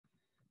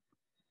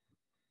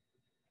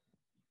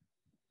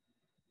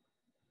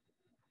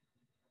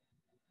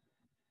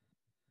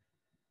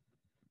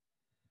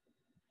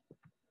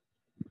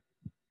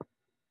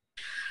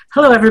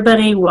Hello,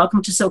 everybody.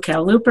 Welcome to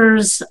SoCal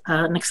Loopers.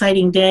 An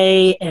exciting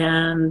day,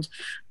 and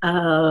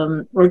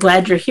we're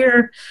glad you're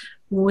here.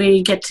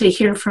 We get to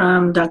hear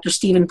from Dr.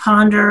 Stephen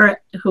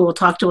Ponder, who will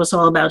talk to us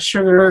all about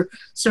sugar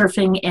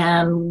surfing,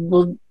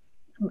 and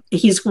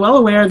he's well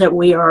aware that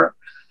we are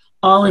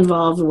all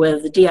involved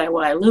with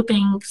DIY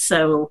looping.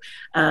 So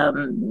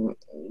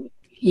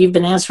you've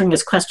been answering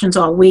his questions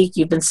all week.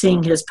 You've been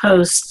seeing his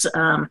posts,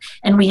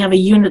 and we have a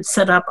unit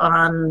set up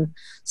on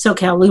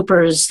SoCal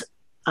Loopers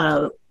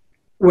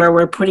where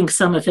we're putting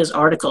some of his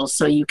articles,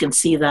 so you can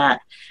see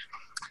that.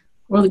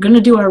 We're going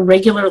to do our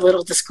regular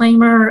little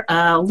disclaimer.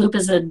 Loop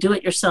is a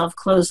do-it-yourself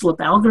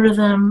closed-loop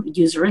algorithm,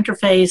 user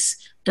interface,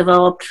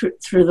 developed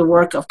through the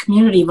work of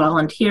community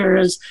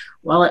volunteers.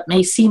 While it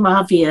may seem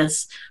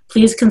obvious,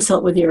 please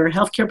consult with your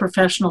healthcare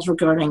professionals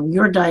regarding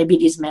your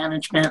diabetes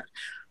management.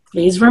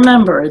 Please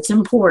remember, it's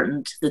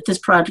important that this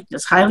project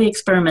is highly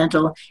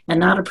experimental and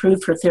not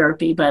approved for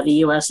therapy by the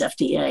US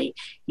FDA.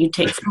 You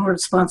take full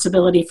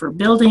responsibility for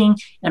building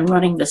and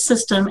running the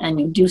system, and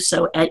you do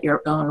so at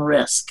your own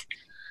risk.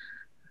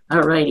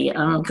 Alrighty,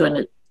 I'm going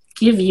to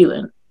give you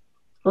a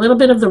little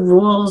bit of the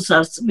rules.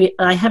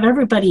 I have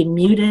everybody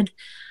muted,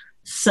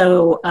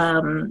 so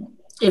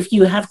if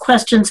you have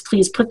questions,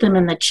 please put them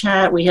in the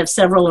chat. We have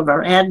several of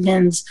our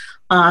admins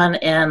on,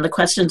 and the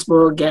questions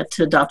will get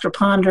to Dr.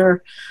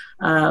 Ponder.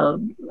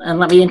 And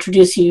let me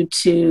introduce you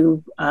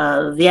to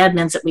the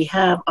admins that we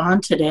have on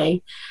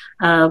today.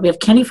 We have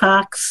Kenny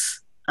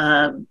Fox.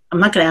 I'm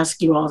not going to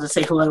ask you all to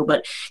say hello,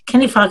 but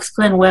Kenny Fox,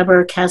 Glenn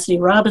Weber, Cassidy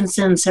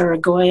Robinson, Sarah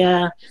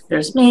Goya.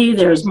 There's me.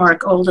 There's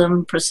Mark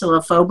Oldham,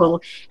 Priscilla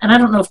Phobel, and I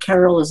don't know if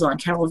Carol is on,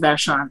 Carol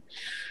Vachon.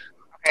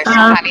 Okay, so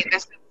honey,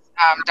 this is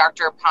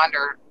Dr.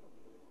 Ponder.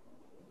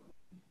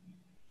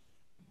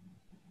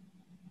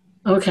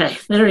 Okay,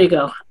 there you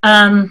go.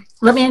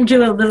 Let me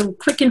do a little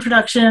quick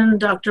introduction.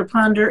 Dr.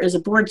 Ponder is a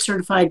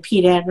board-certified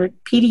pediatric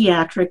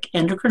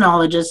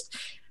endocrinologist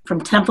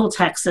from Temple,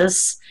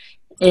 Texas.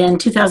 In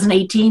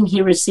 2018,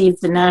 he received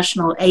the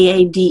National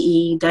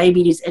AADE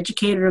Diabetes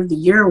Educator of the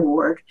Year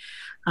Award,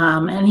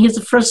 and he is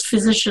the first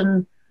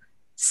physician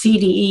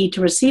CDE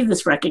to receive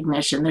this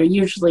recognition. They're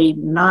usually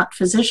not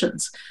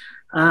physicians.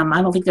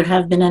 I don't think there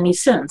have been any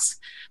since.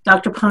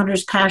 Dr.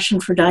 Ponder's passion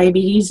for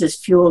diabetes is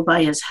fueled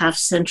by his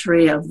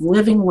half-century of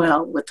living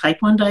well with type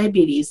 1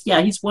 diabetes.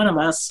 Yeah, he's one of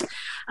us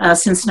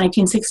since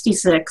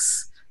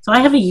 1966. So I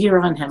have a year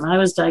on him. I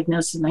was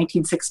diagnosed in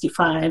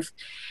 1965.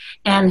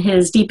 And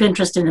his deep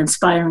interest in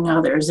inspiring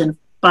others. And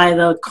by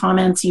the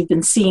comments you've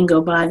been seeing go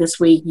by this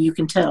week, you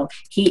can tell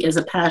he is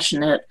a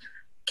passionate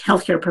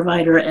healthcare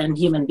provider and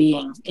human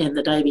being in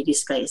the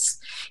diabetes space.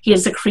 He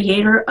is the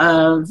creator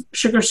of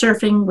Sugar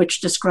Surfing,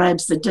 which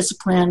describes the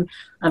discipline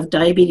of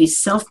diabetes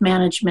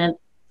self-management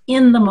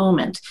in the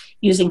moment,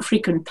 using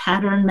frequent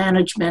pattern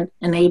management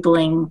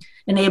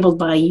enabled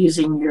by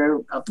using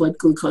your blood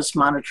glucose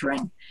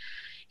monitoring.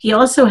 He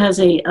also has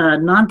a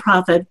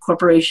nonprofit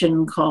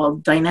corporation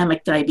called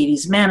Dynamic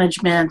Diabetes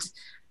Management.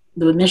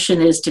 The mission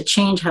is to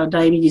change how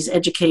diabetes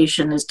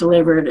education is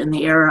delivered in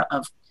the era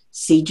of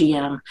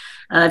CGM.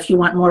 If you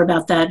want more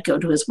about that, go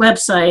to his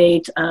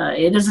website.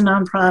 It is a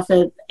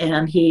nonprofit,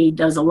 and he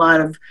does a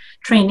lot of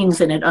trainings,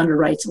 and it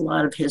underwrites a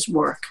lot of his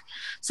work.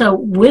 So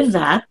with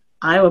that,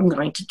 I am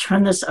going to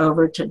turn this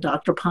over to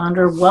Dr.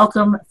 Ponder.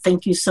 Welcome.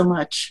 Thank you so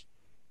much.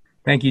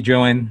 Thank you,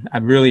 Joanne. I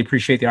really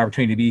appreciate the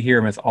opportunity to be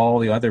here with all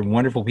the other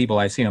wonderful people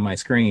I see on my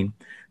screen.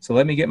 So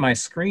let me get my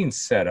screen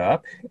set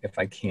up, if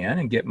I can,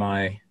 and get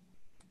my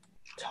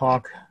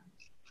talk.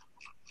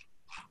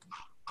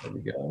 There we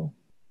go.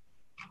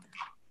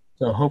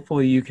 So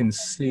hopefully you can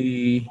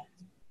see.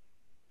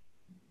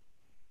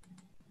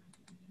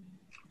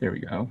 There we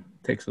go.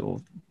 Takes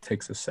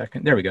a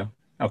second. There we go.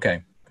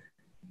 Okay.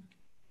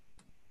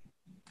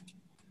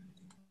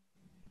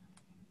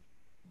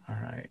 All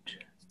right.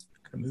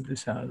 Gonna move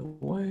this out of the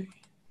way.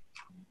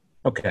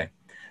 Okay.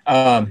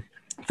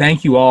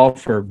 Thank you all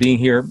for being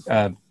here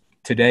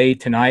today,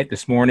 tonight,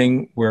 this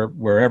morning,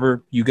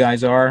 wherever you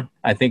guys are.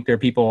 I think there are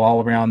people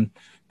all around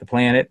the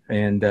planet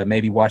and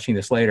maybe watching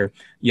this later.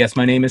 Yes,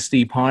 my name is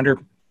Steve Ponder.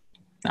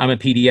 I'm a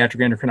pediatric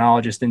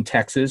endocrinologist in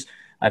Texas.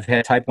 I've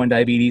had type 1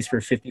 diabetes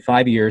for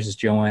 55 years, as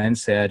Joanne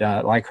said.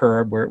 Like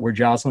her, we're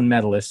Joslin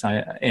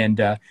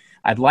medalists.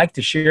 I'd like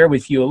to share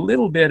with you a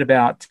little bit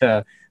about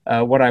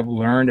what I've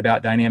learned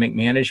about dynamic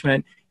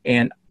management.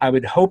 And I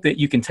would hope that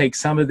you can take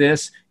some of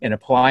this and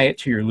apply it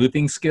to your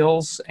looping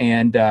skills.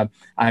 And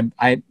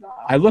I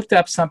looked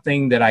up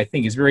something that I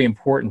think is very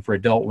important for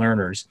adult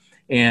learners.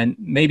 And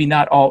maybe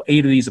not all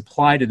 8 of these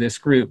apply to this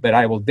group, but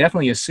I will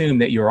definitely assume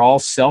that you're all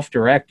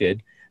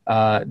self-directed,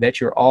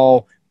 that you're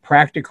all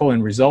practical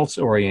and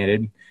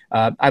results-oriented.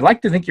 I'd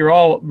like to think you're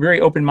all very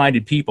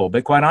open-minded people,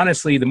 but quite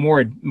honestly, the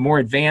more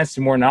advanced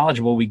and more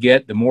knowledgeable we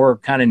get, the more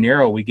kind of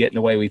narrow we get in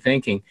the way we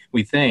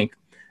think.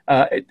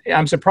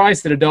 I'm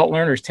surprised that adult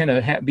learners tend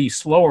to be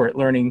slower at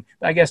learning.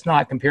 I guess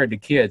not compared to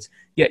kids.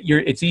 Yet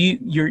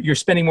you're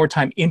spending more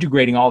time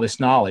integrating all this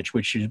knowledge,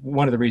 which is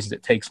one of the reasons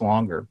it takes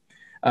longer.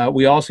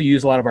 We also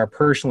use a lot of our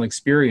personal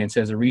experience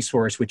as a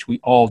resource, which we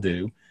all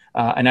do.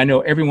 And I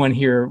know everyone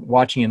here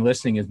watching and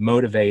listening is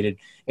motivated,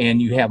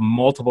 and you have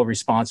multiple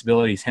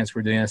responsibilities. Hence,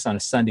 we're doing this on a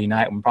Sunday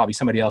night when probably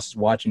somebody else is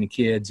watching the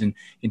kids and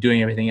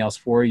doing everything else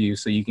for you,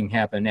 so you can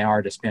have an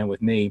hour to spend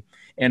with me.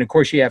 And of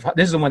course, you have,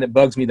 this is the one that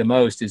bugs me the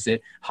most, is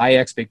that high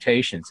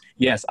expectations.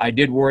 Yes, I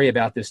did worry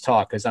about this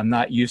talk because I'm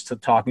not used to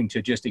talking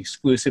to just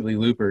exclusively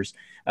loopers,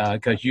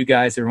 because you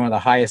guys are one of the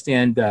highest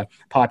end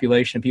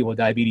population of people with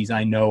diabetes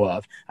I know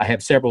of. I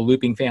have several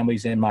looping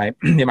families in my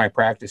in my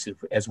practice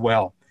as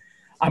well.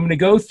 I'm going to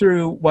go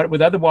through what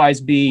would otherwise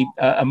be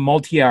a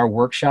multi-hour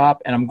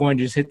workshop, and I'm going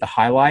to just hit the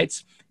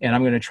highlights, and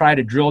I'm going to try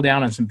to drill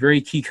down on some very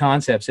key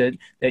concepts that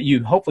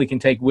you hopefully can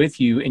take with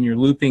you in your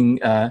looping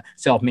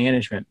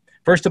self-management.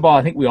 First of all,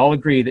 I think we all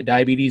agree that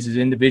diabetes is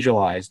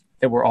individualized,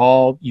 that we're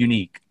all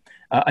unique.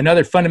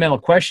 Another fundamental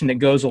question that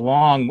goes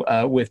along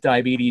with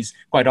diabetes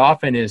quite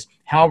often is,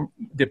 how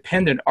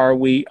dependent are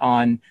we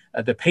on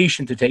the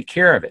patient to take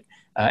care of it,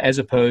 as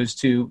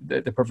opposed to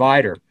the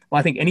provider? Well,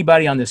 I think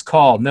anybody on this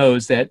call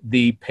knows that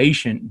the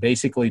patient,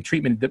 basically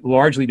treatment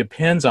largely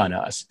depends on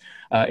us.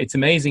 It's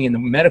amazing in the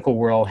medical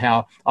world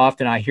how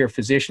often I hear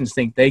physicians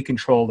think they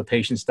control the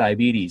patient's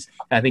diabetes.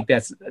 I think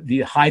that's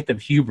the height of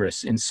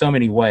hubris in so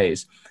many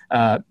ways.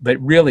 But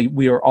really,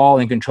 we are all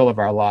in control of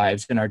our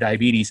lives and our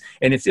diabetes.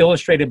 And it's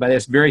illustrated by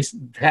this very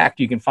fact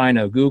you can find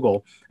on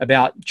Google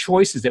about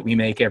choices that we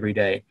make every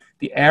day.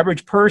 The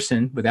average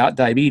person without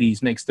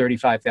diabetes makes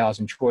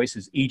 35,000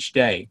 choices each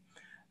day.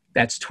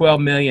 That's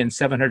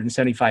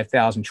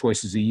 12,775,000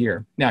 choices a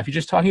year. Now, if you're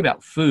just talking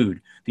about food,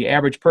 the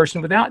average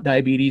person without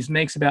diabetes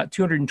makes about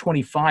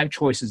 225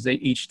 choices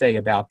each day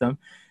about them,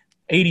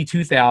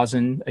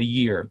 82,000 a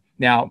year.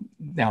 Now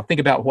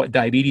think about what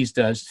diabetes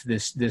does to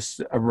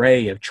this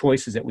array of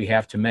choices that we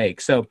have to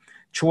make. So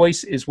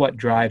choice is what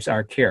drives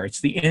our care.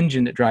 It's the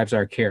engine that drives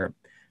our care.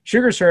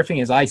 Sugar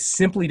surfing, as I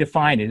simply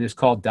define it, is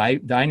called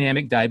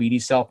dynamic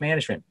diabetes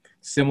self-management,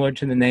 similar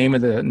to the name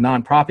of the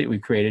nonprofit we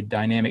created,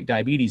 Dynamic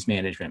Diabetes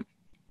Management.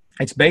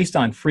 It's based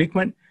on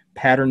frequent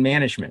pattern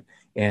management,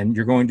 and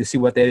you're going to see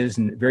what that is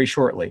very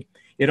shortly.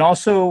 It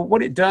also,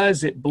 what it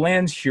does, it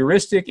blends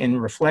heuristic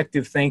and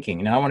reflective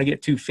thinking. Now, I don't want to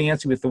get too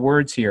fancy with the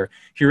words here.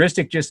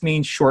 Heuristic just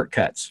means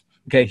shortcuts.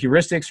 Okay,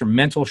 heuristics are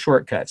mental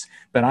shortcuts,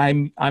 but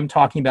I'm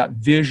talking about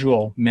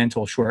visual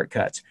mental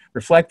shortcuts.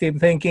 Reflective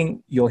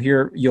thinking, you'll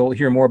hear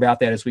more about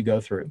that as we go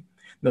through.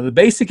 Now, the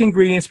basic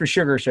ingredients for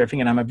sugar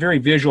surfing, and I'm a very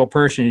visual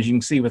person, as you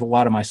can see with a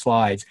lot of my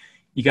slides.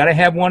 You got to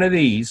have one of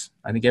these.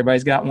 I think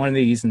everybody's got one of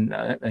these,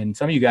 and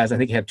some of you guys, I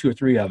think, have 2 or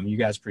 3 of them. You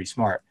guys are pretty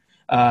smart.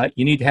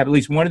 You need to have at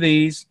least one of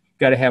these.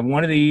 You got to have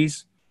one of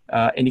these,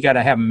 and you got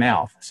to have a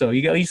mouth. So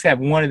you at least have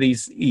one of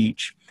these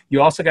each.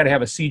 You also got to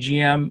have a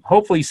CGM,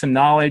 hopefully some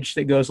knowledge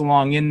that goes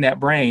along in that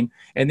brain,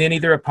 and then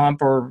either a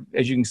pump or,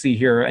 as you can see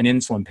here, an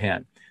insulin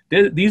pen.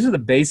 These are the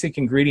basic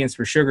ingredients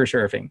for sugar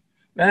surfing.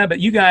 But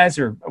you guys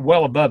are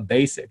well above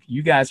basic.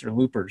 You guys are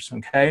loopers,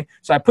 okay?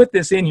 So I put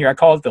this in here. I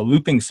call it the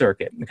looping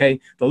circuit, okay?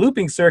 The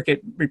looping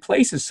circuit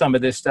replaces some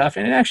of this stuff,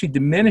 and it actually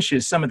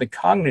diminishes some of the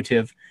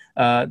cognitive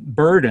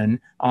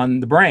burden on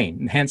the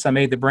brain. Hence, I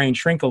made the brain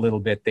shrink a little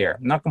bit there.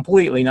 Not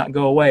completely, not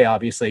go away,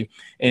 obviously.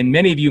 And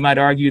many of you might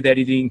argue that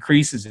it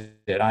increases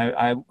it.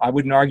 I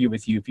wouldn't argue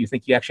with you if you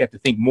think you actually have to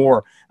think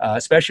more,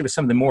 especially with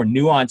some of the more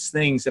nuanced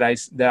things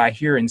that I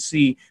hear and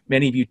see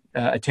many of you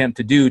attempt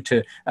to do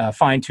to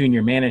fine-tune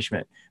your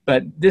management.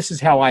 But this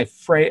is how I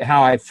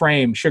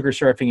frame sugar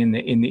surfing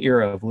in the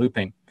era of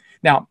looping.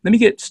 Now, let me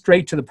get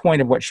straight to the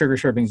point of what sugar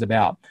surfing is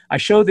about. I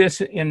show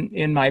this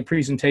in my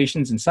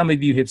presentations, and some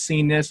of you have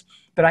seen this,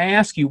 but I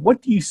ask you,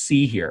 what do you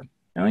see here?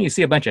 You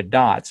see a bunch of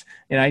dots,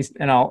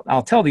 and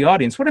I'll tell the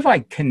audience, what if I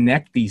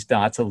connect these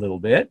dots a little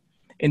bit?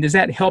 And does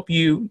that help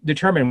you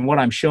determine what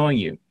I'm showing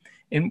you?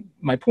 And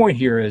my point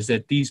here is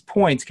that these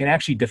points can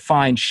actually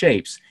define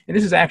shapes. And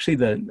this is actually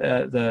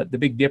the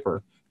Big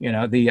Dipper,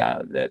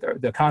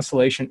 the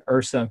constellation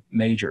Ursa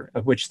Major,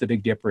 of which the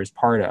Big Dipper is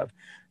part of.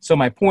 So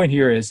my point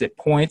here is that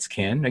points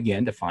can,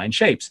 again, define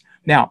shapes.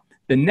 Now,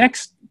 the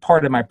next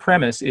part of my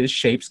premise is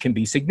shapes can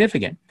be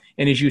significant.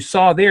 And as you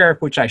saw there,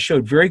 which I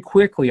showed very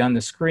quickly on the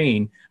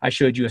screen, I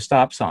showed you a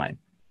stop sign.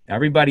 Now,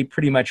 everybody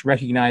pretty much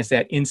recognized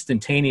that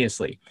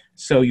instantaneously.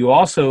 So you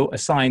also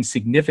assign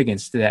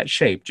significance to that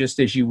shape, just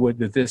as you would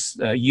with this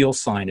yield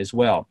sign as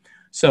well.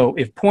 So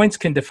if points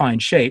can define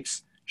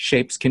shapes,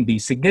 shapes can be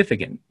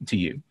significant to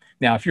you.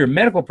 Now, if you're a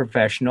medical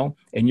professional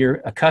and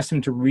you're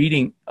accustomed to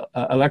reading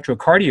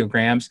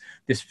electrocardiograms,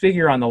 this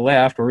figure on the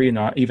left or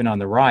even on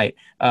the right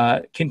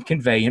can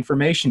convey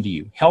information to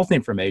you, health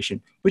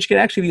information, which can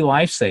actually be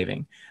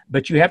life-saving.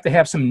 But you have to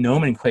have some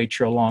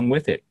nomenclature along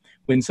with it.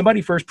 When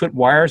somebody first put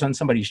wires on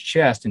somebody's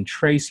chest and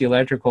traced the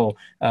electrical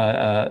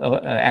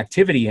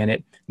activity in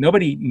it,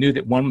 nobody knew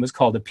that one was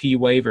called a P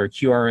wave or a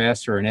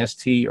QRS or an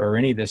ST or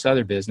any of this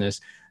other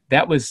business.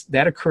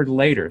 That occurred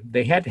later.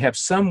 They had to have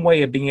some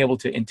way of being able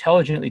to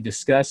intelligently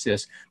discuss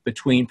this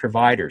between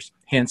providers.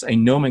 Hence, a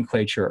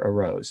nomenclature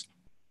arose.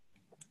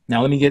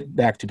 Now, let me get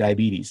back to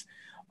diabetes.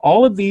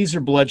 all of these are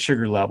blood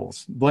sugar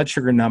levels, blood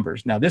sugar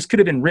numbers. Now, this could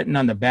have been written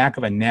on the back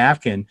of a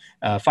napkin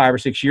 5 or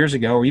 6 years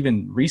ago, or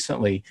even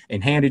recently,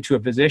 and handed to a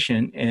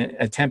physician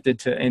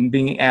and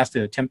being asked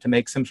to attempt to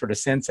make some sort of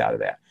sense out of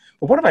that.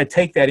 But what if I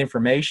take that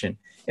information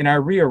and I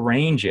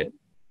rearrange it?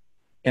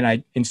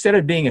 And instead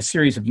of being a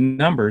series of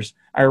numbers,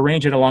 I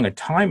arrange it along a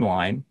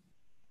timeline,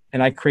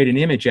 and I create an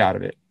image out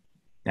of it.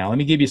 Now, let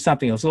me give you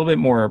something that's a little bit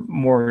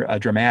more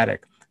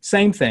dramatic.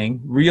 Same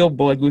thing, real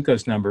blood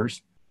glucose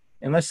numbers,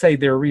 and let's say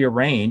they're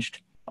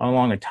rearranged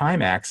along a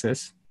time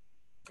axis,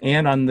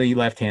 and on the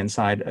left-hand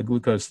side, a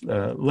glucose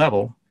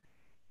level.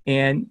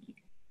 And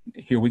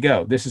here we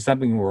go. This is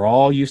something we're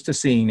all used to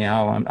seeing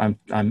now.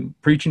 I'm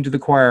preaching to the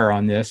choir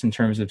on this in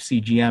terms of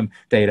CGM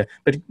data.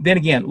 But then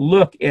again,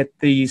 look at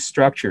these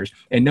structures,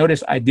 and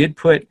notice I did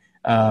put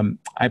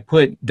I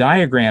put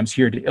diagrams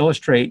here to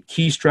illustrate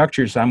key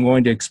structures I'm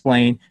going to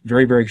explain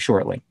very, very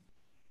shortly.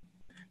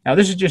 Now,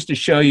 this is just to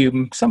show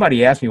you,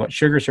 somebody asked me what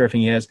sugar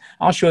surfing is.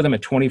 I'll show them a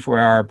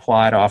 24-hour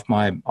plot off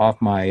my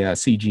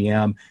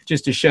CGM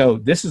just to show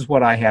this is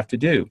what I have to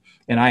do.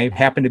 And I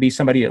happen to be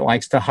somebody that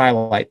likes to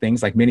highlight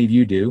things like many of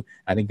you do.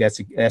 I think that's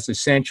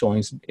essential,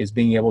 is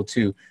being able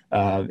to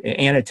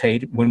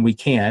annotate when we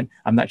can.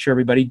 I'm not sure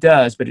everybody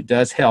does, but it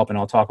does help, and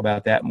I'll talk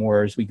about that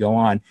more as we go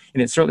on.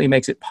 And it certainly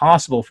makes it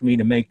possible for me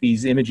to make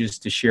these images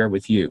to share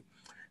with you.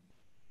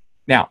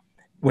 Now,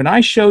 when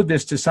I showed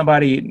this to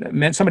somebody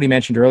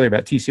mentioned earlier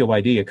about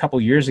TCOYD a couple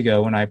years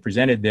ago when I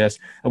presented this,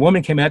 a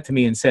woman came up to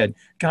me and said,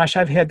 gosh,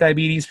 I've had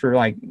diabetes for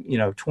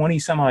 20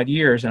 some odd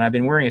years, and I've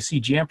been wearing a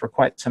CGM for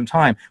quite some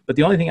time. But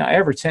the only thing I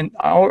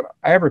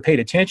ever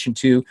paid attention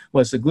to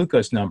was the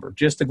glucose number,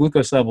 just the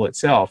glucose level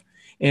itself.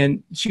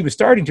 And she was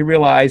starting to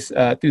realize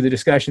through the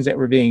discussions that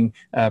were being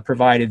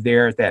provided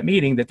there at that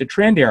meeting that the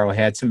trend arrow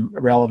had some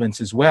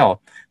relevance as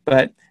well.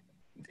 But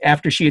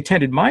after she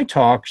attended my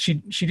talk, she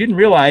didn't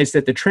realize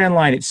that the trend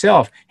line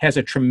itself has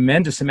a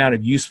tremendous amount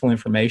of useful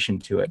information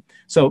to it.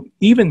 So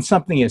even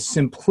something as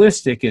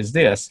simplistic as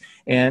this,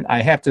 and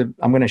I'm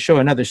going to show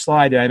another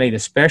slide that I made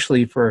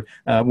especially for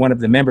one of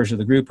the members of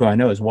the group who I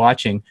know is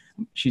watching.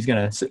 She's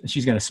gonna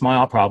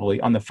smile probably.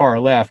 On the far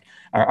left,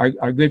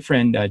 our good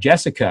friend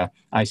Jessica,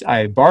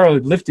 I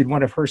lifted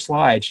one of her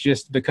slides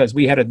just because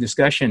we had a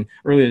discussion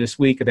earlier this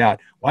week about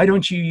why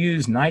don't you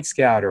use Night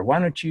Scout, or why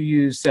don't you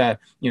use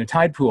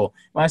Tide Pool?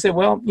 Well, I said,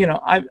 well,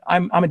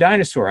 I'm a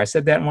dinosaur. I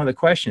said that in one of the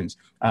questions.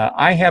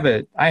 I have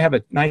a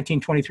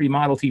 1923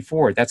 Model T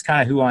Ford. That's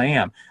kind of who I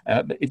am.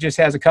 It just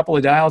has a couple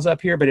of dials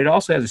up here, but it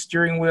also has a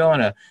steering wheel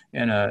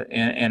and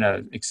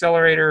a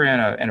accelerator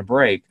and a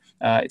brake.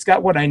 It's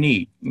got what I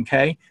need.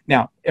 Okay.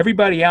 Now,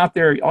 everybody out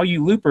there, all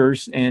you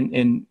loopers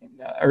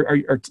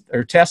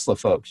are Tesla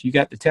folks. You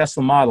got the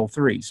Tesla Model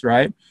 3s,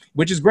 right?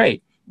 Which is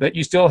great. But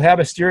you still have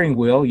a steering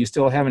wheel, you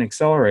still have an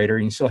accelerator,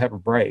 and you still have a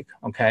brake,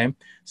 okay?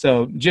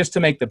 So just to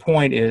make the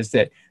point is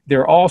that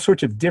there are all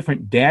sorts of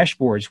different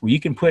dashboards where you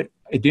can put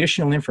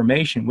additional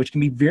information, which can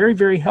be very,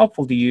 very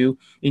helpful to you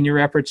in your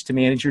efforts to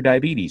manage your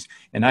diabetes.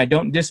 And I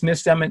don't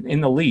dismiss them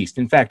in the least.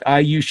 In fact, I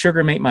use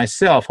SugarMate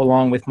myself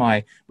along with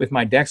my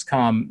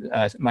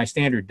Dexcom, my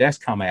standard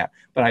Dexcom app.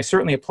 But I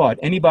certainly applaud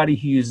anybody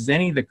who uses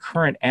any of the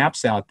current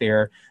apps out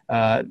there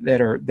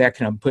that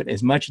can put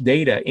as much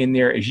data in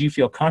there as you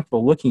feel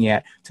comfortable looking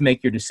at to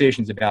make your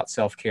decisions about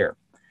self-care.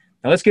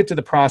 Now let's get to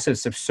the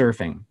process of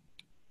surfing.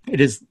 It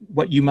is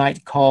what you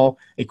might call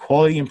a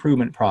quality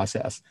improvement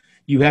process.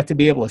 You have to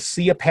be able to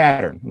see a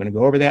pattern. I'm going to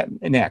go over that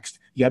next.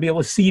 You got to be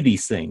able to see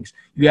these things.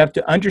 You have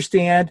to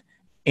understand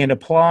and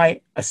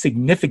apply a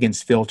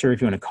significance filter, if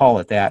you want to call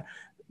it that,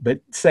 but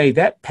say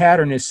that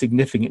pattern is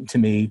significant to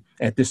me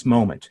at this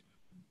moment.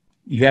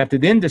 You have to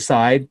then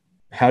decide,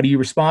 how do you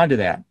respond to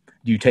that?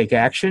 Do you take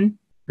action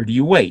or do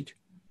you wait?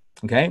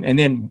 Okay, and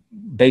then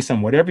based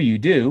on whatever you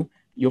do,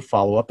 you'll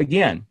follow up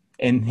again,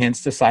 and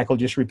hence the cycle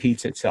just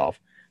repeats itself.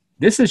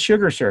 This is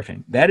sugar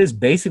surfing. That is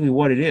basically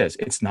what it is.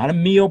 It's not a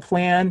meal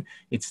plan.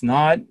 It's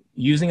not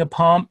using a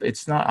pump.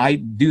 It's not, I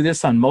do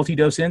this on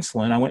multi-dose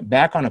insulin. I went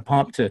back on a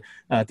pump to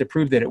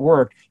prove that it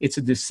worked. It's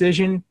a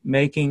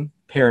decision-making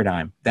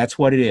paradigm. That's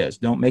what it is.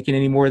 Don't make it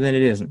any more than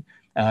it isn't.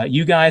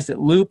 You guys at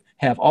Loop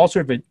have all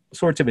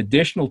sorts of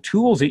additional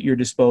tools at your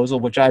disposal,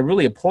 which I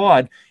really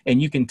applaud,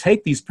 and you can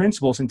take these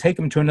principles and take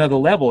them to another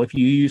level if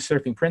you use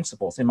surfing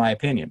principles, in my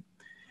opinion.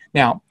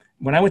 Now,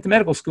 when I went to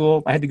medical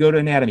school, I had to go to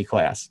anatomy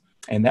class,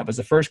 and that was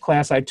the first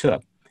class I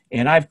took.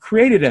 And I've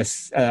created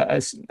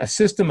a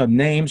system of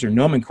names or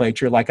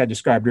nomenclature, like I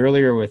described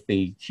earlier with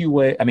the the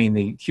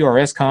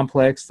QRS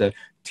complex, the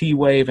T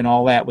wave, and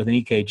all that with an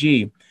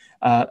EKG.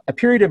 A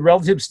period of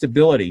relative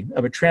stability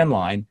of a trend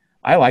line,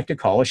 I like to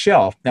call a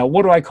shelf. Now,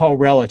 what do I call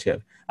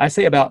relative? I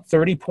say about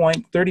 30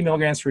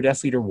 milligrams per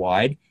deciliter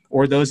wide,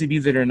 or those of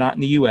you that are not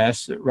in the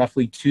US,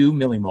 roughly 2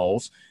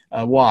 millimoles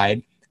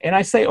wide. And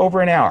I say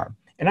over an hour.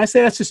 And I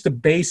say that's just a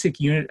basic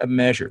unit of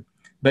measure.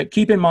 But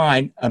keep in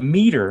mind, a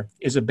meter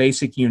is a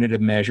basic unit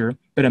of measure,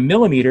 but a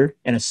millimeter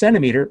and a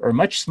centimeter are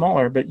much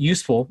smaller but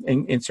useful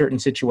in certain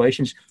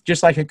situations,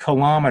 just like a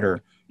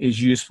kilometer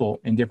is useful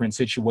in different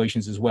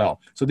situations as well.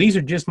 So these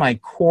are just my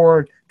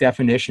core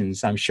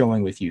definitions I'm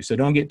showing with you. So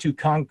don't get too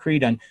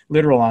concrete and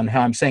literal on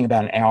how I'm saying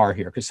about an hour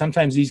here, because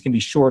sometimes these can be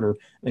shorter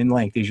in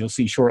length, as you'll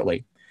see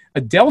shortly.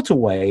 A delta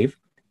wave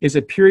is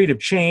a period of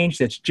change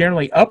that's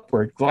generally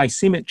upward,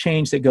 glycemic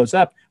change that goes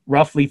up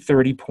roughly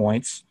 30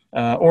 points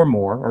or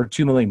more, or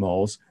 2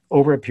 millimoles,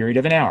 over a period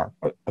of an hour.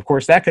 Of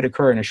course, that could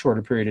occur in a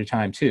shorter period of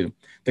time too.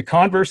 The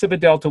converse of a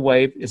delta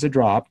wave is a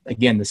drop,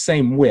 again, the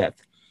same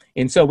width.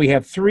 And so we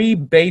have three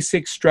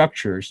basic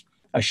structures: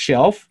 a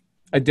shelf,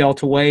 a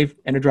delta wave,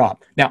 and a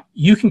drop. Now,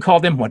 you can call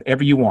them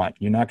whatever you want.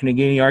 You're not going to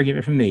get any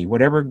argument from me.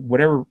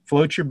 Whatever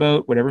floats your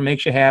boat, whatever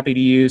makes you happy to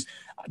use.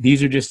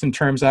 These are just some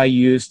terms I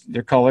use.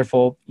 They're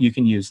colorful. You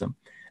can use them.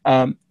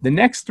 The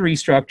next three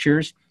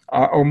structures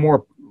are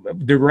more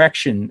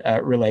direction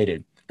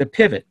related. The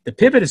pivot. The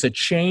pivot is a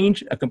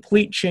change, a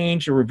complete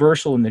change, a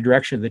reversal in the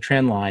direction of the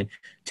trend line,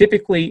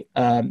 typically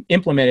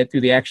implemented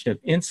through the action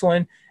of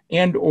insulin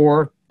and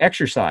or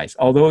exercise.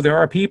 Although there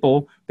are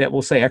people that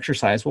will say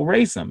exercise will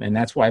raise them, and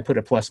that's why I put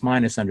a plus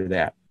minus under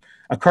that.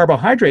 A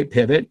carbohydrate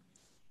pivot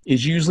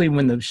is usually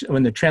when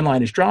the trend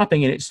line is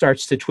dropping and it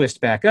starts to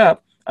twist back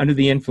up under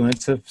the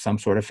influence of some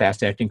sort of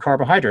fast-acting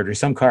carbohydrate or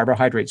some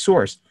carbohydrate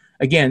source.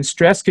 Again,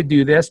 stress could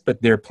do this,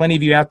 but there are plenty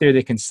of you out there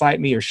that can cite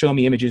me or show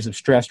me images of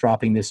stress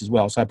dropping this as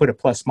well. So I put a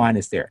plus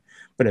minus there.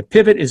 But a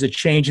pivot is a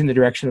change in the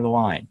direction of the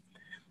line.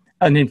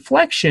 An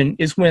inflection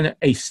is when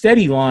a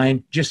steady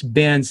line just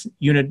bends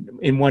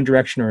in one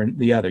direction or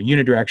the other,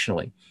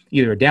 unidirectionally,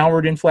 either a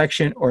downward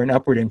inflection or an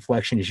upward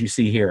inflection, as you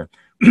see here.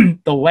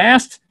 The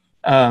last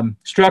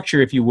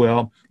structure, if you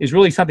will, is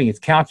really something that's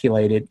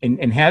calculated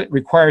and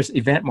requires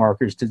event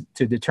markers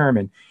to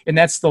determine, and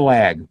that's the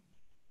lag.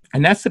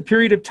 And that's the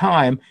period of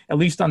time, at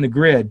least on the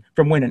grid,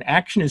 from when an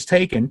action is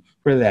taken,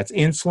 whether that's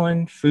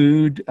insulin,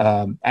 food,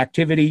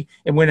 activity,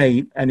 and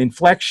when an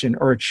inflection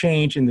or a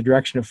change in the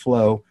direction of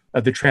flow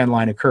of the trend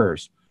line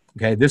occurs.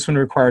 Okay, this one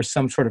requires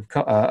some sort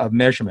of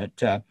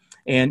measurement,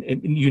 and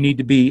you need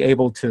to be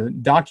able to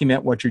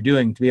document what you're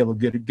doing to be able to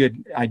get a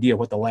good idea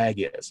what the lag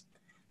is.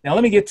 Now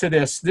let me get to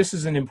this. This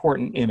is an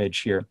important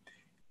image here.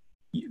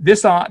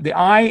 The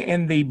eye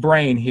and the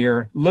brain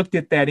here looked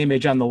at that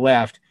image on the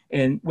left,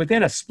 and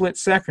within a split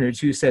second or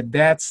two said,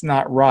 that's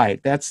not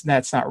right. That's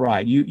not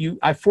right.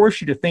 I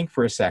force you to think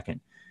for a second.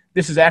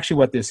 This is actually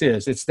what this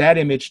is. It's that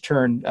image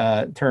turned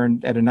at a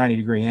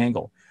 90-degree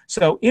angle.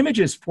 So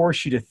images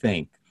force you to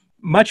think,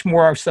 much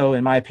more so,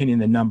 in my opinion,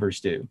 than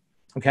numbers do.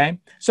 Okay?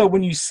 So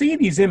when you see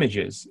these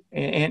images,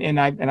 and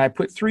I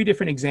put three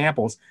different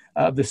examples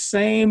of the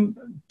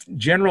same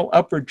general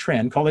upward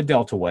trend called a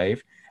delta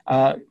wave,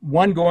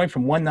 one going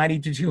from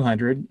 190 to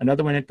 200,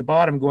 another one at the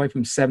bottom going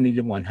from 70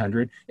 to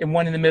 100, and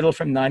one in the middle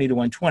from 90 to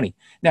 120.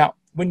 Now,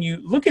 when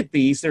you look at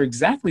these, they're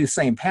exactly the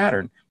same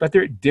pattern, but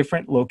they're at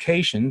different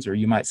locations, or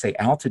you might say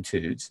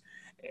altitudes.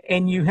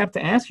 And you have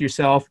to ask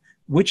yourself,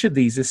 which of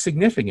these is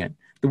significant?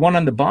 The one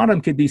on the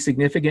bottom could be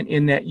significant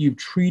in that you've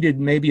treated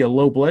maybe a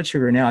low blood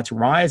sugar, now it's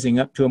rising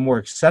up to a more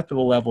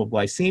acceptable level of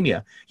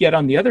glycemia. Yet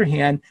on the other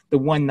hand, the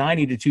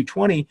 190 to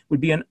 220 would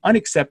be an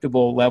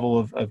unacceptable level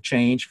of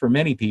change for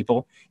many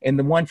people. And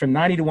the one from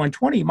 90 to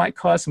 120 might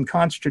cause some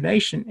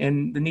consternation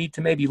and the need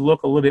to maybe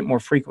look a little bit more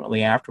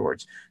frequently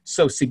afterwards.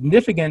 So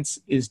significance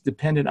is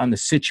dependent on the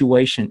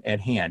situation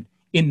at hand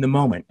in the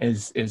moment,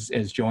 as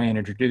Joanne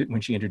introduced when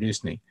she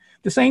introduced me.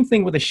 The same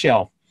thing with a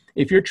shelf.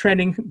 If you're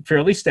trending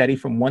fairly steady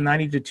from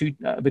 190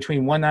 to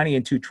between 190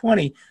 and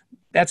 220,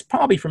 that's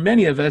probably for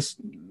many of us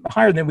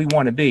higher than we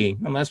want to be,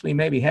 unless we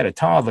maybe had a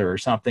toddler or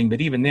something.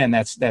 But even then,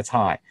 that's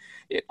high.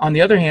 On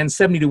the other hand,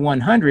 70 to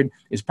 100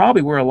 is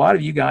probably where a lot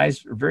of you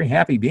guys are very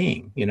happy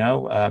being. You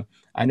know,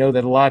 I know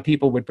that a lot of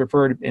people would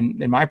prefer, in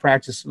my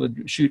practice,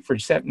 would shoot for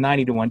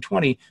 90 to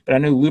 120, but I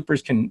know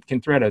loopers can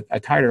thread a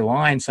tighter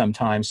line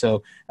sometimes.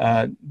 So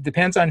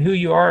depends on who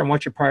you are and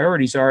what your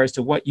priorities are as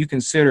to what you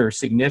consider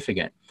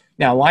significant.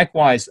 Now,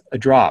 likewise, a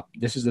drop.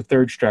 This is the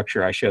third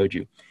structure I showed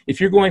you.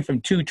 If you're going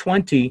from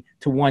 220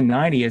 to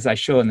 190, as I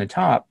show in the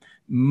top,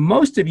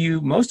 most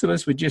of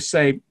us would just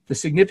say the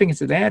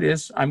significance of that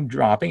is I'm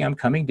dropping, I'm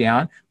coming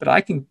down, but I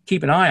can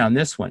keep an eye on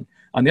this one.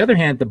 On the other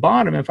hand, at the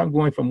bottom, if I'm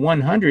going from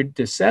 100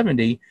 to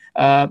 70,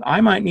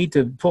 I might need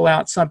to pull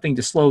out something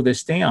to slow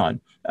this down.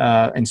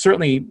 And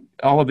certainly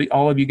all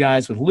of you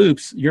guys with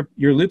loops, your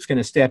loop's going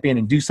to step in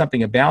and do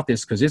something about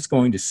this because it's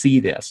going to see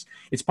this.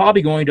 It's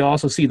probably going to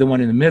also see the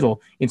one in the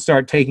middle and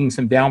start taking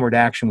some downward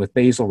action with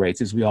basal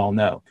rates, as we all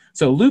know.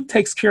 So loop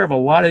takes care of a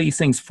lot of these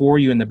things for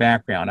you in the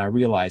background. I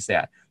realize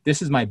that.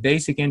 This is my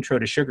basic intro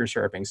to sugar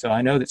surfing, so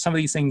I know that some of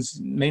these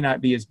things may not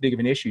be as big of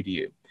an issue to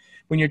you.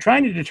 When you're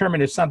trying to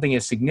determine if something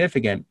is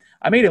significant,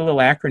 I made a little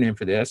acronym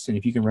for this, and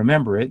if you can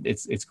remember it,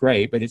 it's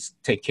great, but it's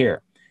take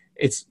care.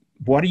 It's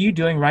what are you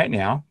doing right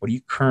now? What are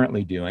you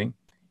currently doing?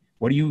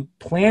 What are you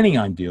planning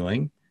on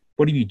doing?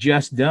 What have you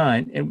just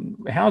done? And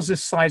how's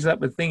this size up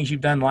with things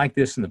you've done like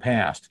this in the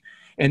past?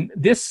 And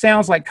this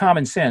sounds like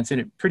common sense, and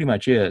it pretty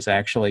much is,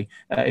 actually,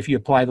 if you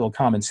apply a little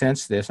common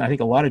sense to this. And I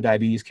think a lot of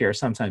diabetes care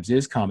sometimes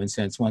is common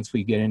sense once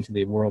we get into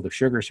the world of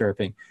sugar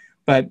surfing.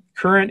 but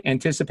current,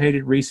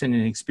 anticipated, recent,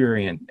 and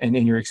experience, and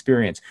in your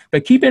experience.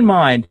 But keep in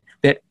mind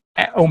that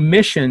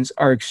omissions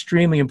are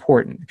extremely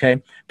important,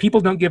 okay?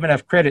 People don't give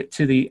enough credit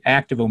to the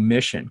act of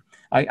omission.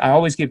 I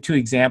always give two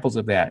examples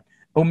of that.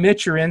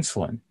 Omit your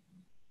insulin.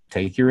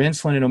 Take your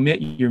insulin and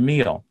omit your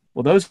meal.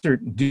 Well, those are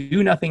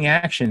do-nothing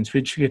actions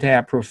which could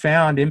have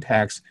profound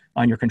impacts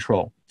on your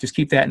control. Just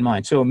keep that in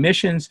mind. So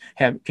omissions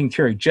can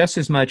carry just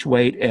as much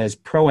weight as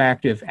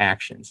proactive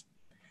actions.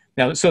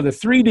 Now, so the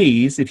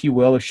 3Ds, if you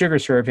will, of sugar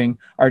surfing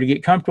are to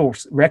get comfortable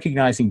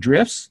recognizing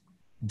drifts,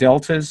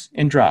 deltas,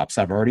 and drops.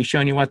 I've already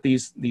shown you what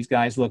these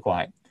guys look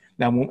like.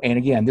 Now, and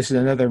again, this is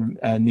another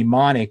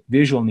mnemonic,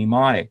 visual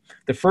mnemonic.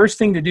 The first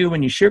thing to do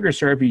when you sugar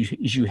surf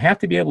is you have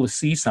to be able to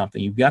see something.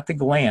 You've got to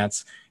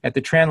glance at the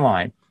trend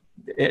line.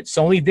 It's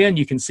only then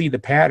you can see the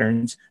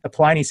patterns,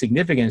 apply any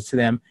significance to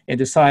them, and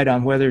decide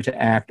on whether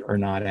to act or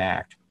not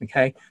act.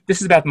 Okay,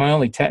 this is about my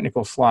only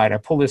technical slide. I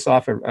pulled this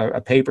off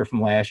a paper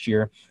from last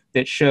year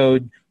that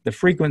showed the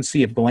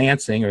frequency of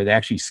glancing, or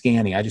actually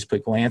scanning. I just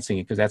put glancing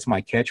because that's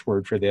my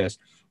catchword for this.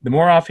 The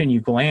more often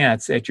you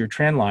glance at your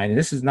trend line, and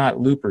this is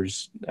not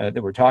loopers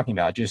that we're talking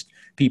about, just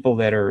people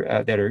that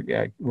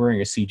are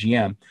wearing a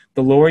CGM,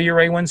 the lower your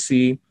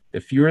A1C,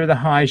 the fewer the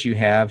highs you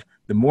have,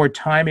 the more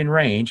time in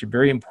range, a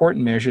very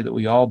important measure that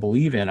we all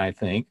believe in, I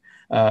think,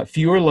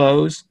 fewer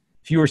lows,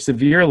 fewer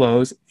severe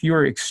lows,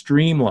 fewer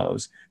extreme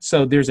lows.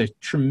 So there's a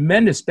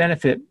tremendous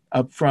benefit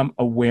from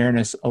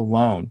awareness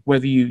alone,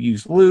 whether you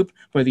use loop,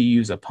 whether you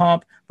use a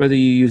pump, whether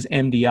you use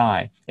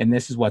MDI. And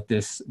this is what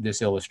this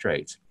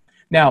illustrates.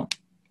 Now,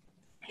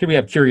 here we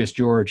have Curious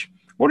George.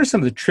 What are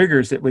some of the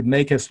triggers that would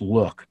make us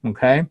look,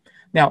 okay?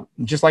 Now,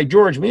 just like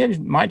George, we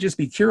might just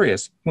be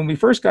curious. When we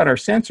first got our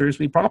sensors,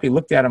 we probably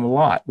looked at them a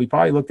lot. We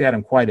probably looked at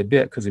them quite a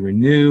bit because they were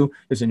new.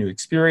 It was a new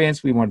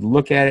experience. We wanted to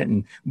look at it,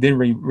 and then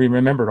we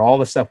remembered all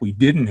the stuff we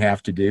didn't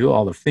have to do,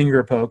 all the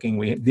finger poking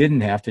we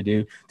didn't have to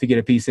do to get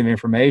a piece of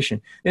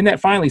information. Then that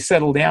finally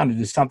settled down to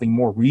just something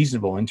more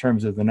reasonable in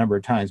terms of the number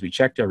of times we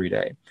checked every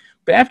day.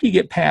 But after you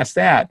get past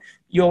that,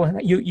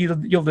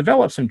 you'll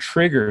develop some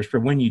triggers for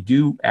when you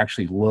do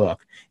actually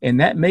look. And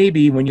that may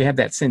be when you have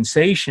that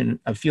sensation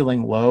of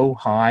feeling low,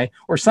 high,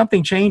 or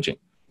something changing,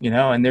 you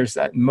know, and there's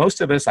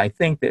most of us, I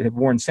think, that have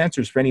worn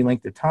sensors for any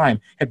length of time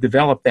have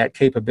developed that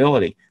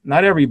capability.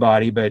 Not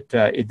everybody, but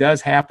it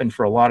does happen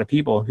for a lot of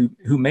people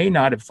who may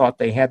not have thought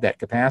they had that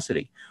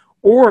capacity.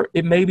 Or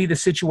it may be the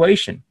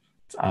situation.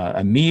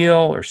 A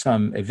meal or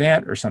some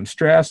event or some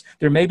stress.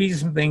 There may be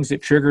some things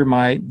that trigger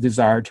my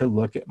desire to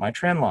look at my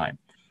trend line.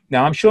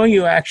 Now I'm showing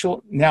you an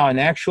actual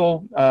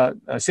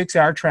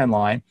 6-hour trend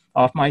line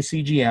off my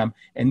CGM,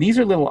 and these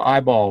are little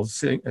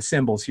eyeballs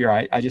symbols here.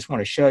 I just want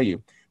to show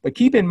you. But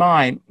keep in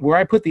mind where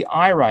I put the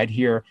eye right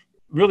here.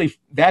 Really,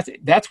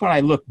 that's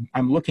when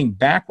I'm looking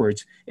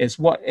backwards as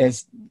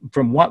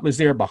from what was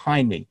there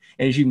behind me.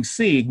 And as you can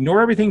see,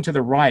 ignore everything to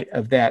the right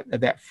of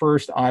that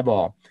first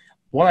eyeball.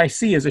 What I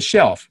see is a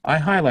shelf. I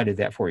highlighted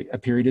that for you, a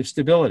period of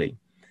stability.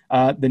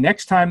 The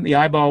next time the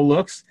eyeball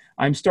looks,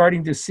 I'm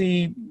starting to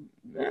see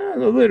a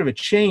little bit of a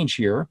change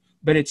here,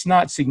 but it's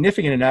not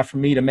significant enough for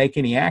me to make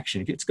any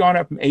action. It's gone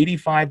up from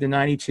 85 to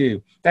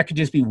 92. That could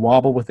just be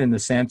wobble within the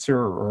sensor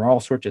or all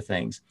sorts of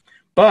things.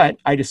 But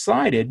I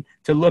decided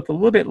to look a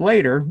little bit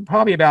later,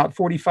 probably about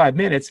 45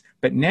 minutes,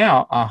 but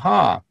now,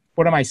 aha,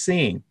 what am I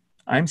seeing?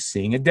 I'm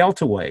seeing a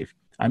delta wave.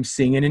 I'm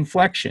seeing an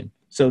inflection.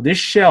 So this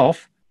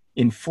shelf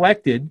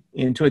inflected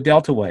into a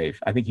delta wave.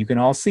 I think you can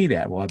all see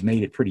that. Well, I've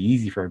made it pretty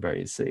easy for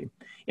everybody to see.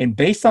 And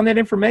based on that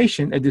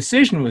information, a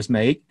decision was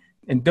made,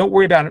 and don't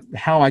worry about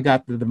how I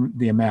got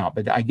the amount,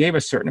 but I gave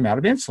a certain amount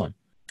of insulin,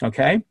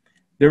 okay?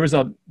 There was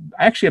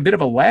actually a bit of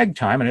a lag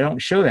time, and I don't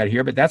show that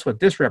here, but that's what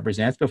this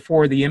represents,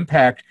 before the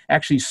impact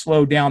actually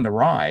slowed down the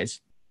rise.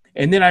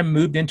 And then I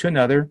moved into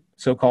another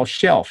so-called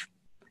shelf.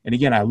 And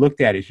again, I looked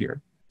at it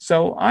here.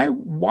 So I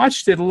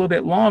watched it a little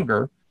bit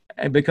longer,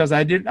 because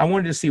I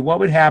wanted to see what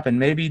would happen.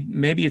 Maybe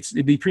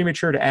it'd be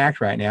premature to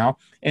act right now,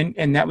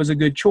 and that was a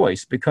good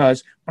choice,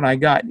 because when I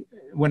got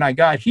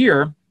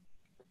here,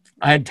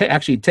 I had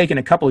actually taken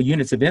a couple of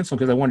units of insulin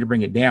because I wanted to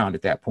bring it down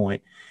at that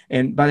point.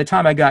 And by the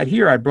time I got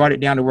here, I brought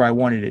it down to where I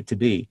wanted it to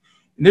be.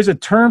 And there's a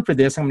term for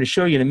this I'm going to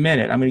show you in a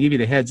minute. I'm going to give you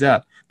the heads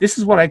up. This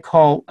is what I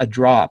call a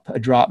drop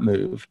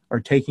move, or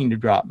taking the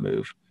drop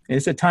move. And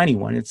it's a tiny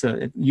one. It's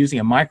using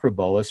a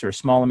microbolus or a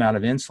small amount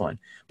of insulin.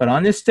 But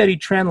on this steady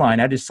trend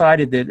line, I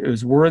decided that it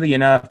was worthy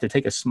enough to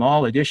take a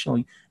small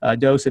additional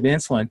dose of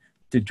insulin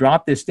to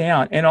drop this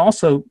down, and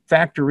also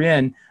factor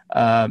in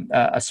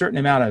a certain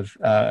amount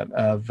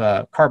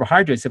of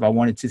carbohydrates if I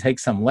wanted to take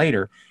some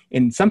later.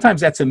 And sometimes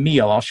that's a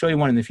meal. I'll show you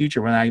one in the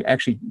future when I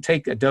actually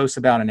take a dose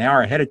about an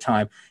hour ahead of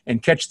time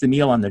and catch the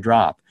meal on the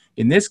drop.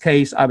 In this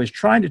case, I was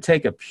trying to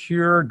take a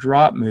pure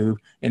drop move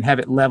and have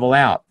it level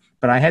out.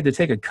 But I had to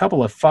take a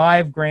couple of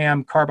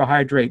 5-gram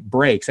carbohydrate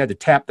breaks. I had to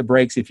tap the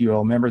brakes, if you will,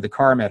 remember the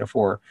car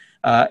metaphor,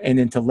 and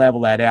then to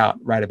level that out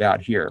right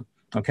about here,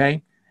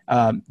 okay?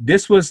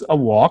 This was a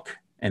walk,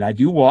 and I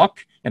do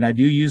walk, And I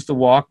do use the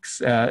walks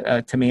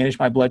to manage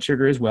my blood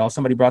sugar as well.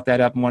 Somebody brought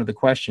that up in one of the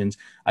questions.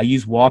 I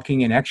use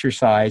walking and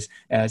exercise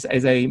as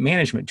a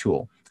management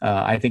tool.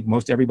 I think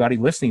most everybody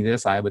listening to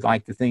this, I would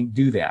like to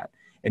do that.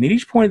 And at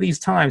each point of these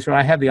times when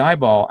I have the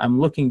eyeball, I'm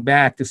looking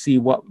back to see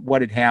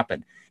what had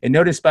happened. And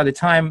notice by the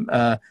time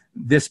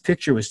this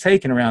picture was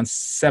taken around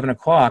 7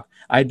 o'clock,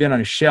 I'd been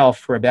on a shelf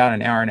for about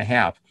an hour and a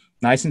half,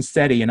 nice and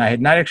steady. And I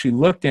had not actually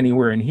looked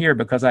anywhere in here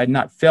because I had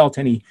not felt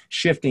any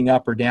shifting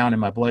up or down in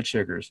my blood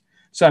sugars.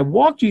 So I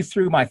walked you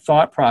through my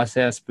thought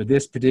process for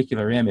this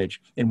particular image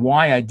and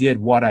why I did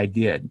what I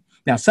did.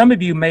 Now, some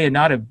of you would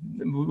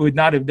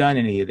not have done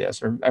any of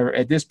this, or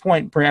at this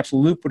point, perhaps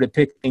Loop would have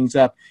picked things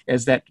up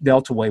as that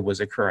delta wave was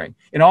occurring.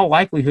 In all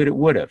likelihood, it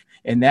would have,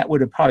 and that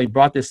would have probably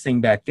brought this thing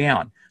back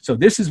down. So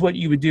this is what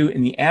you would do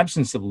in the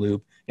absence of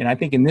Loop, and I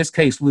think in this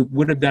case, Loop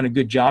would have done a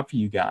good job for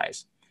you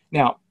guys.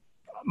 Now,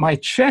 my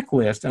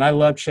checklist, and I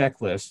love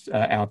checklists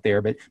out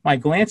there, but my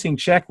glancing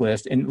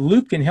checklist, and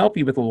Loop can help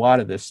you with a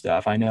lot of this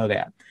stuff, I know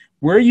that.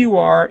 Where you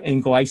are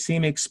in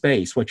glycemic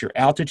space, what your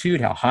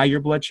altitude, how high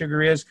your blood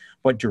sugar is,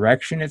 what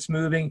direction it's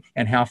moving,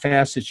 and how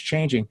fast it's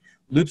changing,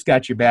 Loop's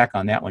got your back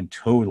on that one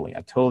totally.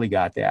 I totally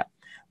got that.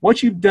 What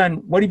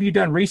have you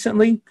done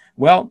recently?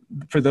 Well,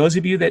 for those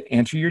of you that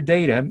enter your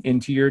data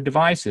into your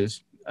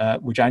devices,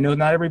 which I know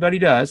not everybody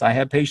does, I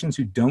have patients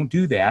who don't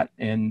do that,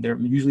 and they're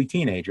usually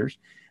teenagers.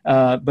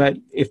 But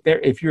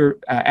if you're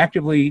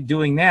actively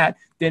doing that,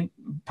 then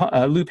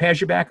Loop has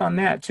your back on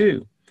that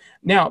too.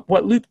 Now,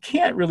 what Loop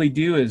can't really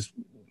do is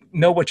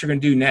know what you're going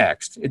to do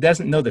next. It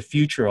doesn't know the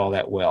future all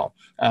that well.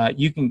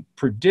 You can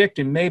predict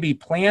and maybe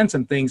plan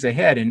some things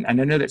ahead. And I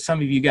know that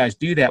some of you guys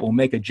do that, will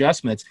make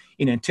adjustments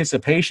in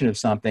anticipation of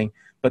something,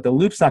 but the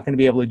Loop's not going to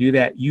be able to do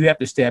that. You have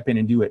to step in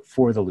and do it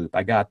for the Loop.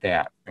 I got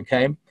that,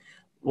 okay?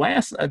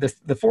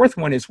 The fourth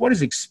one is, what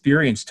has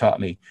experience taught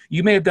me?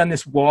 You may have done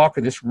this walk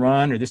or this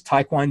run or this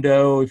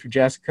taekwondo, if you're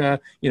Jessica,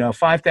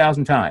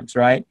 5,000 times,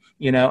 right?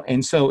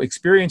 And so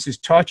experience has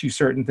taught you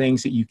certain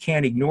things that you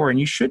can't ignore and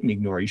you shouldn't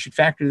ignore. You should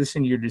factor this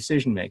into your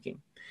decision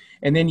making.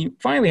 And then you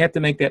finally have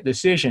to make that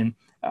decision.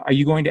 Are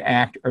you going to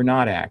act or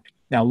not act?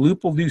 Now,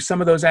 Loop will do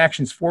some of those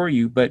actions for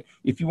you, but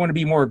if you want to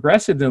be more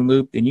aggressive than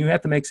Loop, then you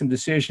have to make some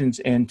decisions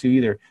and to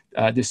either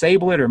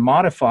disable it or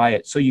modify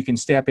it so you can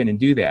step in and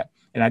do that.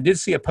 And I did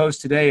see a post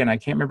today, and I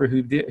can't remember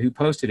who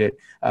posted it,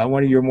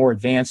 one of your more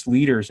advanced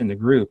leaders in the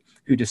group,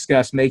 who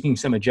discussed making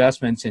some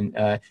adjustments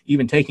and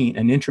even taking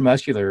an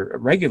intramuscular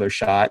regular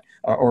shot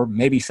or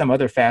maybe some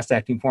other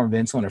fast-acting form of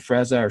insulin,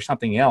 Afrezza or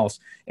something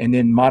else, and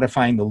then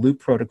modifying the Loop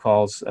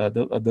protocols,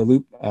 the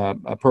Loop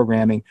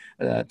programming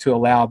to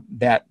allow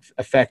that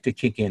effect to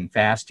kick in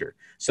faster.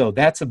 So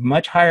that's a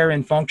much higher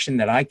end function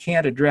that I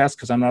can't address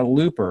because I'm not a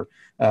Looper,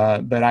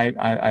 but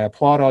I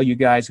applaud all you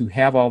guys who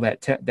have all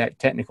that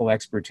technical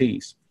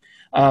expertise.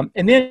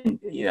 And then,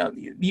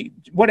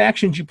 what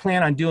actions you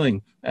plan on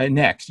doing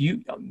next.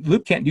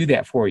 Loop can't do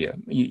that for you.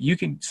 You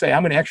can say,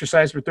 I'm going to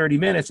exercise for 30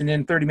 minutes, and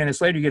then 30 minutes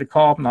later, you get a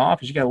call from the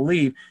office, you got to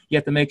leave, you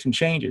have to make some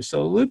changes.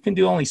 So Loop can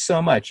do only so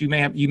much. You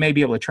may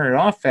be able to turn it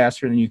off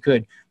faster than you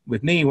could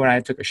with me when I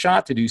took a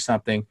shot to do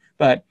something.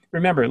 But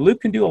remember,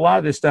 Loop can do a lot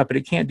of this stuff, but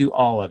it can't do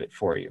all of it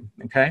for you,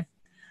 okay?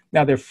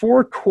 Now, there are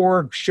 4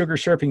 core sugar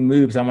surfing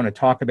moves I want to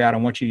talk about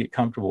and want you to get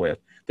comfortable with.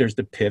 There's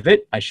the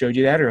pivot. I showed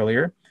you that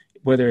earlier,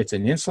 whether it's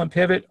an insulin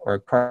pivot or a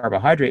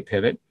carbohydrate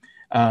pivot.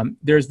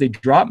 There's the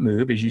drop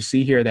move, as you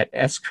see here, that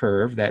S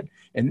curve,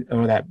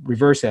 or that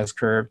reverse S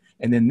curve,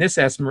 and then this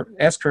S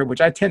curve,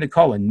 which I tend to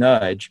call a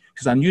nudge,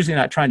 because I'm usually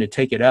not trying to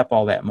take it up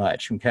all that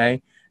much,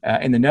 okay?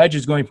 And the nudge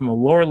is going from a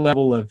lower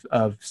level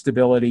of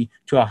stability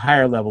to a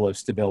higher level of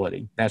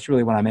stability. That's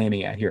really what I'm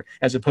aiming at here,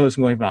 as opposed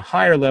to going from a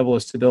higher level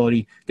of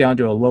stability down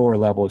to a lower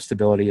level of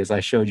stability, as I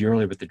showed you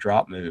earlier with the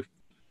drop move.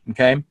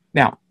 Okay?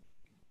 Now,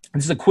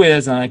 this is a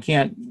quiz, and I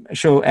can't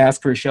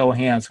ask for a show of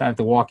hands, so I have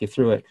to walk you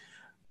through it.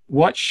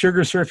 What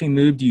sugar surfing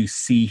move do you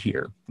see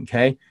here?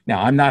 Okay?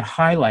 Now, I'm not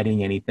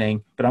highlighting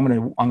anything, but I'm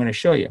going to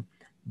show you.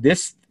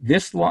 This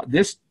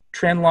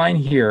trend line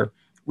here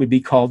would be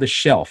called a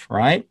shelf,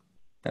 right?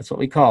 That's what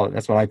we call it.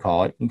 That's what I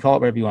call it. You can call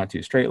it whatever you want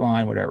to, straight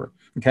line, whatever.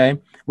 Okay.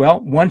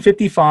 Well,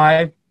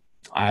 155,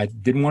 I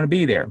didn't want to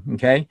be there.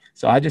 Okay.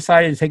 So I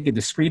decided to take a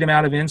discrete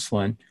amount of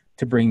insulin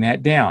to bring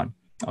that down.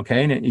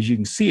 Okay. And as you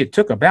can see, it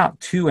took about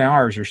 2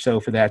 hours or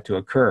so for that to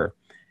occur.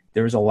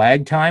 There was a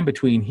lag time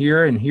between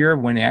here and here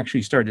when I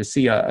actually started to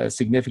see a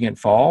significant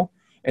fall.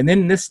 And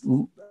then this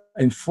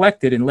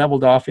inflected and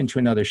leveled off into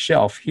another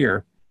shelf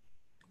here.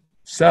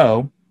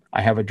 So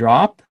I have a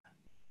drop,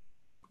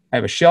 I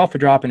have a shelf, a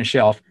drop, and a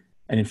shelf.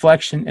 An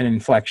inflection and an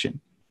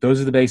inflection.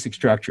 Those are the basic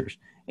structures.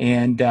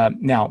 And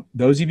now,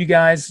 those of you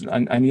guys,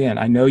 again,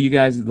 I know you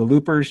guys, the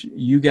Loopers,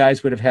 you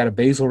guys would have had a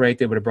basal rate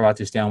that would have brought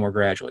this down more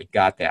gradually.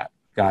 Got that.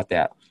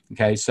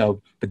 Okay,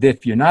 so, but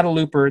if you're not a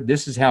Looper,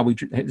 this is how we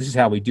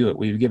do it.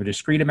 We give a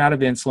discrete amount of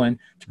insulin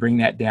to bring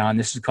that down.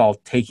 This is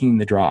called taking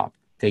the drop.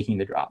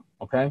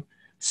 Okay?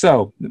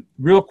 So,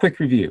 real quick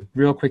review.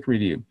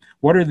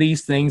 What are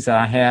these things that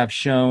I have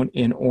shown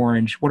in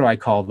orange? What do I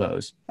call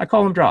those? I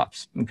call them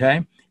drops,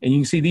 okay? And you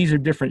can see these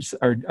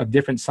are of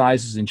different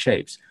sizes and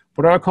shapes.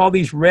 What do I call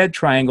these red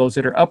triangles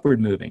that are upward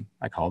moving?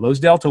 I call those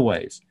delta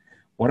waves.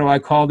 What do I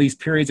call these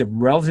periods of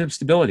relative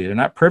stability? They're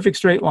not perfect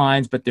straight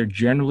lines, but they're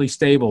generally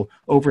stable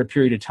over a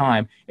period of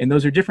time. And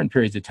those are different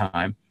periods of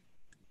time.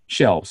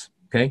 Shelves,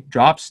 okay?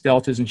 Drops,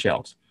 deltas, and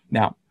shelves.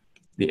 Now,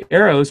 the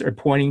arrows are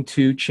pointing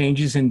to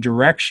changes in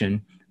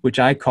direction, which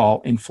I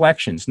call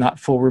inflections, not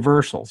full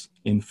reversals,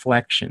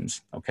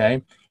 inflections,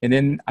 okay? And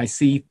then I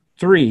see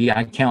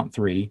I count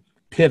three,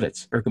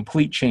 pivots or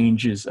complete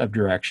changes of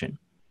direction.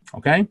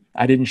 Okay,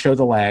 I didn't show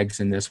the lags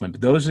in this one, but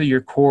those are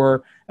your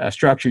core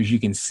structures you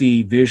can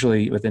see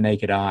visually with the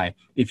naked eye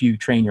if you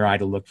train your eye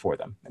to look for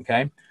them.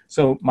 Okay,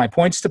 so my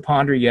points to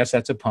ponder, yes,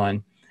 that's a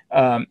pun.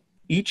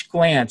 Each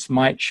glance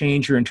might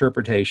change your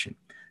interpretation.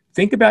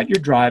 Think about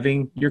you're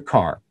driving your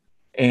car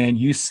and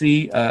you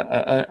see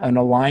an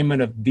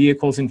alignment of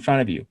vehicles in front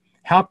of you.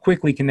 How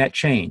quickly can that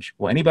change?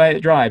 Well, anybody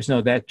that drives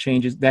knows that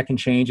can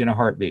change in a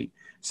heartbeat.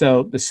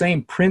 So the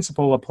same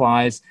principle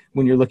applies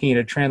when you're looking at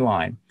a trend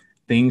line.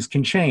 Things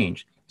can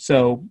change.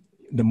 So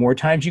the more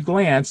times you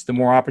glance, the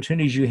more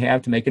opportunities you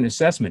have to make an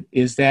assessment.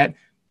 Is that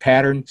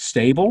pattern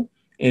stable?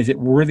 Is it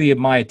worthy of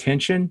my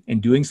attention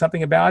and doing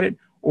something about it?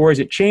 Or is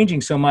it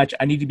changing so much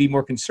I need to be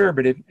more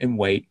conservative and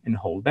wait and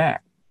hold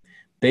back?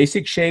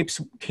 Basic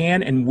shapes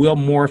can and will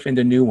morph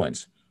into new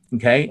ones.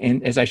 Okay,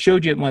 and as I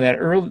showed you on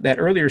that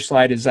earlier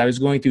slide, as I was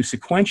going through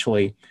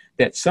sequentially,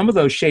 that some of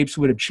those shapes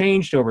would have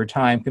changed over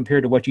time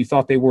compared to what you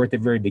thought they were at the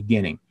very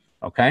beginning.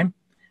 Okay.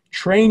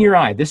 Train your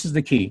eye. This is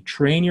the key.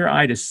 Train your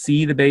eye to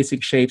see the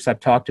basic shapes I've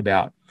talked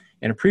about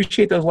and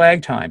appreciate those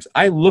lag times.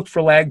 I look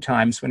for lag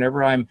times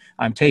whenever I'm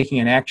taking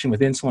an action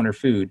with insulin or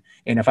food.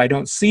 And if I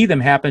don't see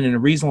them happen in a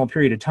reasonable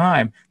period of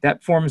time,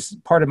 that forms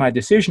part of my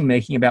decision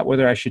making about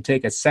whether I should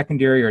take a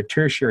secondary or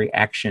tertiary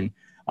action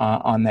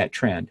on that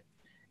trend.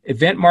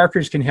 Event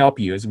markers can help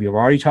you, as we've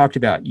already talked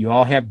about. You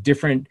all have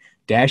different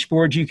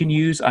dashboards you can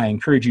use. I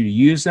encourage you to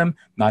use them.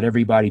 Not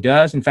everybody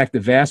does. In fact, the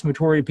vast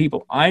majority of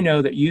people I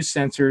know that use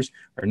sensors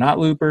are not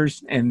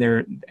loopers, and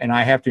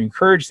I have to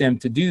encourage them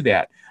to do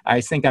that.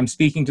 I think I'm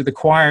speaking to the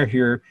choir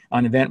here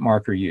on event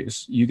marker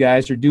use. You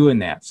guys are doing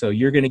that, so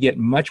you're going to get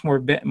much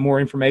more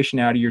information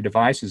out of your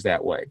devices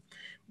that way.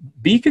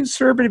 Be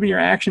conservative in your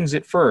actions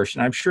at first,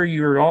 and I'm sure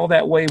you were all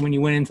that way when you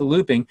went into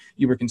looping.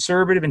 You were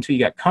conservative until you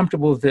got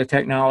comfortable with the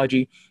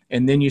technology,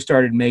 and then you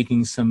started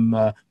making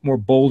some more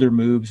bolder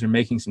moves or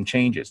making some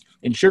changes.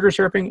 In sugar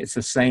surfing, it's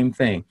the same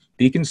thing.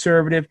 Be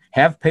conservative,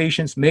 have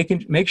patience,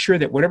 make sure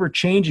that whatever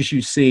changes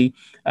you see,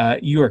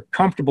 you are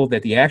comfortable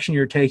that the action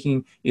you're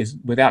taking is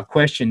without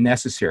question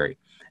necessary.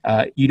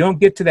 You don't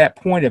get to that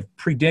point of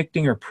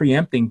predicting or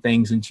preempting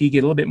things until you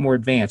get a little bit more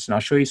advanced, and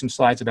I'll show you some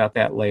slides about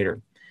that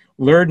later.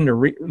 Learn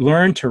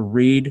to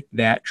read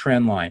that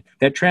trend line.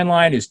 That trend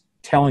line is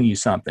telling you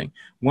something.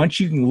 Once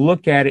you can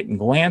look at it and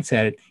glance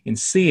at it and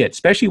see it,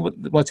 especially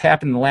what's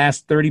happened in the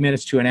last 30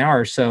 minutes to an hour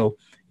or so,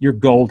 you're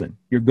golden.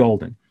 You're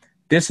golden.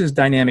 This is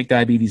dynamic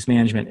diabetes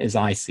management as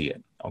I see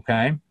it,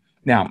 okay?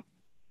 Now, I'm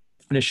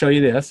going to show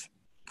you this.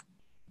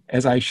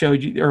 As I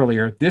showed you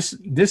earlier, this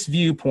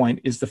viewpoint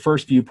is the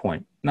first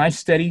viewpoint. Nice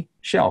steady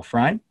shelf,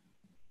 right?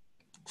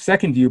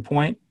 Second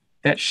viewpoint,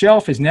 that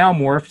shelf is now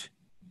morphed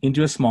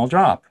into a small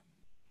drop.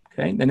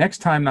 Okay, the next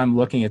time I'm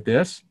looking at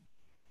this,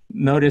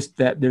 notice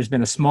that there's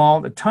been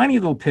a tiny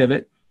little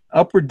pivot,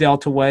 upward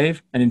delta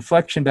wave, an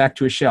inflection back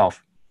to a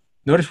shelf.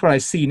 Notice what I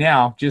see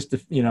now, just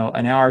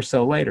an hour or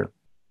so later.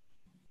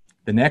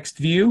 The next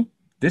view,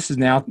 this is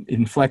now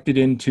inflected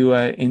into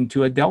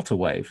a delta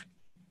wave.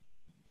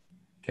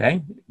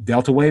 Okay,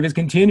 delta wave is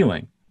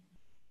continuing.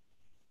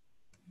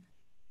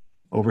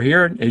 Over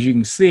here, as you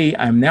can see,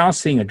 I'm now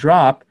seeing a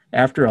drop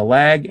after a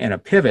lag and a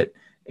pivot.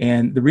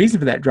 And the reason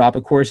for that drop,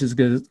 of course, is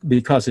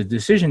because a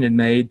decision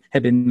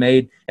had been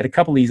made at a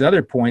couple of these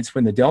other points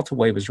when the delta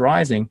wave was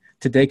rising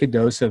to take a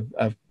dose of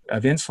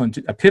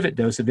insulin, a pivot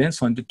dose of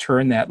insulin to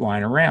turn that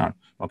line around.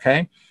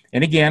 Okay.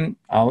 And again,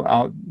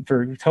 I'll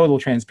for total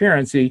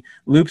transparency,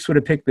 loops would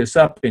have picked this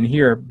up in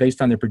here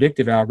based on their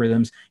predictive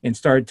algorithms and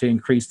started to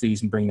increase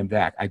these and bring them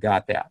back. I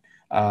got that.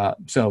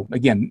 So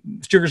again,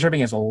 sugar surfing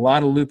has a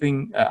lot of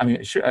looping.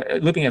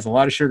 Looping has a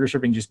lot of sugar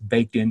surfing just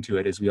baked into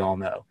it, as we all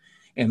know.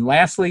 And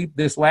lastly,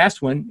 this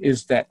last one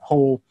is that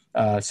whole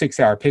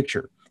 6-hour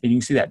picture. And you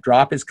can see that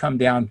drop has come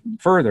down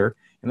further.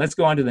 And let's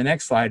go on to the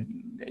next slide,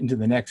 into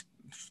the next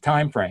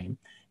time frame.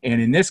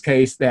 And in this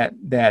case, that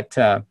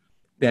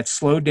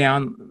slowed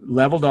down,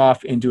 leveled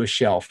off into a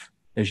shelf,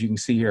 as you can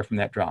see here from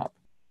that drop.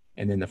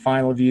 And then the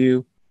final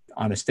view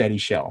on a steady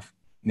shelf.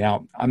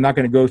 Now, I'm not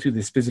going to go through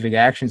the specific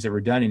actions that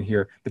were done in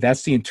here, but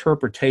that's the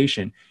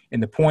interpretation.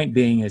 And the point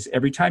being is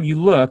every time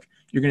you look,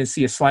 you're going to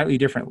see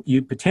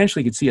you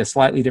potentially could see a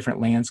slightly different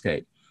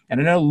landscape.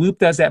 And I know Loop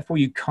does that for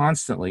you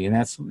constantly. And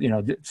that's,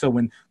 so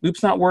when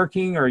Loop's not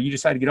working or you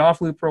decide to get off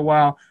Loop for a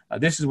while,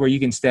 this is where you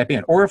can step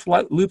in. Or if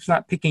Loop's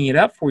not picking it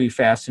up for you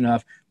fast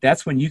enough,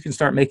 that's when you can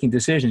start making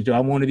decisions. Do I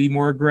want to be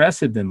more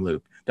aggressive than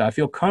Loop? Do I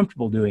feel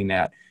comfortable doing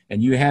that?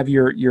 And you have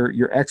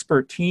your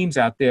expert teams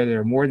out there that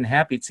are more than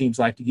happy, it seems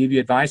like, to give you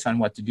advice on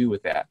what to do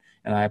with that.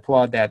 and I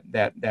applaud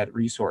that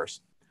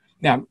resource.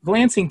 Now,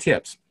 glancing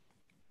tips.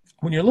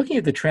 When you're looking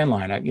at the trend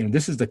line,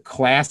 this is the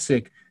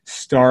classic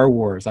Star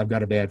Wars. I've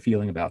got a bad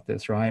feeling about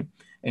this, right?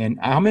 And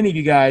how many of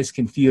you guys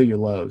can feel your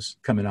lows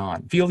coming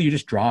on? Feel you're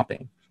just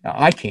dropping? Now,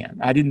 I can.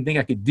 I didn't think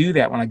I could do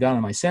that when I got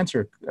on my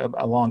sensor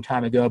a long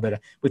time ago,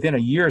 but within a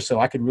year or so,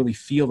 I could really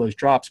feel those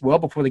drops well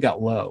before they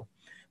got low.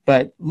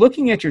 But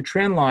looking at your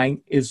trend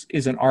line is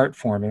an art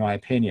form, in my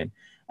opinion.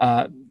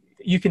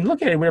 You can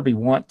look at it whatever you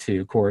want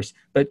to, of course,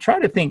 but try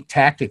to think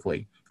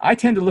tactically. I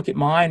tend to look at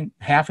mine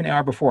half an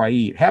hour before I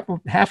eat,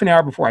 half an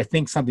hour before I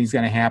think something's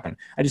going to happen.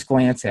 I just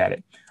glance at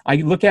it. I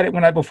look at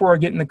it before I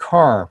get in the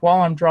car,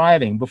 while I'm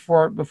driving,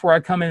 before I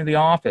come into the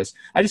office.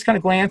 I just kind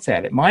of glance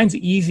at it. Mine's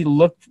easy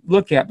to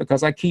look at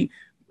because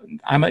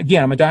I'm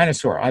a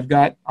dinosaur. I've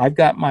got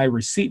my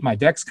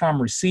Dexcom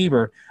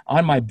receiver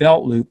on my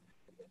belt loop,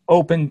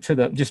 open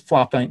to just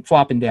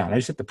flopping down. I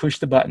just have to push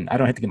the button. I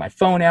don't have to get my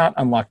phone out,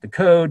 unlock the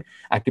code.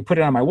 I could put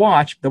it on my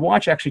watch. The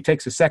watch actually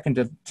takes a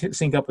second to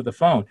sync up with the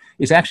phone.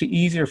 It's actually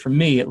easier for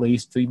me, at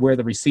least, to wear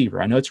the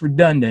receiver. I know it's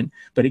redundant,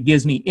 but it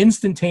gives me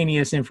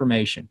instantaneous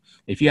information.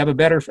 If you have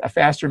a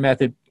faster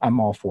method,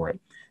 I'm all for it.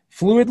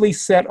 Fluidly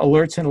set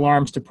alerts and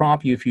alarms to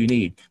prompt you if you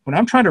need. When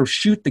I'm trying to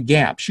shoot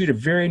a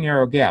very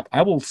narrow gap,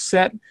 I will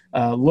set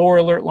lower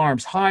alert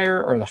alarms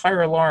higher or the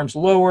higher alarms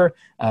lower,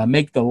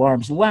 make the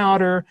alarms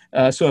louder.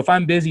 So if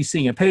I'm busy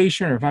seeing a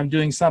patient or if I'm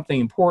doing something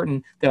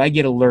important, that I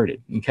get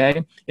alerted,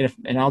 okay?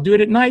 And I'll do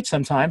it at night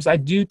sometimes. I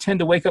do tend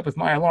to wake up with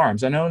my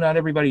alarms. I know not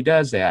everybody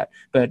does that,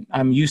 but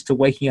I'm used to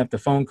waking up to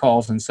phone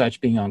calls and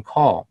such being on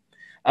call.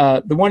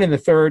 The one in the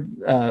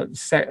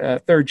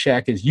third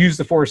check is use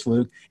the force,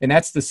 Luke, and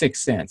that's the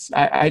sixth sense.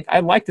 I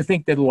like to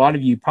think that a lot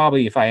of you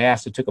probably, if I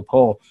asked or took a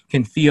poll,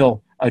 can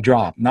feel a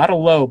drop, not a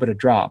low, but a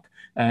drop.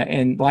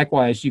 And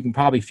likewise, you can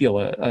probably feel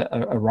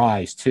a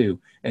rise too.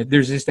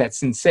 There's just that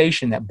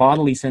sensation, that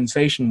bodily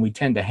sensation we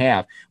tend to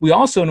have. We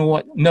also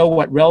know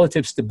what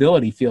relative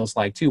stability feels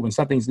like too when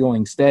something's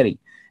going steady.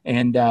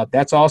 And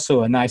that's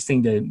also a nice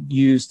thing to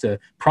use to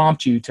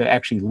prompt you to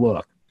actually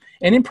look.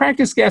 And in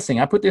practice guessing,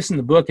 I put this in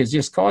the book as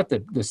just call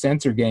it the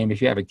sensor game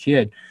if you have a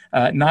kid,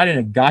 not in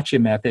a gotcha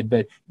method,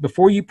 but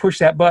before you push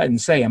that button,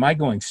 say, am I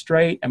going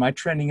straight? Am I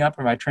trending up?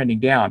 Or am I trending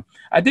down?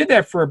 I did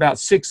that for about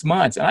 6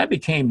 months, and I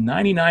became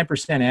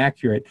 99%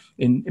 accurate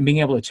in being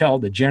able to tell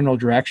the general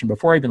direction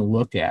before I even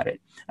looked at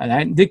it.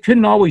 And they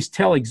couldn't always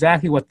tell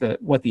exactly what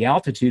the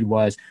altitude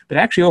was, but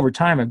actually over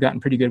time I've gotten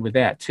pretty good with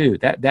that too.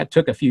 That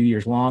took a few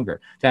years longer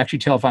to actually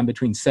tell if I'm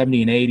between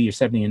 70 and 80 or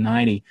 70 and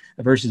 90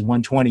 versus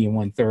 120 and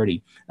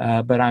 130.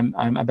 But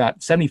I'm about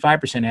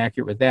 75%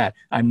 accurate with that.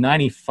 I'm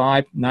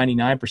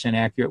 99%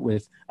 accurate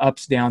with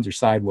ups, downs, or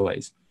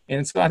sideways.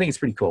 And so I think it's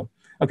pretty cool.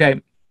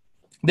 Okay,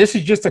 this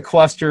is just a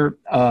cluster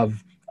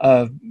of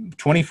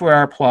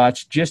 24-hour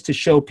plots just to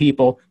show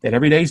people that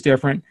every day is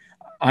different.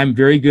 I'm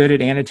very good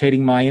at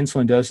annotating my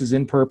insulin doses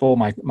in purple.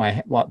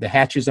 The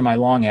hatches are my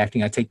long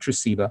acting. I take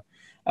Tresiba,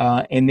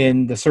 and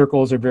then the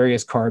circles are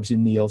various carbs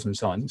and meals and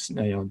so on.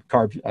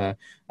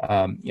 Carb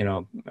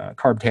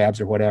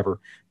tabs or whatever.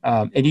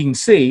 And you can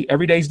see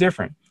every day is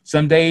different.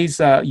 Some days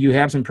you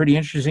have some pretty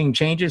interesting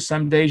changes.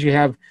 Some days you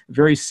have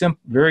very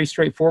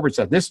straightforward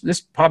stuff.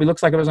 This probably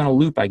looks like it was on a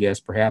loop, I guess,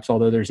 perhaps,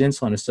 although there's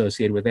insulin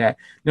associated with that.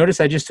 Notice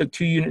I just took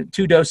two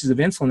doses of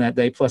insulin that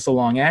day plus a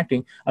long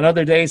acting. On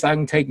other days, I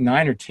can take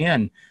 9 or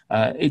 10.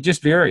 It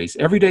just varies.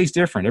 Every day is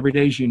different. Every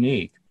day is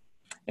unique.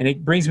 And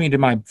it brings me to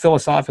my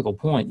philosophical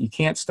point. You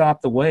can't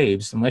stop the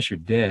waves unless you're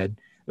dead,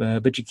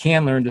 but you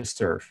can learn to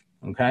surf,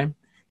 okay?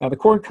 Now, the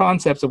core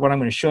concepts of what I'm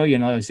going to show you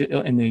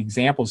in the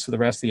examples for the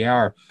rest of the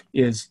hour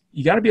is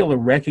you got to be able to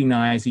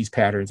recognize these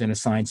patterns and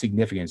assign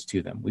significance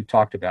to them. We've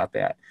talked about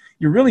that.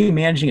 You're really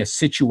managing a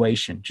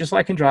situation. Just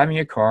like in driving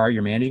a car,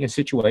 you're managing a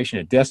situation,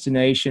 a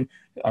destination,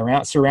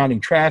 around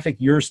surrounding traffic,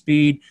 your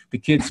speed, the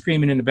kids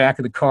screaming in the back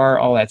of the car,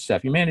 all that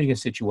stuff. You're managing a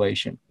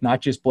situation, not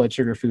just blood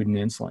sugar, food, and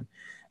insulin.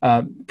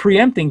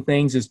 Preempting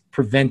things is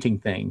preventing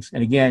things.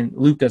 And again,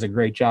 Luke does a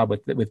great job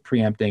with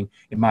preempting,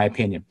 in my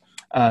opinion.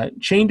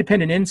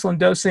 Chain-dependent insulin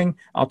dosing,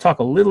 I'll talk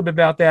a little bit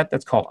about that.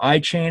 That's called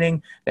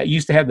I-chaining. That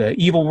used to have the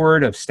evil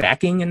word of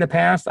stacking in the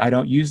past. I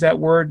don't use that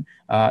word.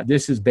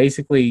 This is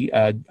basically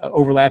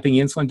overlapping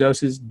insulin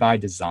doses by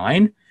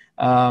design.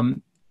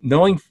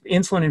 Knowing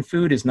insulin in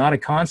food is not a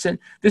constant.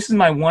 This is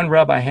my one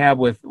rub I have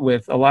with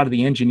a lot of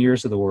the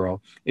engineers of the world,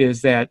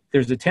 is that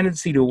there's a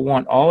tendency to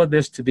want all of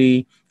this to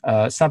be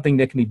something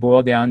that can be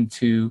boiled down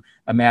to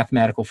a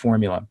mathematical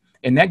formula.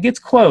 And that gets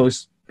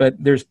close, but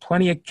there's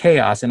plenty of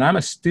chaos, and I'm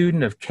a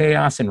student of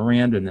chaos and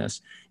randomness,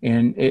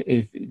 and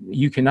if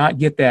you cannot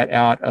get that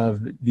out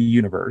of the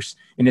universe,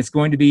 and it's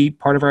going to be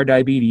part of our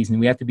diabetes, and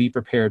we have to be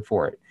prepared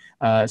for it.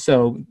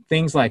 So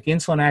things like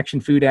insulin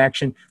action, food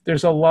action,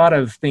 there's a lot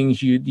of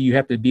things you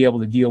have to be able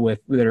to deal with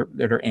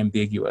that are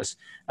ambiguous.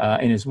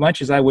 And as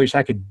much as I wish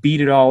I could beat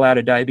it all out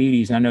of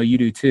diabetes, and I know you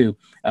do too,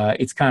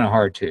 it's kind of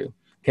hard to.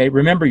 Okay,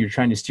 remember, you're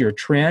trying to steer a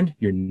trend.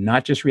 You're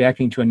not just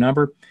reacting to a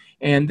number.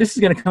 And this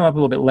is going to come up a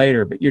little bit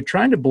later, but you're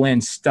trying to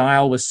blend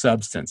style with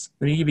substance.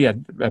 Let me give you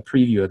a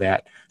preview of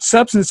that.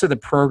 Substance are the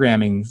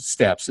programming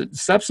steps.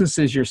 Substance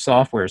is your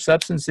software.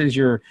 Substance is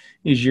your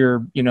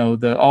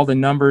all the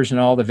numbers and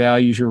all the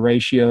values, your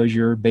ratios,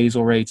 your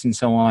basal rates, and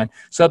so on.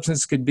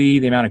 Substance could be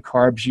the amount of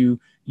carbs you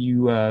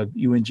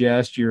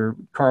ingest, your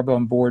carb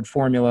on board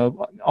formula,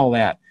 all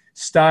that.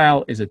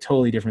 Style is a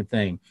totally different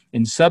thing.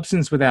 And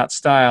substance without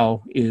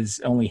style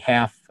is only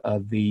half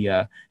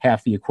the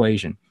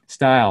equation.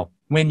 Style,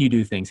 when you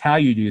do things, how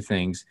you do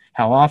things,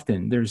 how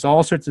often. There's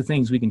all sorts of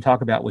things we can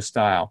talk about with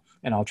style,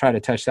 and I'll try to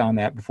touch on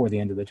that before the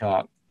end of the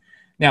talk.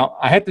 Now,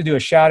 I have to do a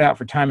shout out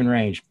for time and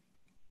range.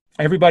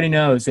 Everybody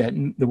knows that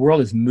the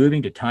world is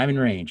moving to time and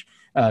range.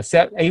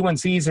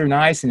 A1Cs are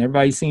nice, and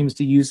everybody seems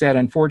to use that,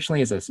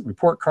 unfortunately, as a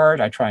report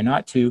card. I try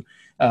not to.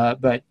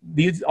 But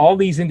all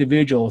these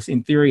individuals,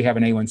 in theory, have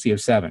an A1C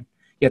of 7.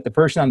 Yet the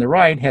person on the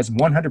right has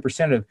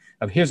 100%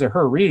 of his or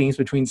her readings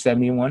between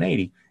 70 and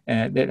 180,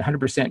 that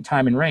 100%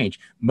 time and range.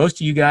 Most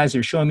of you guys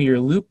are showing me your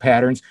loop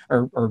patterns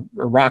are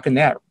rocking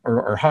that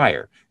or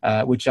higher,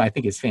 which I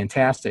think is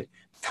fantastic.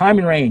 Time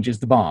and range is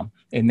the bomb.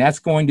 And that's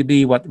going to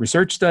be what the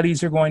research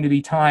studies are going to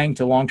be tying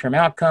to long-term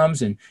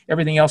outcomes and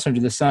everything else under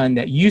the sun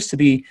that used to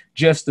be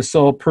just the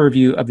sole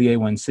purview of the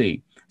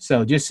A1C.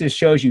 So just this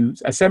shows you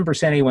a 7%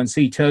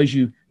 A1C tells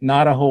you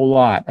not a whole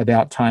lot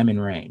about time and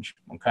range,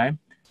 okay?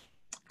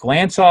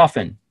 Glance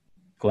often,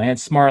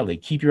 glance smartly,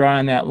 keep your eye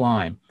on that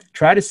line.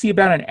 Try to see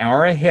about an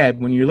hour ahead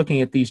when you're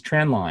looking at these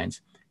trend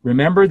lines.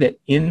 Remember that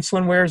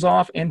insulin wears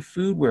off and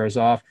food wears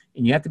off,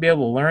 and you have to be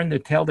able to learn to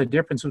tell the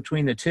difference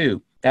between the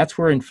two. That's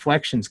where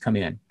inflections come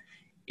in.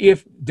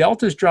 If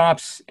deltas,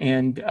 drops,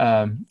 and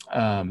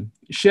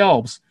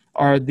shelves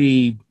are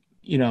the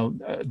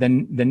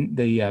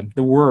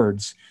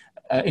words,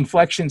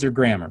 inflections are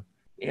grammar,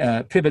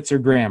 pivots are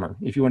grammar,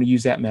 if you want to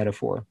use that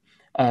metaphor.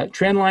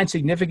 Trend line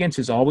significance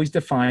is always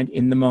defined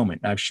in the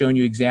moment. I've shown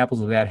you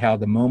examples of that, how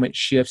the moment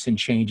shifts and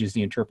changes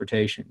the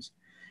interpretations.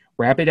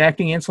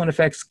 Rapid-acting insulin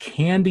effects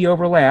can be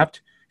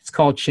overlapped. It's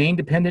called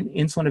chain-dependent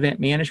insulin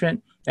event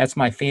management. That's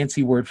my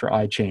fancy word for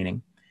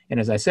eye-chaining. And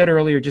as I said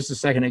earlier, just a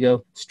second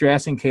ago,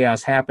 stress and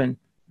chaos happen.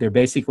 They're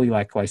basically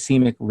like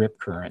glycemic rip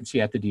currents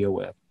you have to deal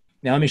with.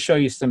 Now, let me show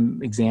you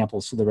some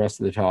examples for the rest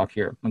of the talk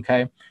here,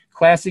 okay?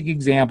 Classic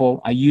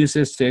example, I use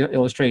this to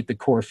illustrate the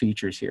core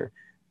features here.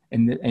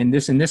 And in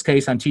this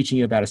case, I'm teaching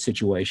you about a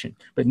situation.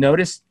 But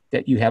notice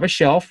that you have a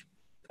shelf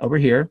over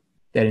here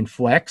that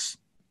inflects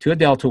to a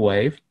delta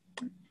wave.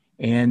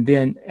 And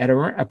then at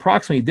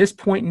approximately this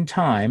point in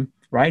time,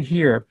 right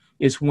here,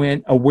 is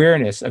when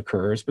awareness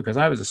occurs, because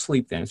I was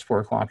asleep then, it's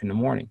 4 o'clock in the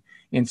morning.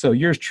 And so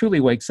yours truly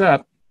wakes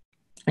up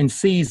and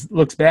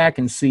looks back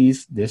and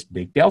sees this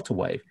big delta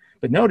wave.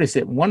 But notice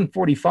at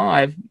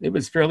 1:45, it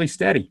was fairly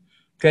steady.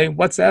 Okay,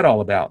 what's that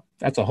all about?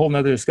 That's a whole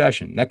nother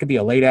discussion. That could be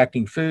a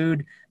late-acting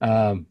food.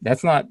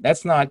 That's not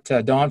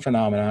dawn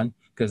phenomenon,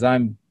 because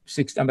I'm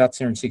about to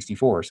turn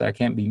 64, so that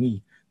can't be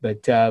me.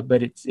 But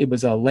it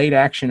was a late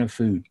action of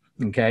food.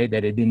 Okay,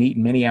 that had been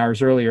eaten many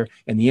hours earlier,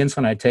 and the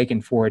insulin I'd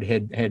taken for it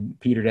had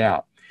petered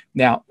out.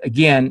 Now,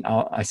 again,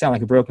 I sound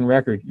like a broken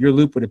record. Your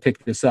loop would have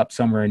picked this up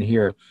somewhere in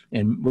here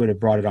and would have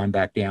brought it on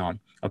back down.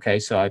 Okay,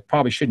 so I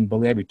probably shouldn't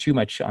belabor too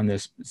much on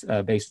this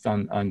based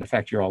on the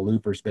fact you're all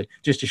loopers, but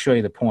just to show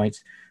you the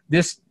points.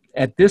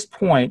 At this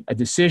point, a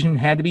decision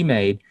had to be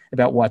made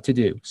about what to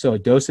do. So a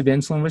dose of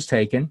insulin was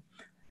taken,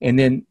 and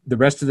then the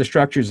rest of the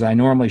structures I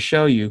normally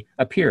show you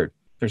appeared.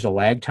 There's a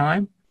lag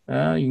time.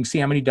 You can see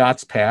how many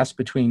dots passed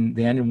between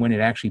then and when it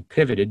actually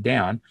pivoted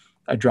down.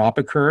 A drop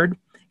occurred,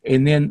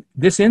 and then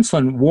this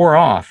insulin wore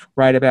off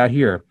right about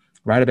here,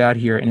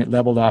 and it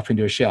leveled off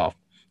into a shelf.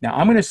 Now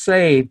I'm going to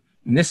say,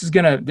 and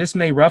this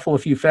may ruffle a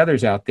few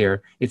feathers out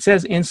there, it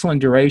says insulin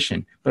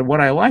duration, but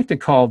what I like to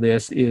call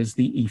this is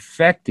the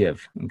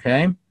effective,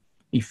 okay?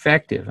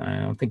 Effective, I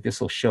don't think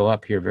this will show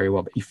up here very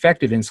well, but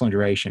effective insulin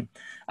duration.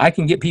 I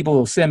can get people who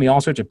will send me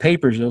all sorts of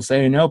papers. They'll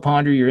say, no,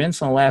 Ponder, your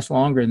insulin lasts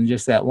longer than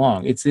just that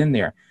long. It's in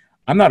there.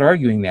 I'm not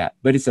arguing that,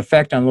 but its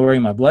effect on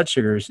lowering my blood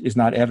sugars is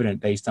not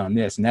evident based on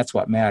this, and that's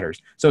what matters.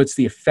 So it's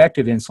the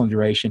effective insulin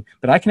duration,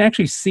 but I can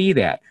actually see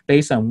that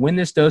based on when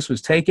this dose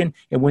was taken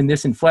and when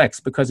this inflects,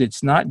 because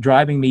it's not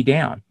driving me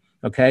down.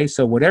 Okay,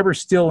 so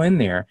whatever's still in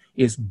there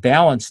is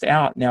balanced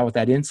out now with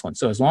that insulin.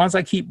 So as long as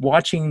I keep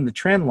watching the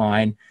trend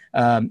line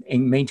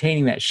and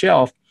maintaining that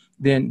shelf,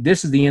 then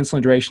this is the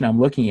insulin duration I'm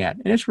looking at.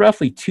 And it's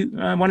roughly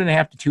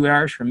 1.5 to 2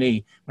 hours for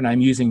me when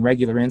I'm using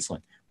regular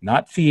insulin.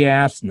 Not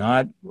FAAPs,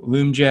 not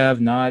Lumjev,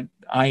 not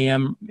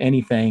IM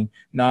anything,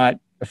 not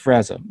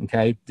Afrezza,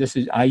 okay?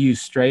 I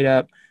use straight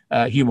up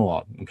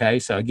Humalog, okay?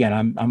 So again,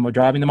 I'm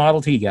driving the Model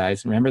T,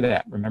 guys. Remember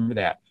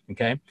that,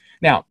 okay?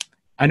 Now,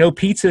 I know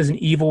pizza is an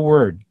evil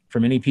word for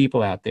many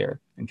people out there,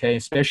 okay?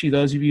 Especially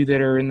those of you that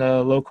are in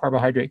the low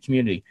carbohydrate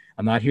community.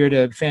 I'm not here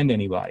to offend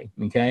anybody,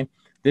 okay?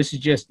 This is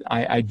just,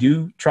 I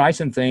do try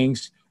some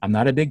things. I'm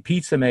not a big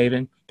pizza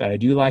maven, but I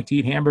do like to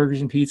eat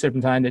hamburgers and pizza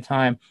from time to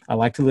time. I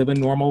like to live a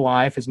normal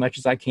life as much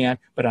as I can,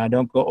 but I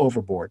don't go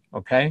overboard,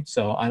 okay?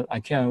 So I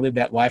kind of live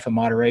that life of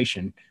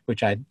moderation,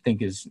 which I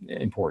think is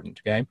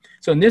important, okay?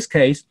 So in this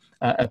case,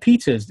 a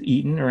pizza is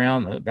eaten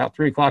around about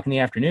 3 o'clock in the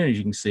afternoon, as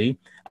you can see.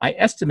 I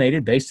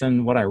estimated, based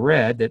on what I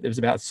read, that it was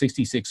about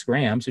 66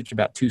 grams, which is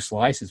about 2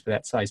 slices for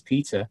that size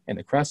pizza and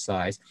the crust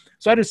size.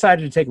 So I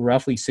decided to take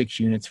roughly 6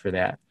 units for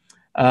that.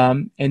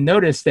 And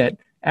notice that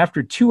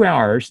after 2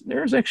 hours,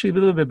 there's actually a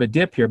little bit of a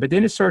dip here, but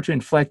then it started to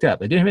inflect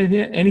up. I didn't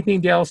have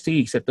anything else to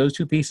eat except those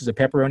 2 pieces of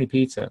pepperoni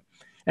pizza.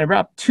 And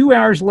about 2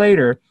 hours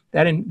later,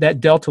 that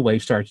delta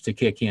wave starts to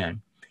kick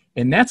in.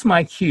 And that's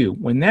my cue.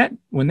 When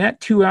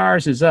that 2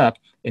 hours is up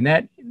and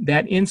that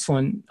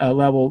insulin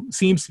level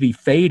seems to be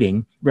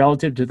fading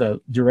relative to the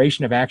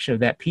duration of action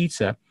of that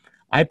pizza,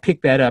 I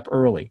pick that up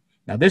early.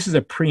 Now, this is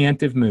a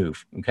preemptive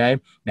move, okay?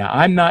 Now,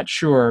 I'm not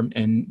sure,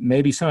 and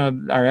maybe some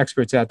of our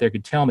experts out there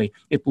could tell me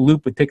if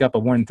Loop would pick up a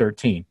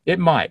 113. It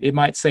might. It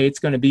might say it's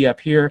going to be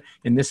up here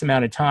in this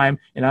amount of time,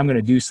 and I'm going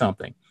to do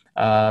something.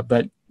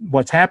 But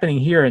what's happening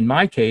here in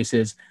my case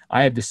is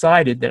I have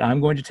decided that I'm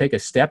going to take a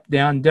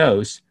step-down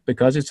dose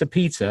because it's a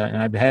pizza, and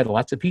I've had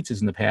lots of pizzas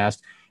in the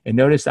past. And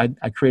notice I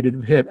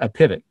created a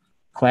pivot,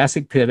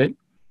 classic pivot,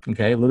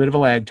 okay, a little bit of a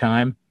lag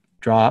time,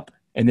 drop,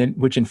 and then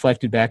which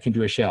inflected back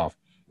into a shelf.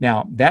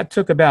 Now, that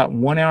took about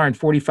 1 hour and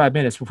 45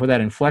 minutes before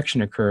that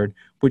inflection occurred,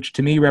 which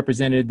to me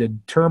represented the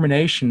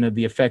termination of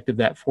the effect of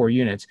that 4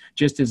 units,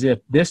 just as if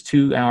this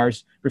 2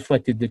 hours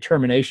reflected the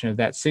termination of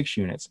that 6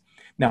 units.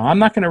 Now, I'm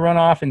not going to run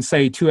off and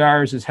say 2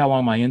 hours is how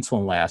long my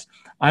insulin lasts.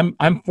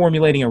 I'm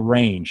formulating a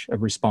range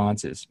of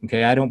responses,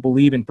 okay? I don't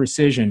believe in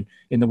precision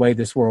in the way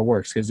this world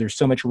works because there's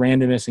so much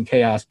randomness and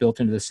chaos built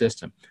into the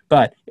system.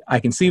 But I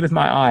can see with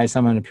my eyes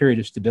I'm on a period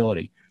of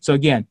stability. So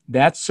again,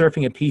 that's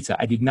surfing a pizza.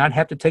 I did not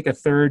have to take a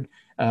third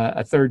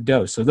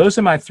dose. So those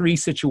are my 3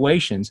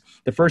 situations.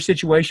 The first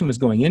situation was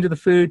going into the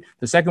food.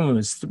 The second one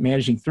was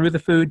managing through the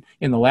food.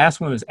 And the last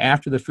one was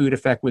after the food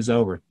effect was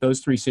over.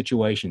 Those 3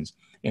 situations.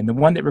 And the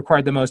one that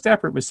required the most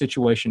effort was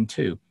situation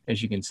 2,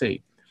 as you can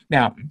see.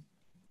 Now,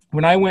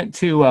 when I went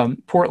to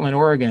Portland,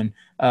 Oregon,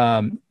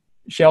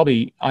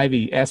 Shelby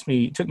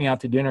Ivy took me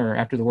out to dinner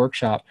after the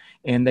workshop,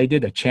 and they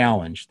did a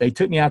challenge. They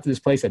took me out to this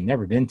place I'd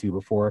never been to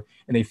before,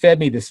 and they fed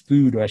me this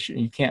food.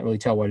 You can't really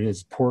tell what it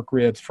is: pork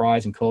ribs,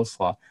 fries, and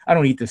coleslaw. I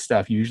don't eat this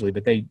stuff usually,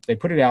 but they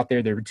put it out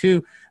there. There were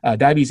 2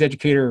 diabetes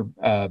educator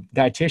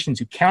dietitians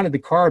who counted the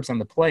carbs on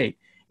the plate,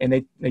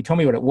 and they told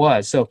me what it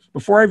was. So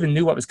before I even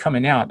knew what was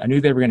coming out, I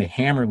knew they were going to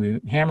hammer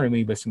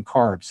me with some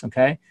carbs,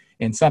 okay,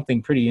 and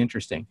something pretty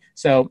interesting.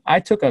 So I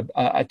took a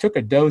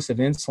dose of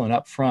insulin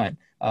up front.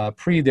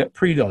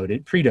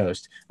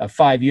 Pre-dosed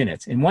 5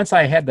 units. And once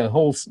I had the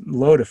whole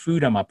load of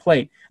food on my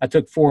plate, I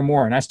took 4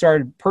 more. And I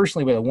started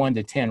personally with a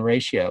 1-to-10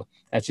 ratio.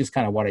 That's just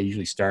kind of what I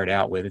usually start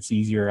out with. It's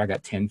easier. I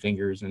got 10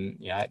 fingers, and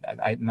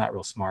I'm not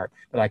real smart,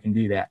 but I can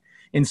do that.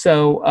 And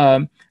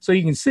so, so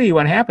you can see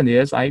what happened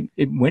is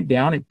it went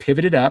down, it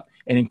pivoted up,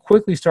 and it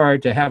quickly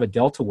started to have a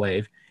delta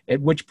wave. At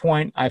which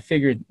point I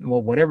figured,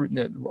 well,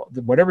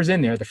 whatever's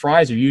in there, the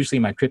fries are usually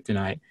my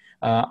kryptonite.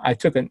 I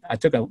took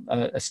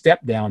a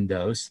step down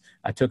dose.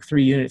 I took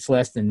 3 units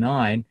less than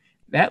 9.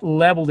 That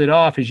leveled it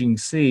off, as you can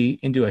see,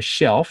 into a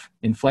shelf,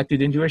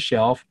 inflected into a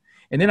shelf.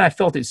 And then I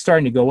felt it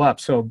starting to go up.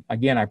 So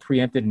again, I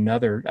preempted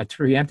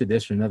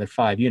this for another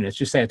 5 units.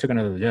 Just say I took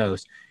another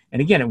dose.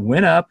 And again, it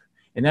went up.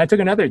 And then I took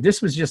another.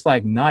 This was just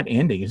like not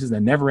ending. This is a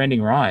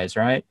never-ending rise,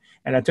 right?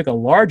 And I took a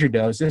larger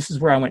dose. This is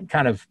where I went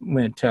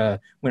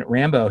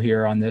Rambo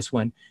here on this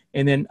one.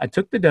 And then I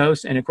took the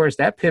dose, and of course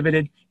that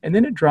pivoted, and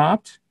then it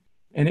dropped,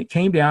 and it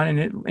came down, and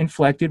it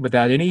inflected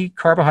without any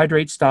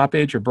carbohydrate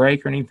stoppage or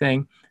break or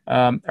anything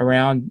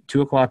around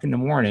 2 o'clock in the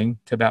morning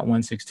to about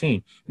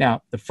 1:16.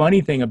 Now, the funny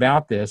thing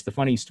about this, the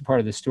funniest part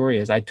of the story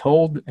is I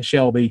told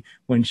Shelby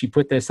when she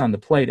put this on the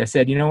plate, I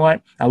said, you know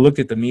what? I looked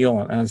at the meal,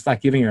 and I was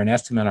like giving her an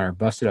estimate on her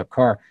busted up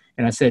car.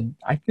 And I said,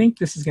 I think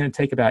this is going to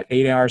take about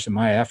 8 hours of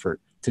my effort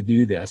to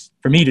do this,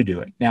 for me to do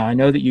it. Now, I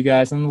know that you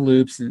guys on the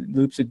loops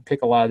would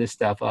pick a lot of this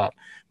stuff up,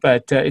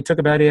 but it took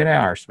about 8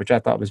 hours, which I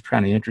thought was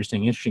kind of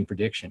interesting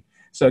prediction.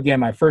 So again,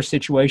 my first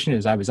situation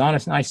is I was on a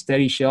nice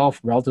steady shelf,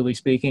 relatively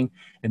speaking,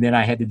 and then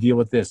I had to deal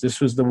with this. This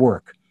was the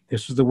work.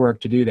 This was the work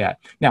to do that.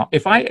 Now,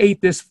 if I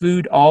ate this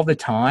food all the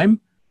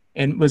time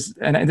and this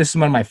is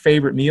one of my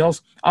favorite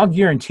meals, I'll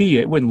guarantee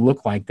you it wouldn't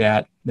look like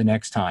that the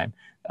next time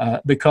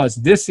because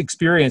this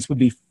experience would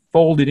be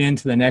folded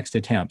into the next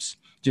attempts.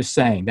 Just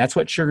saying. That's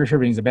what sugar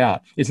stripping is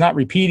about. It's not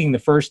repeating the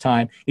first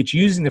time. It's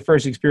using the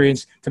first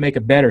experience to make a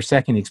better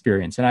second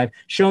experience. And I've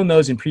shown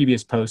those in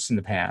previous posts in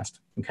the past.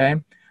 Okay?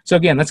 So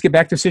again, let's get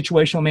back to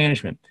situational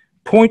management.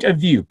 Point of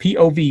view,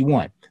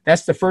 POV1.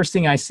 That's the first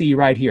thing I see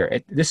right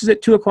here. This is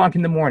at 2 o'clock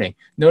in the morning.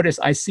 Notice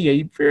I see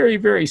a very,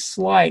 very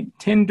slight,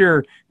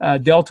 tender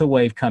delta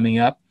wave coming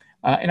up.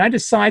 And I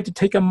decide to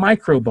take a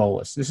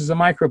microbolus. This is a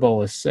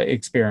microbolus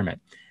experiment.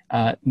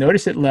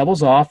 Notice it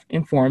levels off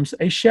and forms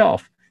a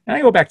shelf. And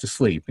I go back to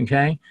sleep,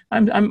 okay?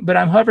 But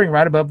I'm hovering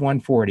right above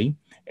 140.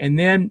 And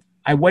then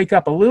I wake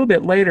up a little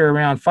bit later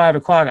around 5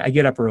 o'clock. I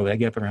get up early. I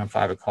get up around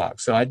 5 o'clock.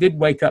 So I did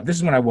wake up. This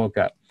is when I woke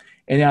up.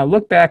 And then I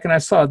looked back and I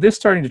saw this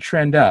starting to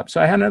trend up.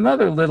 So I had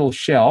another little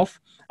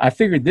shelf. I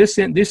figured this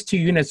 2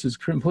 units was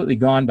completely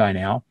gone by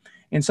now.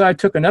 And so I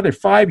took another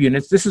 5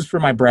 units. This is for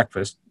my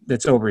breakfast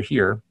that's over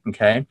here,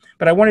 okay?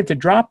 But I wanted to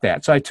drop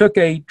that. So I took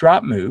a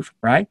drop move,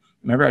 right?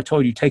 Remember I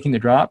told you taking the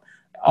drop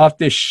off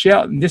this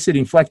shelf. This had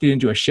inflected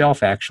into a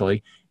shelf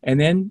actually. And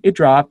then it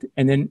dropped.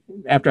 And then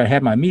after I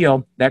had my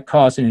meal, that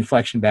caused an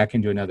inflection back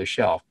into another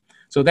shelf.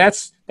 So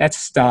that's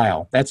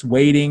style. That's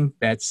weighting.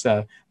 That's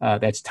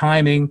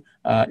timing.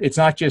 It's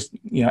not just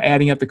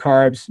adding up the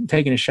carbs,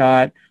 taking a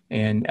shot,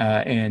 and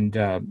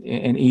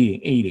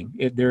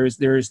eating.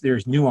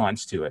 There's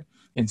nuance to it.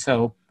 And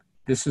so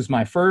this is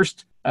my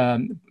first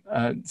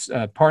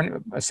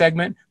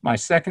segment. My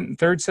second and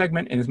third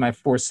segment, and is my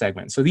fourth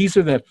segment. So these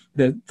are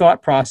the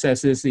thought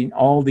processes in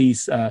all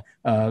these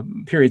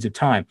periods of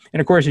time.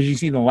 And of course, as you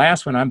see in the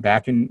last one, I'm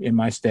back in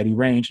my steady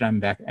range,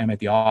 and I'm at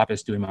the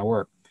office doing my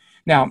work.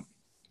 Now,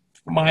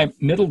 my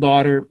middle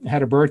daughter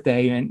had a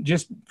birthday, and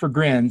just for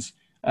grins,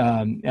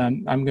 and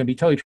I'm going to be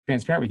totally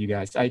transparent with you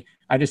guys.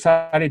 I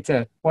decided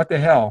to, what the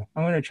hell?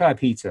 I'm going to try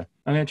pizza.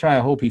 I'm going to try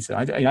a whole pizza.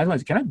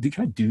 Can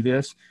I do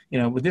this?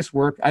 Would this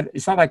work?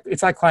 It's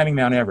like climbing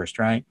Mount Everest,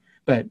 right?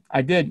 But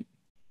I did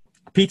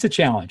a pizza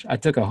challenge. I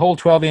took a whole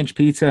 12-inch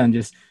pizza and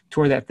just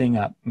tore that thing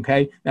up.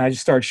 Okay, and I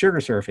just started sugar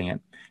surfing it.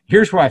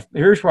 Here's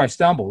where I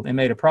stumbled and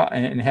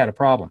and had a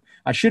problem.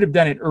 I should have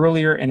done it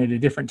earlier and at a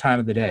different time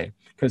of the day.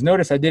 Because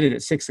notice I did it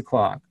at 6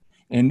 o'clock.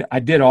 And I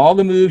did all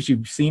the moves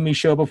you've seen me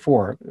show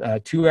before.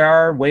 2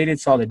 hour, waited,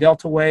 saw the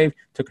delta wave,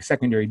 took a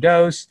secondary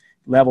dose,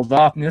 leveled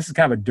off. And this is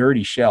kind of a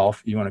dirty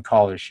shelf, you want to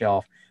call it a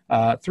shelf.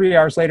 3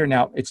 hours later,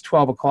 now it's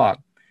 12 o'clock.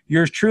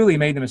 Yours truly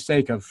made the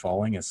mistake of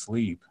falling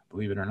asleep.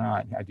 Believe it or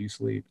not, I do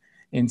sleep.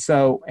 And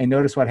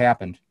notice what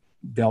happened.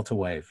 Delta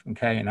wave,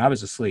 okay? And I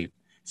was asleep.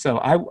 So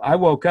I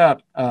woke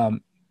up.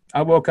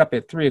 I woke up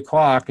at 3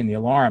 o'clock and the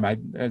alarm, it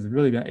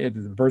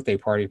was a birthday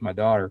party with my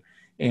daughter.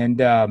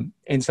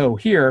 And so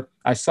here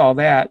I saw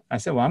that. I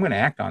said, well, I'm going to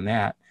act on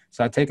that.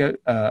 So I take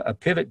a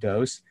pivot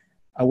dose.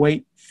 I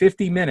wait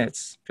 50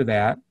 minutes for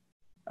that,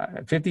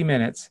 50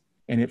 minutes,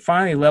 and it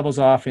finally levels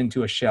off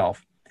into a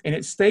shelf. And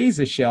it stays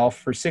a shelf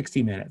for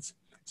 60 minutes.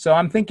 So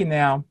I'm thinking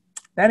now,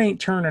 that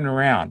ain't turning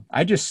around.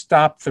 I just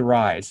stopped the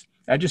rise.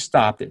 I just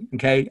stopped it,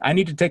 okay? I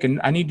need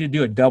to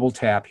do a double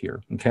tap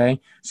here, okay?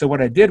 So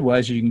what I did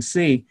was, you can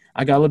see,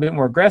 I got a little bit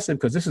more aggressive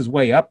because this is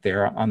way up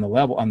there on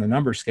the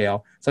number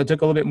scale. So I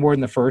took a little bit more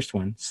than the first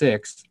one,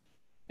 6.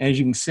 And as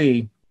you can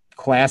see,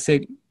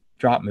 classic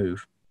drop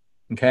move,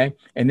 okay?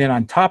 And then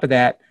on top of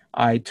that,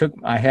 I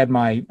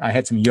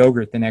had some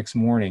yogurt the next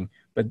morning,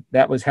 but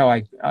that was how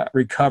I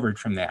recovered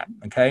from that,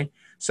 okay?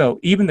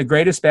 So even the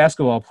greatest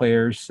basketball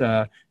players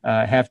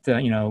have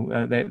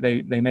to,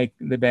 they make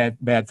the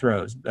bad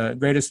throws.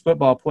 Greatest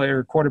football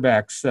player,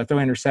 quarterbacks throw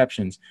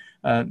interceptions.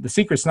 The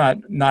secret's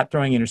not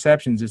throwing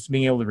interceptions; it's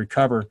being able to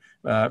recover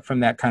from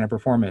that kind of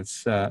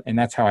performance. And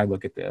that's how I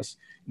look at this.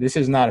 This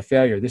is not a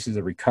failure. This is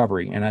a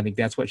recovery, and I think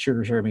that's what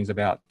sugar serving is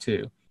about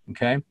too.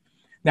 Okay.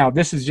 Now,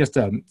 this is just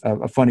a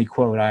funny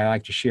quote I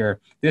like to share.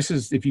 This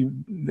is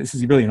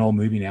really an old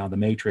movie now, The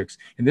Matrix,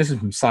 and this is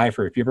from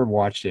Cypher. If you ever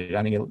watched it,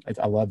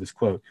 I love this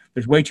quote.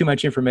 There's way too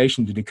much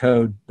information to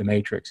decode The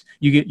Matrix.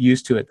 You get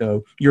used to it,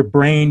 though. Your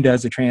brain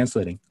does the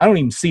translating. I don't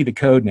even see the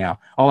code now.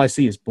 All I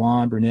see is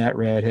blonde, brunette,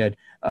 redhead.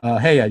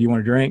 Hey, do you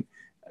want a drink?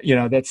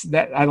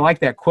 I like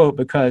that quote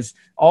because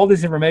all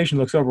this information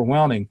looks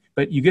overwhelming,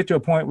 but you get to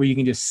a point where you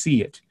can just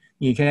see it.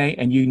 Okay,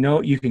 and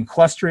you can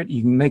cluster it,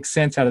 you can make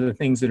sense out of the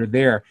things that are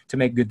there to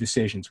make good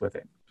decisions with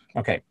it.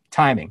 Okay,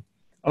 timing.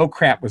 Oh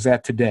crap, was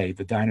that today?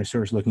 The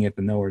dinosaurs looking at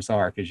the Noah's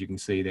Ark, as you can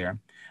see there.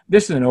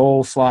 This is an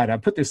old slide. I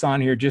put this on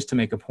here just to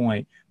make a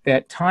point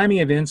that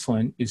timing of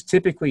insulin is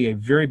typically a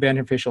very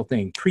beneficial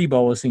thing.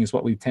 Pre-bolusing is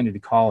what we've tended to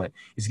call it.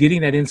 Is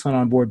getting that insulin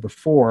on board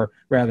before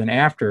rather than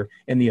after,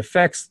 and the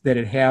effects that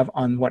it have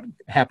on what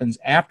happens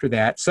after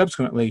that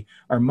subsequently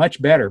are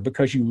much better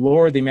because you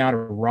lower the amount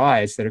of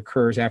rise that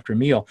occurs after a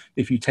meal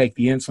if you take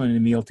the insulin and the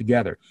meal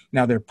together.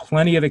 Now, there are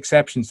plenty of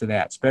exceptions to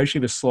that,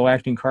 especially with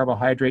slow-acting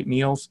carbohydrate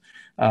meals.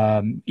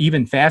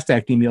 Even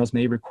fast-acting meals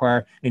may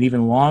require an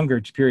even longer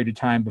period of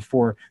time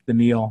before the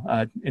meal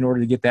in order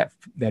to get that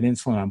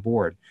insulin on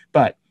board.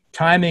 But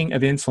timing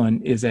of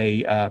insulin is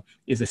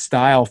a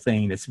style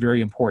thing that's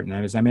very important.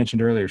 And as I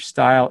mentioned earlier,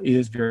 style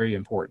is very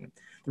important.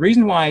 The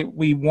reason why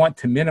we want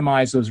to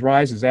minimize those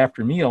rises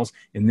after meals,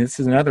 and this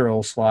is another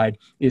old slide,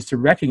 is to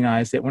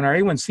recognize that when our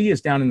A1C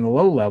is down in the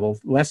low level,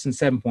 less than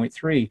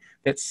 7.3,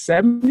 that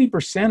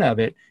 70% of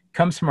it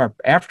comes from our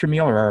after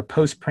meal or our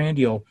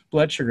postprandial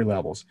blood sugar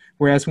levels.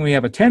 Whereas when we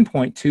have a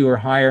 10.2 or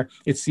higher,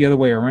 it's the other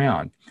way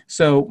around.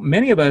 So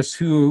many of us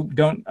who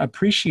don't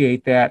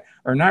appreciate that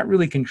are not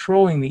really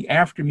controlling the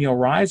after meal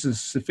rises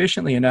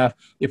sufficiently enough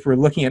if we're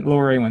looking at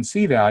lower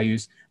A1C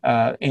values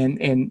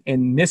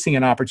and missing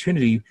an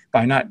opportunity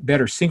by not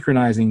better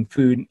synchronizing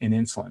food and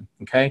insulin.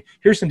 Okay,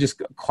 here's some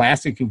just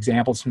classic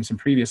examples from some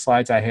previous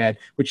slides I had,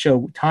 which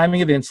show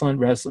timing of insulin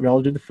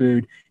relative to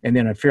food, and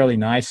then a fairly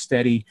nice,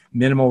 steady,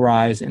 minimal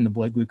rise in the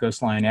blood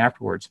glucose line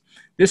afterwards.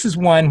 This is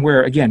one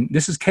where, again,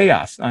 this is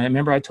chaos. I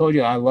remember I told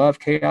you I love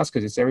chaos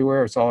because it's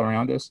everywhere. It's all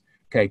around us.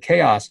 Okay,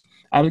 chaos.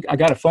 I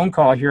got a phone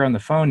call here on the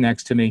phone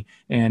next to me,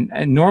 and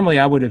normally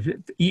I would have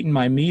eaten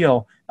my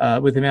meal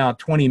within about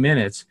 20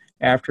 minutes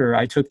after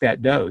I took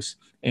that dose.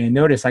 And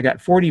notice I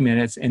got 40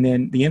 minutes, and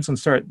then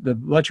the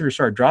blood sugar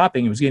started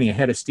dropping. It was getting a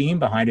head of steam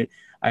behind it.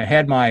 I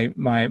had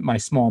my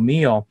small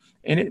meal,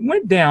 and it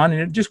went down, and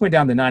it just went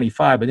down to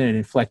 95, but then it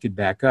inflected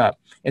back up.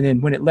 And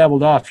then when it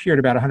leveled off here at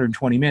about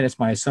 120 minutes,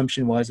 my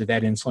assumption was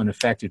that insulin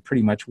effect had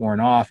pretty much worn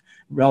off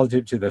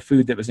relative to the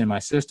food that was in my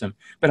system.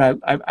 But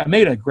I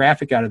made a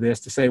graphic out of this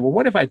to say, well,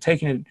 what if I'd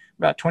taken it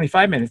about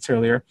 25 minutes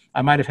earlier?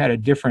 I might have had a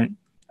different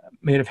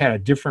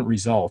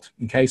result.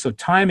 Okay, so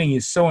timing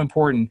is so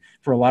important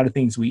for a lot of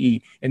things we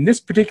eat. And this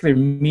particular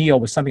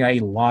meal was something I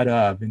ate a lot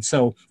of, and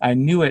so I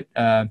knew it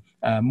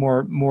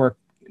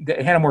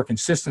it had a more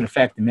consistent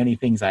effect than many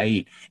things I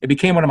eat. It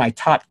became one of my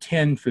top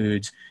 10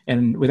 foods,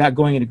 and without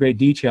going into great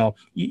detail,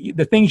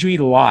 the things you eat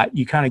a lot,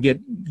 you kind of get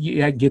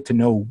to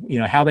know,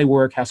 how they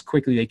work, how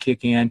quickly they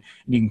kick in,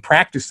 and you can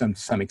practice them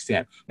to some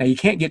extent. Now, you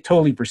can't get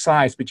totally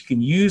precise, but you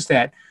can use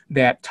that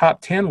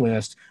top 10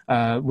 list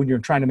when you're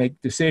trying to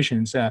make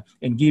decisions,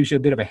 and gives you a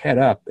bit of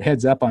a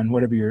heads up on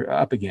whatever you're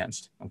up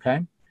against,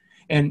 okay?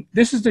 And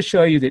this is to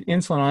show you that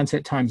insulin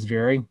onset times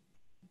vary.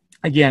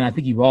 Again, I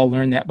think you've all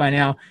learned that by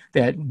now,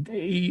 that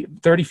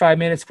 35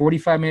 minutes,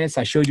 45 minutes,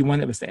 I showed you one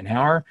that was an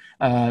hour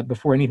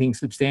before anything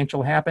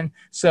substantial happened.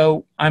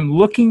 So I'm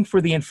looking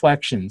for the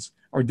inflections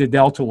or the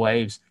delta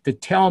waves to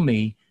tell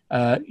me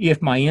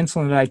if my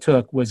insulin that I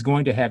took was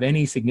going to have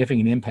any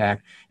significant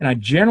impact. And I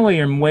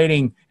generally am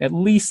waiting at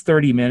least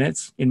 30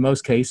 minutes in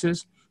most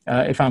cases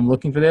if I'm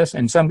looking for this.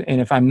 And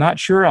if I'm not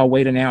sure, I'll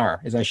wait an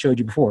hour, as I showed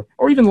you before,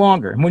 or even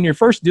longer. And when you're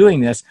first doing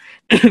this,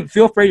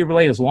 feel free to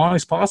wait as long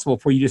as possible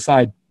before you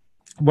decide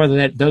whether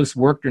that dose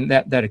worked or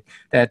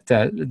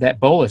that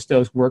bolus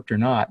dose worked or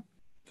not.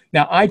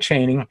 Now, eye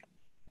chaining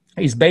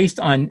is based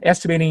on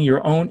estimating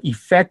your own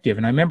effective,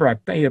 and I remember I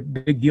made a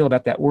big deal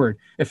about that word,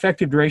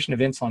 effective duration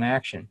of insulin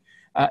action.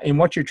 And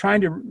what you're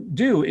trying to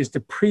do is to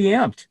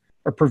preempt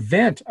or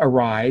prevent a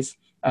rise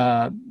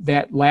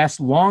that lasts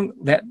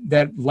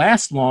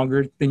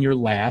longer than your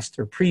last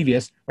or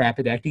previous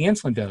rapid-acting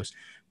insulin dose,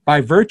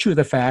 by virtue of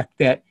the fact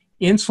that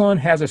insulin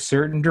has a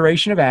certain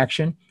duration of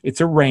action. It's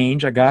a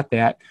range, I got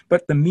that.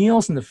 But the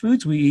meals and the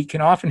foods we eat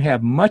can often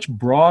have much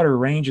broader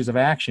ranges of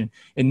action.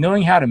 And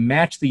knowing how to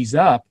match these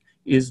up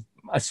is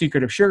a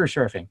secret of sugar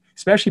surfing,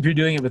 especially if you're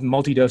doing it with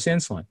multi-dose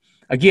insulin.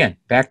 Again,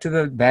 back to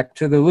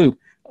the loop.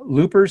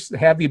 Loopers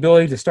have the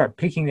ability to start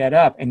picking that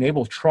up, and they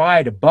will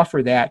try to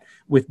buffer that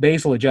with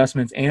basal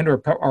adjustments and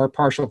or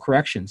partial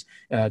corrections,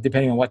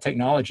 depending on what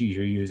technology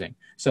you're using.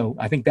 So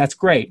I think that's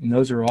great. And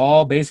those are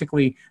all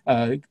basically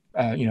they're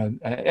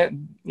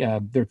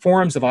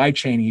forms of eye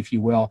chaining, if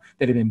you will,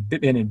 that have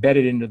been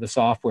embedded into the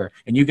software.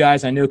 And you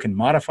guys, I know, can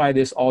modify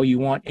this all you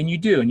want, and you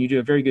do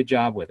a very good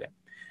job with it.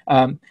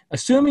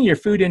 Assuming your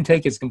food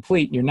intake is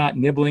complete and you're not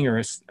nibbling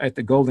or at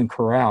the golden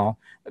corral,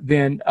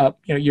 then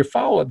your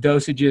follow-up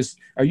dosages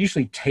are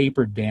usually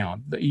tapered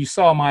down. You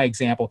saw my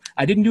example.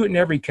 I didn't do it in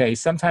every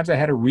case. Sometimes I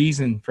had a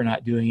reason for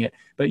not doing it,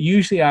 but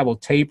usually I will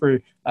taper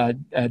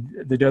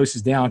the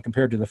doses down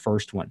compared to the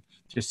first one,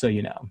 just so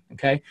you know,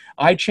 okay?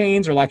 Eye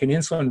chains are like an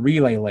insulin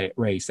relay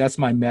race. That's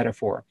my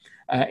metaphor.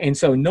 And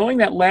so knowing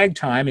that lag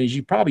time, as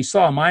you probably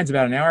saw, mine's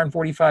about an hour and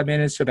 45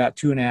 minutes to about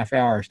 2.5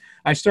 hours.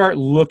 I start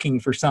looking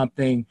for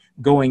something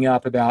going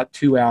up about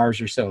 2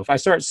 hours or so. If I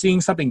start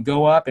seeing something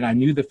go up and I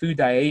knew the food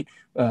I ate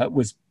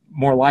was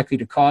more likely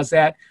to cause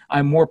that,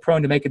 I'm more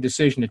prone to make a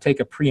decision to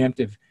take a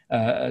preemptive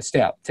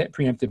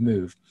preemptive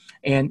move.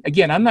 And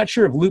again, I'm not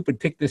sure if Loop would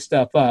pick this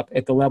stuff up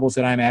at the levels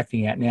that I'm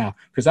acting at now,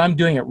 because I'm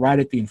doing it right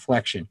at the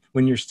inflection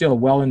when you're still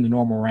well in the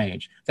normal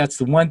range. That's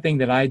the one thing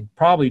that I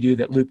probably do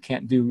that Loop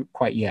can't do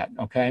quite yet,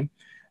 okay?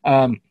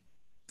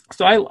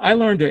 So I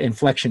learned to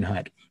inflection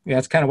hunt.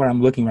 That's kind of what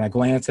I'm looking when I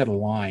glance at a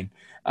line.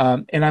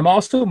 And I'm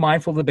also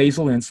mindful of the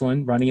basal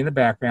insulin running in the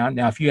background.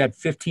 Now, if you had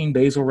 15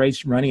 basal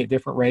rates running at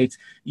different rates,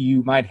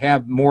 you might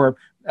have more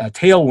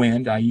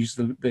tailwind. I use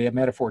the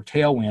metaphor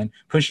tailwind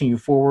pushing you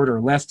forward, or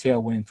less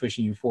tailwind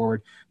pushing you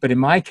forward. But in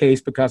my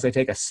case, because I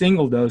take a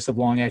single dose of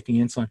long-acting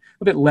insulin,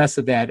 a bit less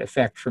of that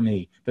effect for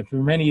me. But for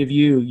many of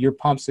you, your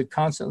pumps are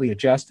constantly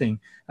adjusting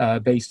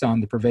based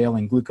on the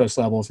prevailing glucose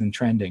levels and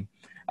trending.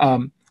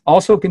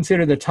 Also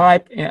consider the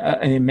type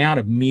and amount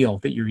of meal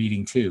that you're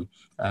eating too.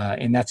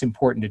 And that's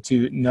important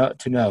to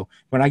know.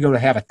 When I go to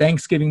have a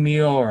Thanksgiving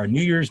meal or a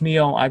New Year's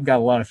meal, I've got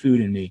a lot of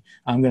food in me.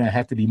 I'm going to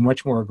have to be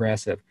much more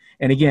aggressive.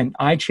 And again,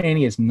 eye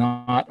chaining is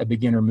not a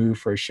beginner move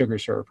for a sugar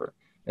surfer.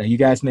 You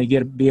guys may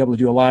be able to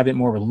do a lot of it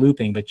more with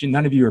looping, but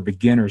none of you are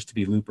beginners to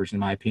be loopers, in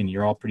my opinion.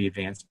 You're all pretty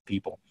advanced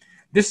people.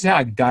 this is how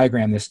I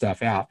diagram this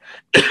stuff out.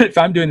 If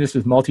I'm doing this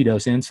with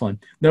multi-dose insulin,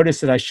 notice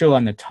that I show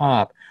on the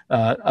top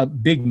a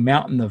big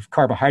mountain of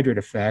carbohydrate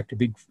effect,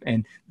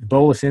 and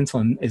bolus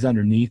insulin is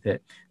underneath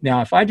it.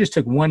 Now, if I just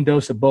took one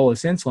dose of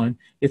bolus insulin,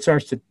 it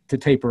starts to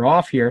taper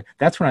off here.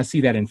 That's when I see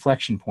that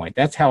inflection point.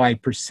 That's how I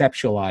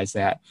perceptualize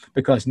that,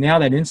 because now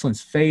that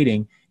insulin's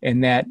fading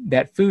and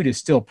that food is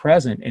still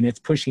present and it's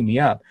pushing me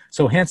up.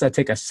 So hence I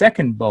take a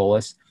second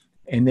bolus,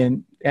 and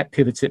then that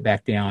pivots it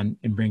back down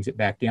and brings it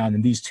back down.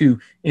 And these two,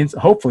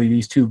 hopefully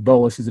these two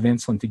boluses of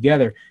insulin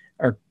together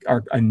are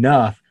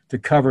enough to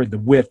cover the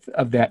width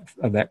of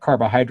that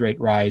carbohydrate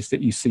rise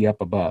that you see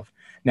up above.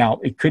 Now,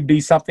 it could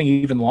be something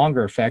even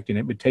longer effect, and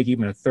it would take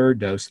even a third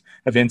dose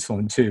of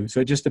insulin too. So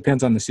it just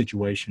depends on the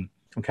situation.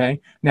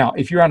 Okay. Now,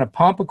 if you're on a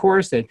pump, of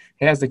course, that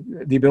has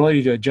the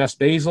ability to adjust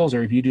basals,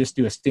 or if you just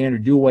do a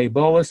standard dual-way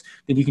bolus,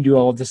 then you can do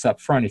all of this up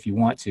front if you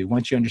want to.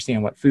 Once you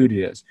understand what food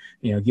it is,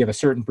 give a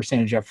certain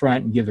percentage up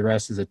front and give the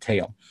rest as a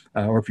tail.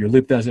 Or if your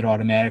loop does it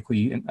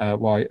automatically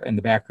while in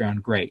the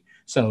background, great.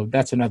 So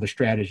that's another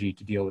strategy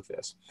to deal with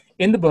this.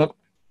 In the book,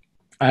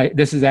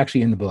 this is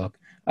actually in the book.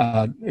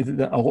 It's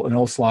an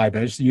old slide,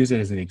 but I just use it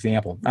as an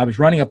example. I was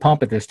running a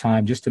pump at this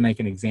time just to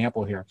make an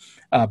example here.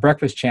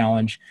 Breakfast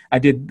challenge. I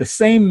did the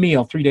same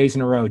meal 3 days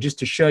in a row just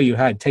to show you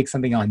how to take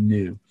something on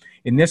new.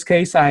 In this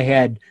case, I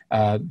had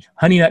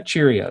Honey Nut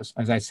Cheerios.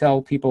 As I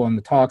tell people in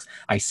the talks,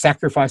 I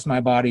sacrificed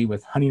my body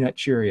with Honey Nut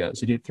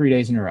Cheerios. I did it 3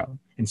 days in a row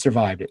and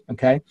survived it,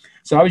 okay?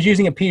 So I was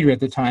using a Peter at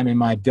the time in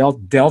my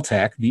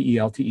Deltec,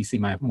 D-E-L-T-E-C,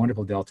 my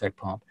wonderful Deltec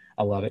pump.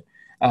 I love it.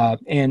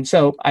 And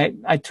so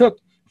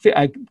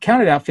I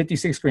counted out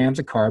 56 grams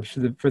of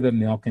carbs for the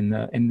milk and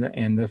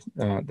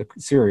the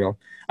cereal.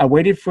 I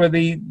waited for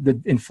the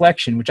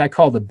inflection, which I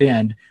call the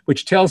bend,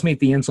 which tells me if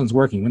the insulin's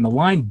working. When the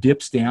line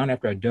dips down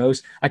after a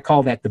dose, I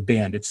call that the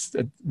bend. It's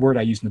a word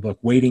I use in the book,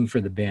 waiting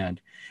for the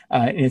bend.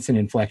 And it's an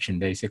inflection,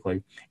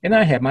 basically. And then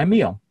I had my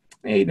meal.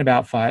 I ate in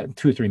about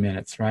 2 or 3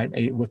 minutes, right?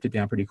 I whipped it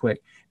down pretty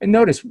quick. And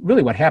notice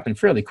really what happened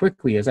fairly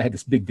quickly is I had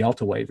this big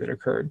delta wave that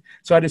occurred.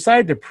 So I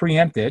decided to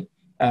preempt it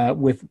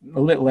with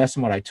a little less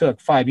than what I took,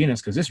 5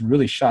 units, because this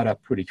really shot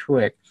up pretty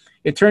quick.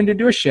 It turned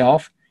into a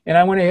shelf, and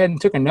I went ahead and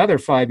took another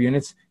 5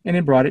 units and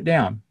then brought it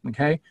down,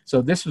 okay?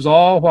 So this was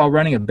all while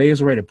running a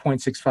basal rate of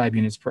 0.65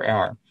 units per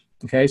hour,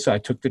 okay? So I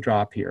took the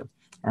drop here,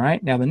 all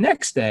right? Now the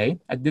next day,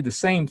 I did the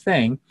same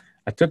thing.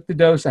 I took the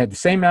dose. I had the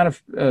same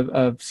amount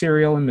of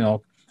cereal and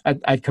milk.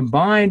 I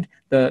combined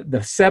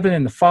the 7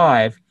 and the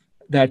 5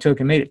 that I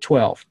took and made it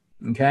 12,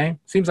 okay?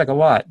 Seems like a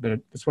lot, but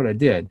that's what I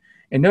did.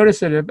 And notice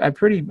that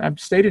I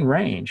stayed in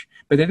range.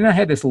 But then I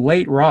had this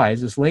late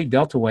rise, this late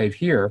delta wave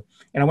here,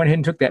 and I went ahead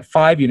and took that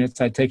 5 units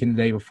I'd taken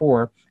the day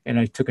before, and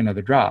I took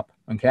another drop,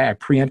 okay? I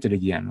preempted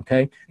again,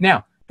 okay?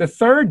 Now, the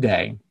third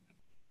day,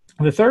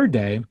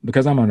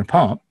 because I'm on a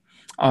pump,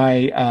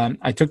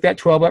 I took that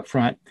 12 up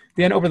front.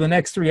 Then over the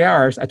next 3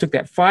 hours, I took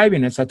that 5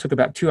 units. I took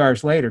about 2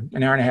 hours later,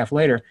 an hour and a half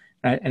later,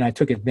 and I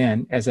took it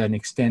then as an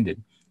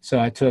extended. So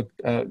I took,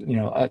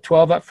 a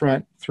 12 up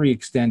front, 3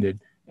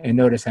 extended. And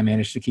notice I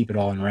managed to keep it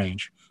all in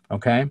range,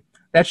 okay?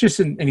 That's just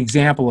an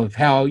example of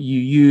how you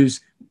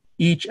use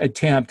each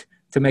attempt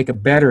to make a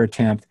better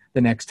attempt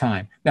the next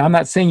time. Now, I'm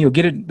not saying you'll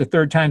get it the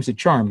third time's the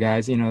charm,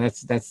 guys.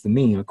 That's the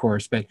meaning, of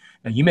course, but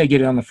you may get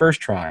it on the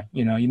first try.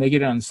 You may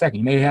get it on the second.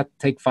 You may have to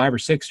take 5 or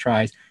 6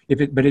 tries.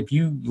 But if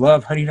you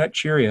love Honey Nut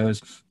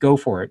Cheerios, go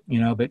for it,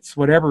 but it's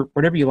whatever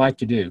you like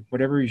to do,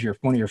 whatever is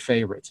one of your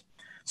favorites.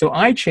 So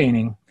eye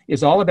chaining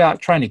is all about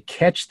trying to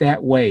catch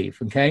that wave,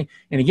 okay?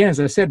 And again, as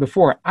I said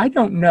before, I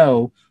don't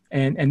know,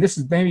 and this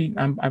is maybe,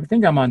 I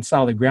think I'm on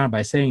solid ground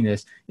by saying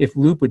this, if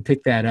Loop would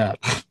pick that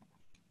up.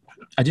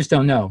 I just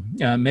don't know.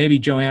 Maybe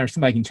Joanne or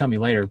somebody can tell me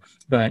later,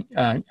 but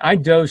I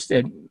dosed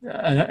at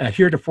a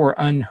heretofore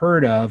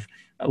unheard of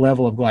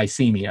level of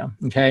glycemia,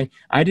 okay?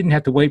 I didn't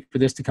have to wait for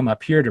this to come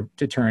up here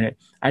to turn it.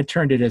 I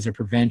turned it as a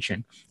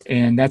prevention,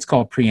 and that's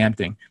called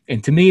preempting.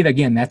 And to me,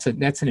 again, that's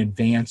an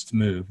advanced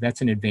move.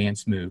 That's an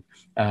advanced move.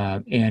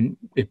 And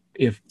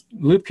if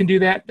Loop can do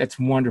that, that's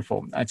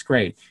wonderful. That's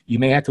great. You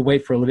may have to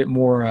wait for a little bit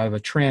more of a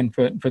trend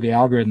for the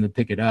algorithm to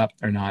pick it up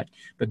or not,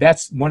 but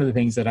that's one of the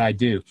things that I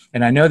do.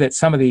 And I know that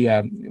some of the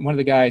one of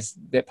the guys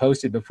that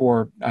posted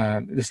before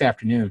this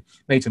afternoon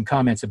made some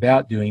comments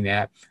about doing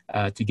that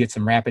to get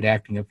some rapid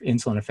acting of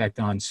insulin effect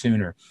on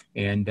sooner.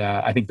 And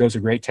I think those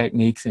are great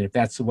techniques. And if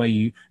that's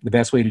the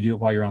best way to do it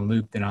while you're on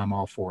Loop, then I'm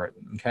all for it.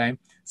 Okay,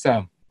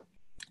 so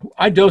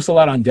I dose a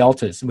lot on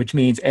deltas, which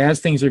means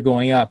as things are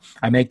going up,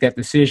 I make that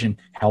decision.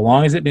 How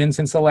long has it been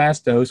since the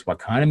last dose? What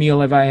kind of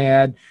meal have I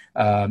had?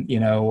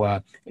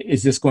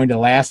 Is this going to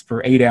last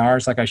for 8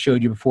 hours, like I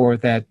showed you before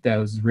with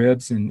those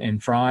ribs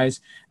and fries?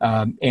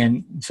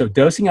 And so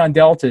dosing on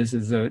deltas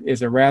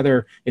is a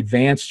rather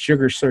advanced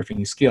sugar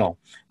surfing skill.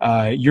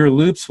 Your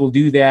loops will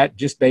do that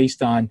just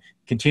based on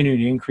continuing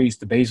to increase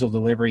the basal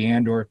delivery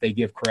and/or if they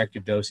give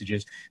corrective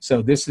dosages.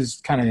 So this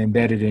is kind of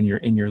embedded in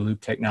your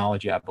loop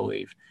technology, I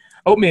believe.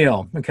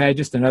 Oatmeal, okay,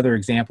 just another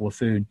example of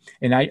food.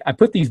 And I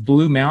put these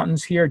blue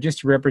mountains here just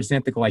to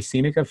represent the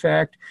glycemic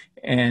effect,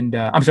 and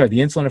I'm sorry, the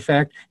insulin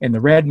effect, and the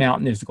red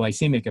mountain is the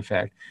glycemic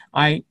effect.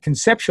 I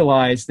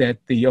conceptualized that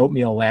the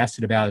oatmeal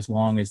lasted about as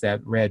long as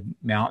that red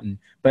mountain,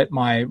 but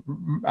my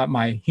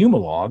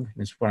Humalog,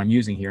 that's what I'm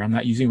using here, I'm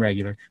not using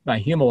regular,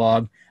 my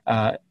Humalog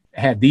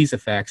had these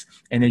effects.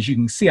 And as you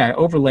can see, I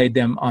overlaid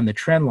them on the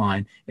trend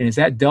line. And as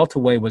that delta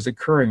wave was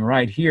occurring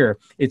right here,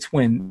 it's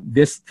when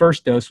this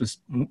first dose was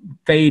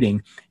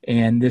fading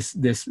and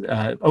this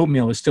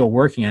oatmeal is still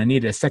working. I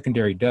needed a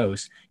secondary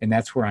dose, and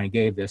that's where I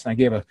gave this. And I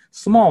gave a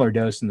smaller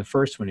dose than the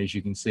first one, as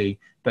you can see,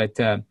 but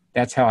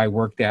that's how I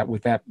worked that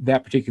with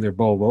that particular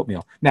bowl of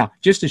oatmeal. Now,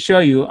 just to show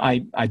you, I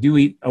do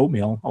eat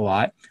oatmeal a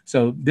lot.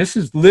 So this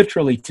is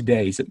literally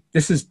today's.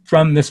 This is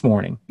from this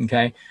morning,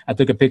 okay? I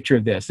took a picture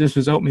of this. This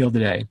was oatmeal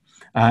today.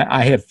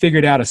 I have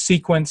figured out a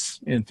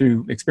sequence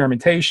through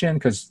experimentation,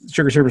 because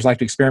sugar servers like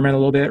to experiment a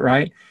little bit,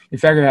 right?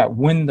 And figure out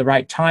when the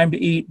right time to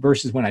eat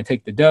versus when I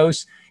take the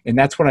dose. And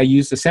that's what I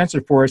use the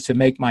sensor for, is to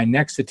make my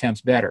next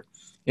attempts better.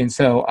 And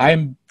so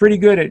I'm pretty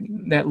good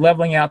at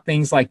leveling out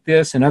things like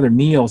this and other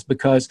meals,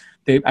 because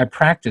I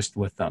practiced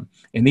with them.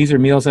 And these are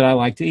meals that I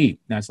like to eat.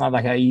 Now, it's not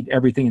like I eat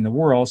everything in the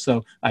world,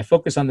 so I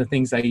focus on the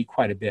things I eat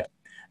quite a bit.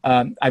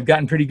 I've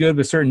gotten pretty good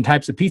with certain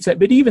types of pizza,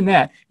 but even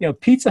that,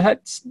 Pizza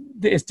Hut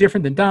is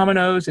different than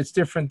Domino's. It's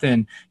different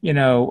than,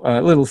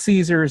 Little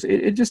Caesars.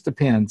 It just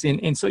depends.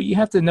 And so you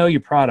have to know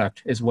your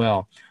product as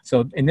well.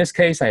 So in this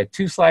case, I had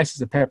 2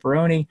 slices of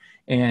pepperoni,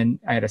 and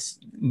I had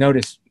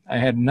notice I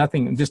had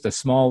nothing, just a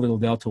small little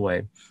delta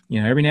wave.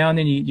 Every now and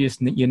then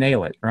you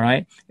nail it,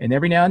 right? And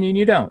every now and then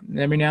you don't. And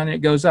every now and then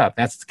it goes up.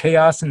 That's the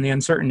chaos and the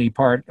uncertainty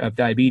part of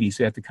diabetes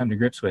we have to come to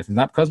grips with. And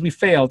not because we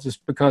failed,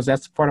 just because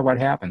that's part of what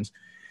happens.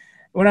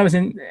 When I was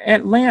in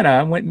Atlanta,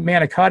 I went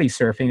manicotti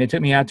surfing. They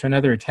took me out to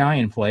another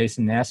Italian place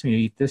and asked me to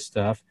eat this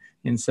stuff.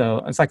 And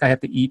so it's like I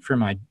have to eat for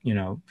my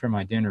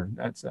dinner.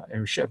 That's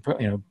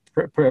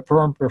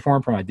perform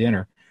for my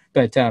dinner.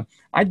 But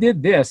I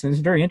did this, and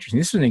it's very interesting.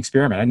 This was an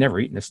experiment. I'd never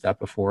eaten this stuff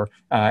before.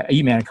 I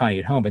eat manicotti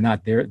at home, but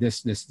not there.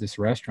 This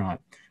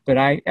restaurant. But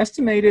I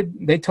estimated.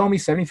 They told me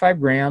 75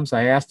 grams.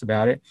 I asked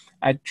about it.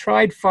 I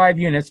tried 5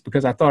 units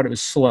because I thought it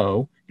was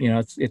slow.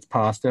 It's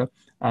pasta.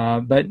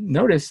 But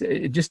notice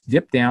it just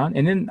dipped down,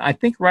 and then I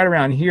think right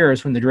around here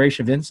is when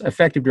the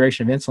effective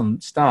duration of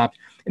insulin stopped.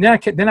 And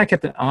then I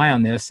kept an eye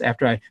on this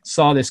after I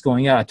saw this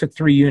going out. I took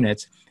 3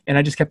 units, and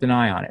I just kept an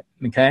eye on it.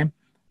 Okay,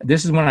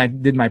 this is when I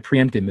did my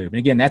preemptive move, and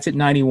again, that's at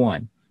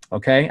 91.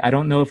 Okay, I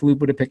don't know if Loop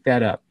would have picked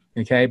that up.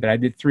 Okay, but I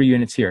did 3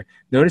 units here.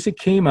 Notice it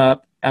came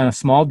up on a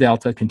small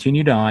delta,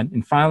 continued on,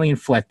 and finally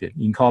inflected.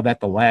 You can call that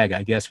the lag,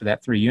 I guess, for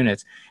that 3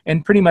 units,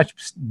 and pretty much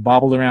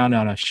bobbled around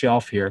on a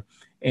shelf here.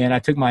 And I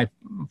took my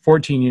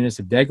 14 units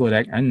of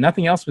Degludec, and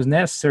nothing else was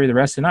necessary the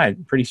rest of the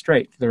night. Pretty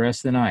straight for the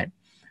rest of the night.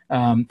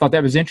 Thought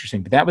that was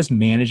interesting, but that was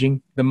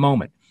managing the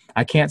moment.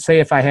 I can't say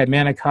if I had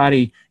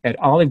manicotti at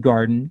Olive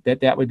Garden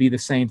that would be the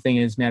same thing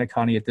as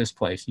manicotti at this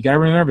place. You got to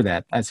remember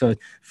that. So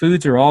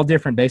foods are all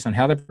different based on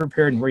how they're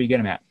prepared and where you get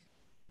them at.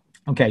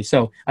 Okay,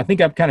 so I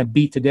think I've kind of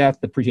beat to death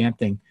the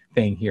preempting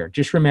thing here.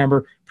 Just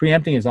remember,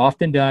 preempting is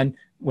often done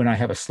when I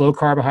have a slow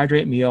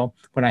carbohydrate meal,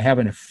 when I have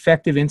an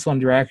effective insulin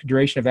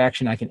duration of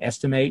action I can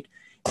estimate,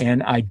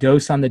 and I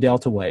dose on the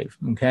delta wave,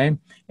 okay?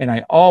 And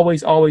I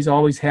always, always,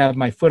 always have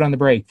my foot on the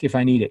brake if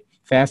I need it.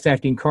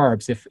 Fast-acting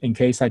carbs in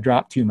case I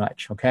drop too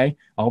much, okay?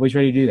 Always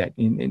ready to do that.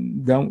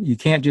 And you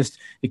can't just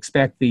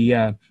expect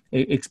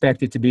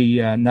it to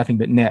be nothing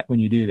but net when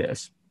you do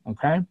this,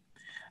 okay?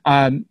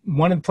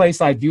 One of the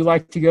places I do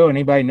like to go, and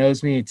anybody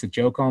knows me, it's a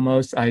joke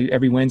almost.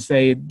 Every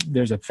Wednesday,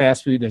 there's a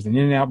fast food, there's an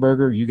In-N-Out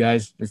burger. You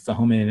guys, it's the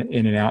home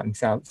In-N-Out in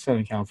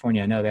Southern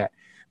California, I know that.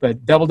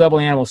 But double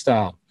animal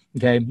style,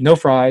 okay? No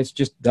fries,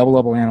 just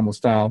double animal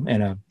style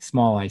and a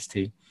small iced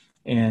tea.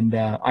 And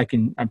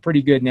I'm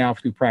pretty good now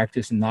through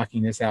practice and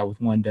knocking this out with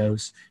 1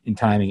 dose and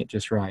timing it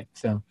just right.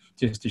 So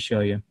just to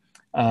show you.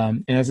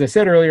 And as I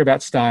said earlier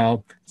about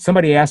style,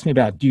 somebody asked me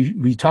about,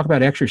 we talk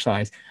about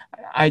exercise?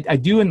 I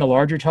do in the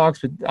larger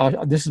talks,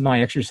 but this is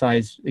my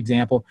exercise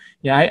example.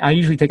 Yeah, I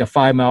usually take a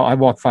 5 mile, I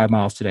walk 5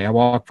 miles today. I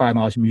walk 5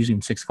 miles usually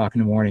at 6 o'clock in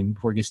the morning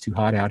before it gets too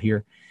hot out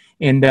here.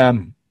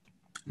 And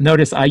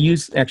notice I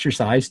use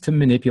exercise to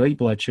manipulate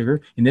blood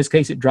sugar. In this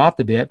case, it dropped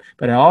a bit,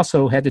 but I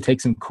also had to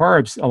take some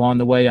carbs along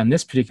the way on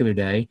this particular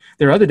day.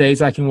 There are other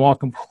days I can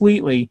walk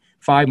completely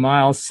 5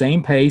 miles,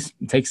 same pace,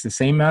 it takes the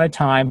same amount of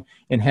time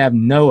and have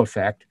no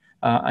effect.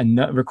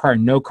 Require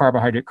no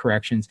carbohydrate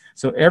corrections.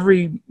 So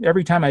every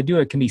time I do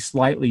it can be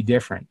slightly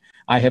different.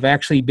 I have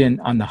actually been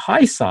on the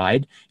high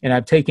side, and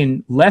I've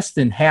taken less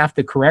than half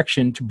the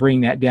correction to bring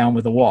that down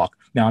with a walk.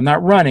 Now I'm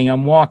not running,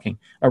 I'm walking.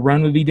 A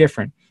run would be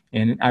different,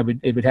 and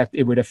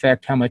it would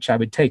affect how much I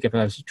would take if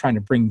I was trying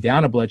to bring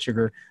down a blood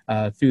sugar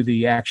through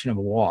the action of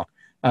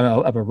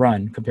a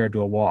run compared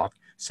to a walk.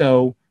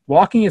 So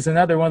walking is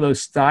another one of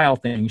those style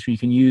things where you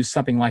can use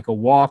something like a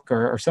walk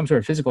or some sort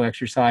of physical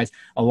exercise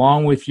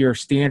along with your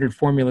standard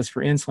formulas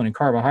for insulin and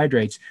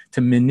carbohydrates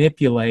to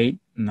manipulate,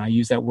 and I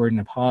use that word in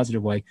a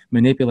positive way,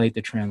 manipulate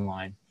the trend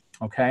line,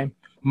 okay?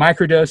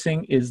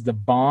 Microdosing is the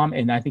bomb,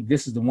 and I think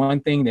this is the one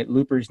thing that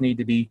loopers need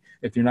to be,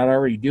 if they're not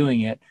already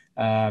doing it,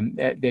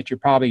 that you're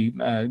probably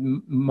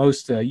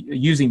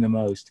using the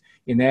most,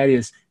 and that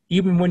is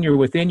even when you're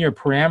within your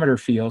parameter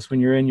fields, when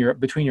you're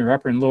between your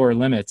upper and lower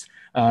limits,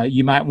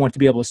 you might want to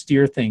be able to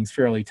steer things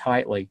fairly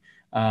tightly.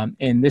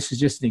 And this is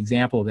just an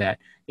example of that.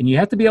 And you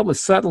have to be able to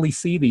subtly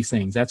see these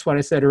things. That's what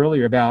I said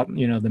earlier about,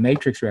 the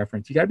matrix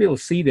reference. You got to be able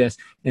to see this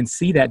and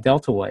see that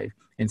delta wave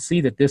and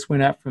see that this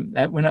went up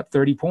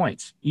 30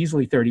 points,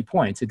 easily 30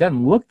 points. It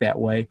doesn't look that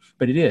way,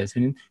 but it is.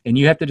 And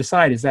you have to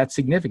decide, is that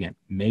significant?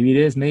 Maybe it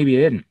is, maybe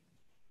it isn't.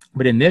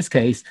 But in this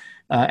case,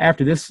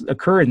 after this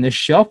occurred and this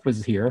shelf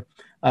was here,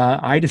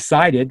 I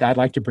decided I'd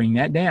like to bring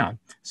that down.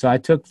 So I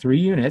took 3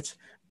 units,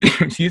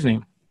 excuse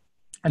me,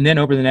 and then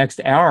over the next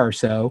hour or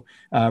so,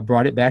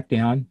 brought it back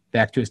down,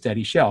 back to a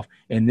steady shelf.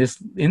 And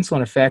this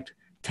insulin effect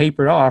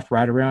tapered off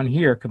right around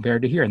here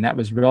compared to here. And that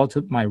was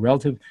my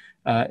relative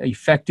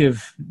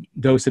effective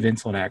dose of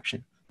insulin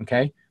action,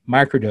 okay?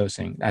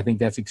 Microdosing. I think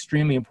that's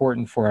extremely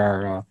important for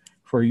our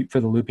for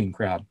the looping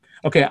crowd.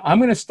 Okay, I'm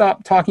going to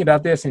stop talking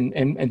about this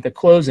and at the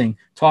closing,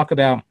 talk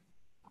about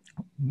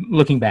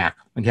looking back,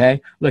 okay?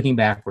 Looking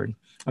backward.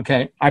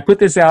 Okay, I put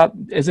this out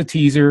as a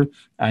teaser.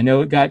 I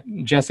know it got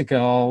Jessica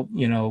all,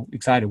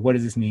 excited. What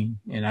does this mean?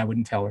 And I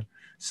wouldn't tell her.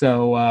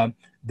 So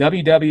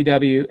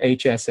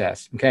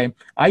WWWHSS, okay?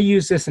 I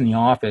use this in the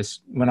office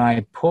when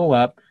I pull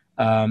up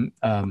the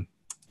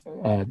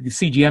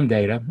CGM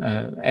data,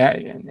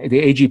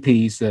 the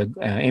AGPs, the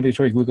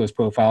ambulatory glucose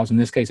profiles, in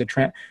this case, a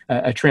trend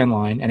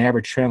line, an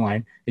average trend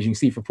line, as you can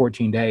see, for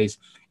 14 days.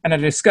 And I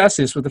discuss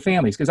this with the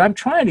families because I'm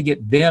trying to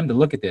get them to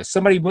look at this.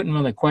 Somebody wouldn't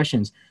know the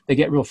questions. They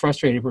get real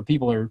frustrated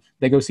where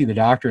they go see the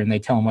doctor and they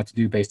tell them what to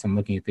do based on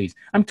looking at these.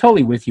 I'm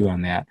totally with you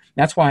on that.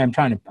 That's why I'm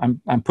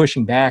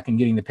pushing back and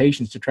getting the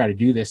patients to try to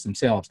do this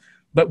themselves.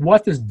 But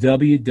what does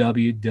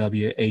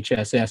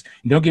WWWHSS,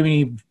 and don't give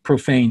me any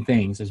profane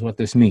things, is what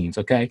this means,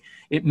 okay?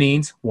 It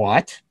means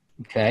what,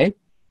 okay?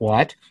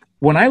 What?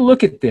 When I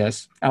look at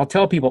this, I'll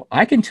tell people,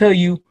 I can tell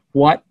you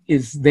what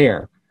is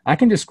there. I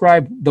can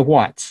describe the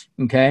whats,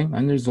 okay?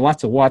 And there's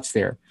lots of whats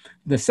there.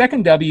 The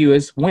second W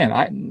is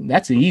when.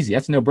 That's easy.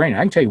 That's a no-brainer.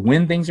 I can tell you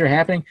when things are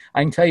happening.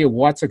 I can tell you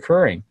what's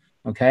occurring,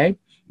 okay?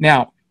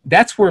 Now,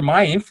 that's where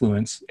my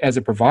influence as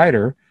a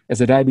provider, as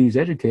a diabetes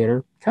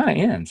educator, kind of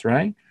ends,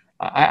 right?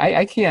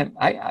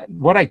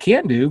 What I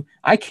can do,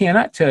 I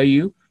cannot tell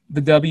you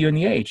the W and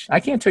the H. I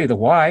can't tell you the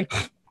why.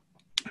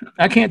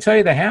 I can't tell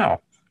you the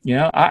how.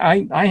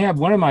 I have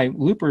one of my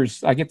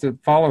loopers, I get to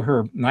follow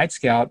her Night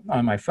Scout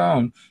on my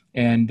phone,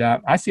 and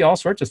I see all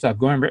sorts of stuff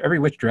going every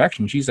which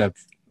direction. She's a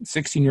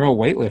 16-year-old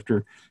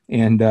weightlifter,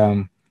 and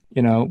I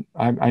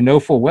know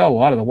full well a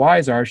lot of the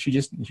whys are she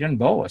doesn't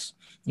bolus,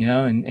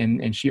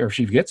 and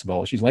she gets a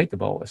bolus. She's late to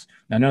bolus.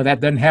 Now, no, that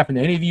doesn't happen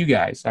to any of you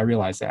guys. I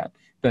realize that.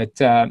 But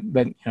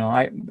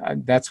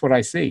that's what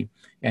I see.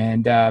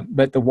 And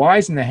but the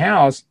whys and the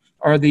hows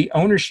are the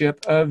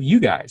ownership of you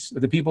guys,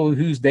 the people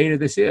whose data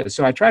this is.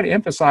 So I try to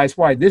emphasize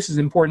why this is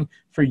important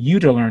for you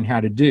to learn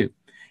how to do.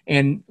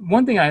 And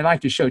one thing I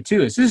like to show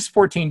too is this is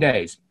 14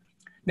 days.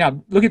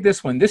 Now look at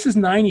this one. This is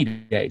 90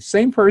 days.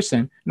 Same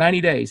person, 90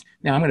 days.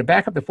 Now I'm going to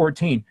back up to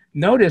 14.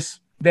 Notice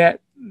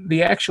that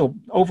the actual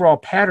overall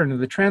pattern of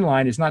the trend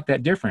line is not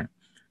that different.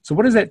 So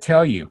what does that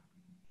tell you?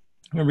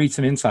 I'm going to read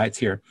some insights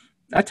here.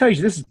 I tell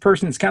you, this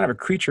person is kind of a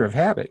creature of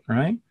habit,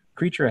 right?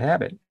 Creature of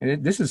habit.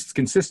 And this is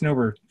consistent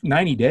over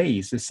 90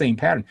 days, the same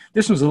pattern.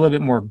 This one's a little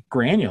bit more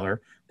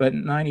granular, but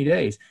 90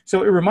 days.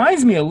 So it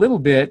reminds me a little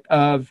bit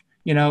of,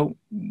 how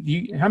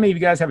many of you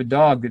guys have a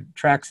dog that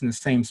tracks in the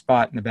same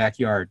spot in the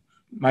backyard?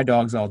 My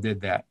dogs all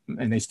did that,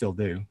 and they still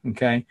do,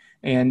 okay?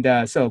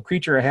 And so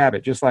creature of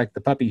habit, just like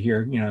the puppy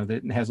here,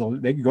 that has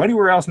they can go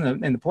anywhere else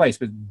in the place,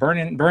 but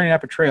burning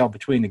up a trail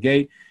between the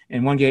gate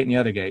and one gate and the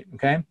other gate,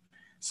 okay?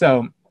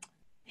 So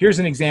here's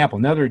an example,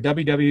 another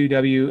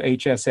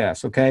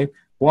WWWHSS, okay?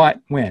 What,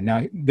 when.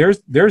 Now,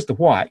 there's the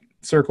what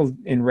circled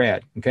in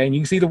red, okay? And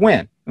you can see the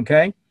when,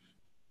 okay?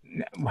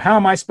 How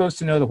am I supposed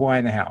to know the why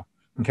and the how?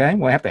 Okay,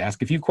 well, I have to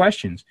ask a few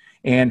questions,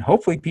 and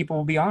hopefully people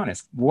will be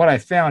honest. What I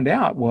found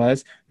out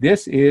was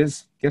guess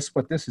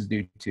what this is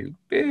due to?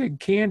 Big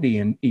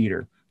candy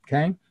eater,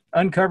 okay?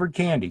 Uncovered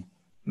candy,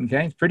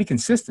 okay? It's pretty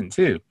consistent,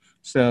 too.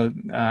 So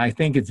I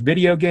think it's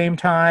video game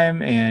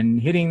time and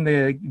hitting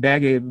the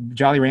bag of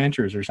Jolly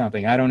Ranchers or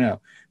something. I don't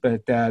know.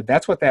 But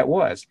that's what that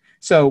was.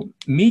 So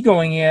me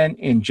going in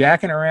and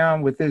jacking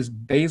around with his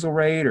basal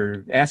rate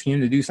or asking him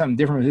to do something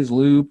different with his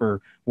loop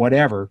or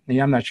whatever.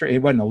 I'm not sure.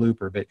 It wasn't a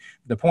looper. But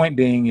the point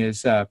being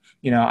is, I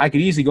could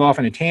easily go off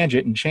on a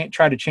tangent and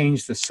try to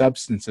change the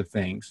substance of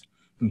things.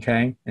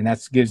 Okay? And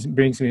that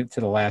brings me to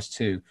the last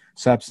two,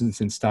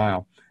 substance and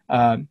style.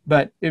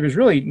 But it was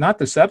really not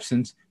the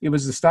substance. It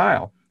was the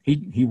style.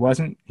 He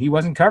wasn't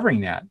covering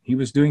that. He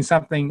was doing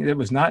something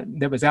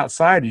that was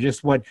outside of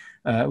just what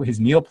his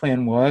meal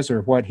plan was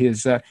or what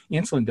his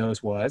insulin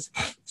dose was.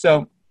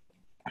 So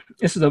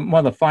this is one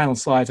of the final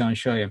slides I want to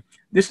show you.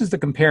 this is the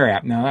Compare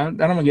app. Now, I don't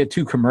want to get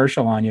too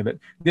commercial on you, but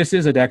this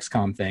is a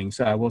Dexcom thing,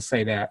 so I will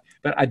say that.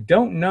 But I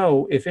don't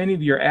know if any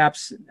of your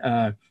apps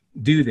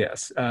do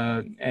this,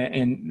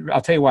 and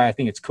I'll tell you why I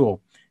think it's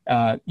cool.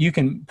 You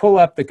can pull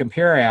up the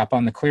Compare app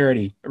on the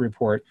Clarity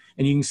report,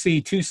 and you can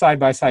see 2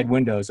 side-by-side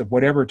windows of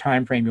whatever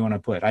time frame you want to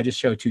put. I just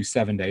show 2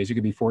 7 days. It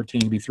could be 14,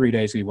 it could be 3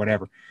 days, it could be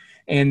whatever.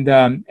 And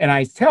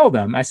I tell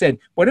them, I said,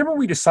 whatever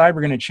we decide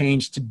we're going to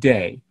change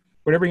today,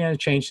 whatever you're going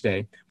to change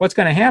today, what's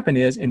going to happen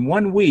is in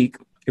 1 week,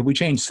 if we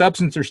change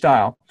substance or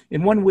style,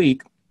 in 1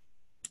 week,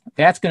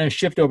 that's going to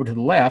shift over to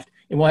the left,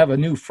 and we'll have a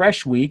new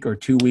fresh week or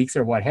 2 weeks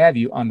or what have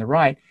you on the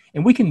right,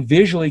 and we can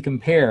visually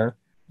compare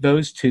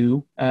those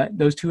two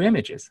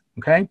images.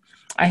 Okay,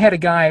 I had a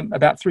guy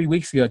about 3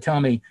 weeks ago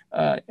tell me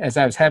as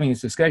I was having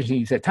this discussion,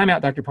 he said, "Time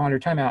out, Dr. Ponder,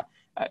 time out.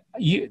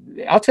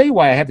 I'll tell you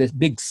why I have this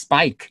big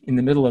spike in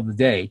the middle of the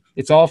day.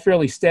 It's all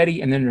fairly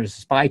steady, and then there's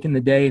a spike in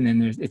the day, and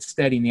then it's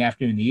steady in the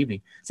afternoon and the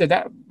evening." I said,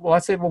 I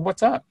said, well,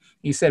 what's up?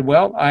 He said,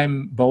 well,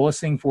 I'm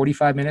bolusing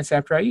 45 minutes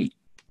after I eat.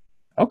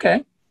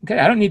 Okay,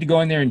 I don't need to go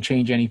in there and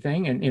change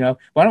anything. And,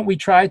 why don't we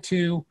try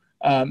to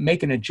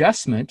make an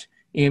adjustment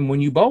in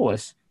when you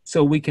bolus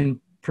so we can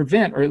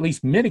prevent or at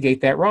least mitigate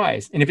that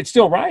rise. And if it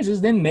still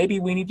rises, then maybe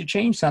we need to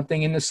change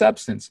something in the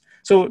substance.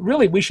 So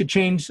really, we should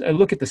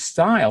look at the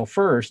style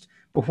first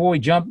before we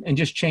jump and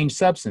just change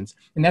substance.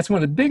 And that's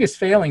one of the biggest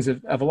failings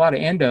of a lot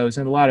of endos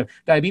and a lot of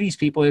diabetes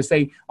people is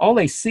all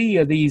they see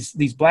are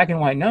these black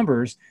and white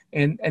numbers,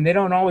 and they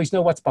don't always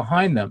know what's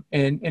behind them.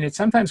 And it's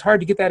sometimes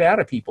hard to get that out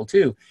of people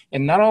too.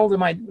 And not all of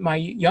my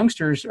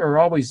youngsters are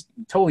always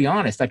totally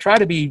honest. I try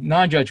to be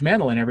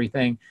non-judgmental and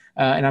everything.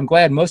 And I'm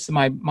glad most of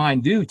mine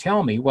do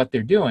tell me what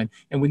they're doing.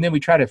 And then we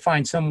try to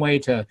find some way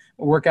to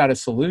work out a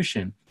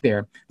solution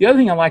there. The other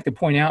thing I like to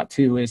point out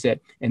too is that,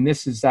 and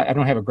this is, I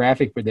don't have a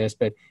graphic for this,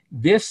 but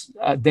this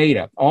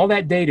data, all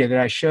that data that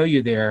I show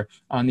you there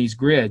on these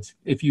grids,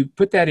 if you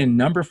put that in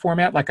number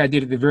format, like I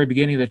did at the very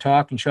beginning of the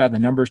talk and show how the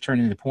numbers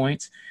turn into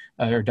points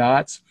or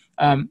dots,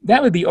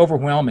 that would be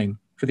overwhelming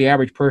for the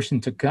average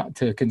person to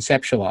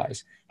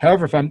conceptualize.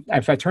 However,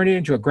 if I turn it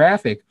into a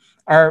graphic,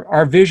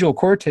 our visual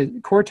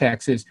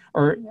cortexes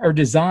are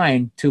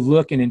designed to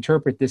look and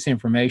interpret this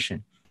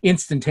information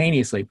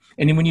instantaneously.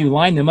 And then when you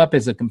line them up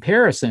as a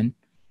comparison,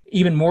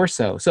 even more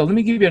so. So let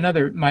me give you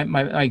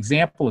my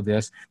example of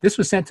this. This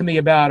was sent to me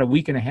about a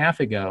week and a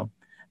half ago.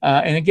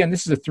 And again,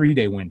 this is a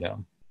 3-day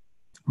window.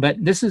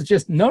 But this is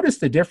just, notice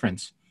the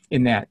difference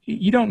in that.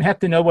 You don't have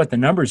to know what the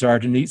numbers are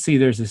to see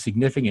there's a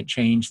significant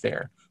change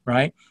there,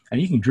 right?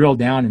 And you can drill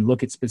down and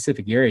look at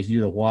specific areas,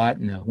 do the watt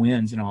and the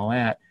wins and all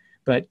that.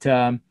 But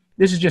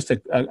this is just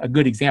a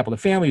good example. The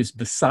family was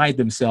beside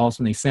themselves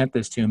when they sent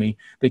this to me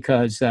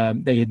because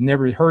they had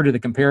never heard of the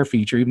compare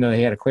feature, even though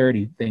they had a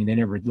Clarity thing. They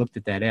never looked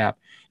at that app.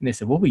 And they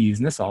said, we'll be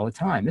using this all the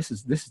time. This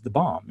is the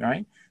bomb,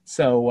 right?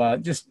 So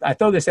I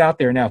throw this out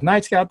there now. If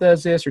Night Scout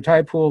does this or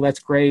Tide Pool, that's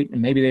great.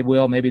 And maybe they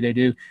will, maybe they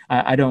do.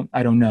 I don't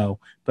know.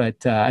 But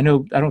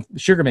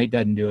Sugarmate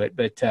doesn't do it.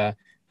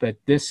 But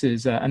this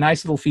is a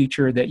nice little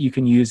feature that you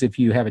can use if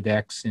you have a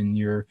Dex and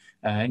you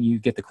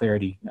get the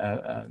Clarity,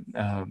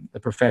 the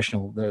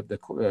professional,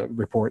 the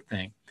report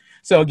thing.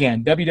 So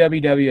again,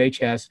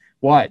 WWWHS,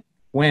 what,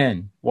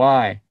 when,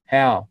 why,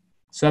 how,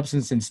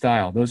 substance and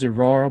style. Those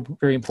are all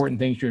very important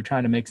things you're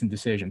trying to make some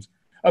decisions.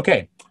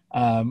 Okay,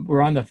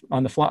 we're on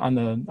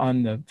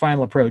the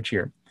final approach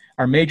here.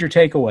 Our major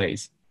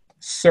takeaways: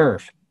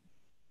 surf,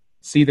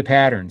 see the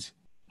patterns,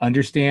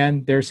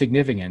 understand their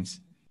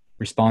significance,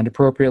 respond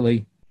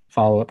appropriately,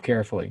 follow up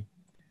carefully.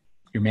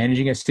 You're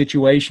managing a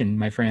situation,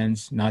 my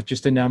friends, not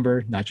just a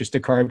number, not just a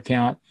carb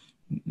count.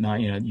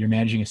 You're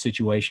managing a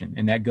situation,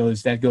 and that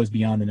goes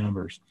beyond the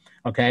numbers.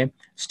 Okay,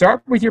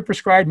 start with your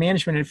prescribed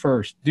management at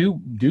first. Do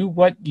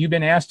what you've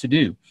been asked to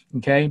do.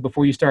 Okay,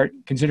 before you start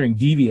considering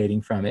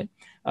deviating from it.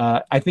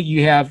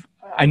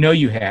 I know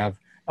you have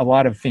a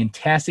lot of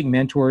fantastic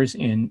mentors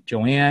in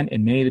Joanne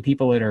and many of the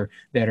people that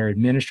are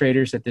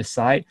administrators at this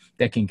site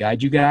that can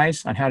guide you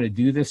guys on how to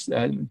do this,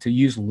 to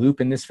use Loop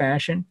in this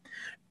fashion.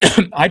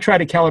 I try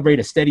to calibrate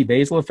a steady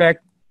basal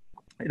effect.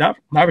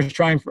 I was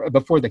trying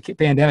before the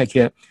pandemic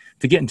hit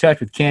to get in touch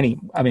with Kenny.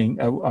 I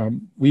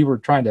mean, we were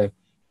trying to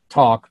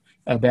talk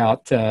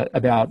about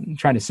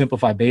trying to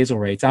simplify basal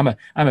rates. I'm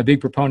a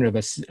big proponent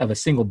of a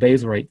single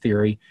basal rate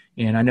theory,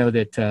 and I know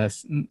that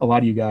a lot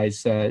of you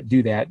guys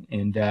do that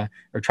and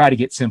or try to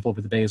get simple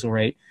with the basal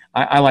rate.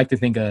 I like to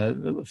think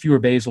fewer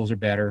basals are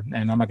better,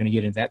 and I'm not going to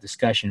get into that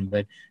discussion.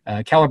 But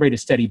calibrate a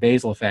steady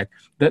basal effect.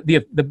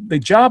 The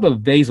job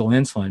of basal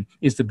insulin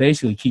is to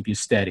basically keep you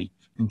steady.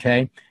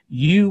 Okay,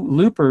 you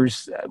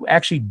loopers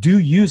actually do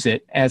use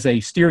it as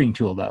a steering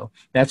tool, though.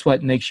 That's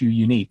what makes you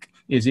unique.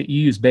 Is that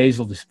you use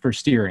basal for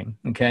steering,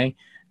 okay?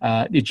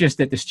 It's just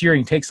that the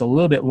steering takes a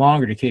little bit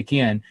longer to kick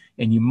in,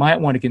 and you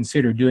might want to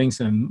consider doing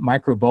some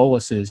micro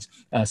boluses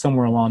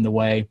somewhere along the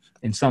way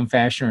in some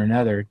fashion or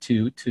another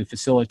to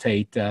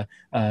facilitate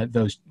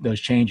those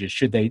changes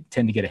should they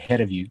tend to get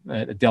ahead of you.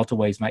 The delta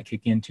waves might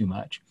kick in too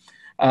much.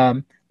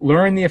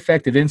 learn the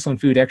effect of insulin,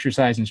 food,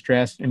 exercise, and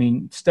stress. I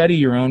mean, study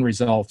your own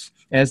results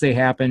as they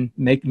happen,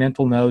 make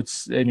mental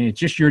notes. I mean, it's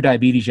just your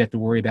diabetes you have to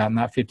worry about,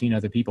 not 15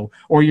 other people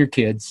or your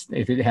kids,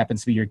 if it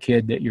happens to be your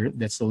kid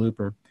that's the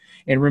looper.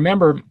 And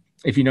remember,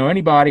 if you know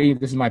anybody,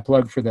 this is my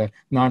plug for the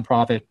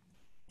nonprofit,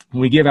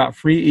 we give out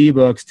free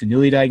ebooks to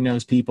newly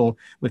diagnosed people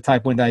with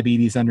type 1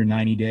 diabetes under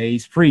 90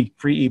 days, free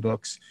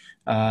ebooks.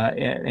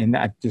 And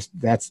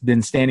that's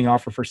been standing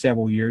offer for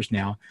several years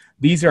now.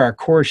 These are our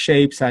core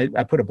shapes. I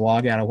put a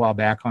blog out a while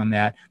back on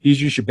that. These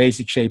are just your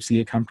basic shapes to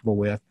get comfortable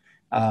with.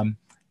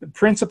 The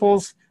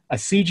principles, a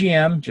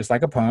CGM, just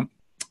like a pump,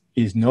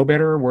 is no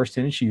better or worse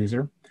than its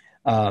user.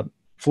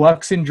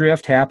 Flux and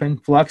drift happen.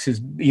 Flux is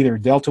either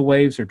delta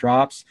waves or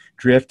drops.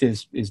 Drift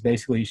is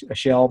basically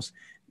shelves.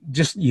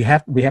 We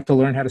have to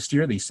learn how to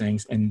steer these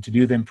things and to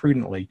do them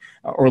prudently,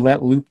 or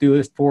let loop do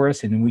it for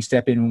us, and then we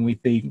step in when we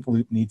think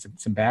loop needs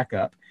some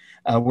backup.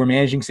 We're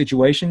managing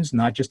situations,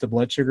 not just the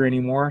blood sugar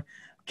anymore.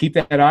 Keep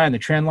that eye on the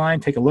trend line.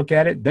 Take a look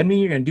at it. Doesn't mean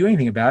you're going to do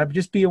anything about it, but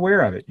just be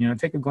aware of it.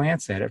 Take a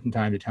glance at it from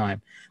time to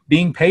time.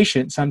 Being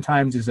patient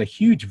sometimes is a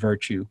huge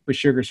virtue with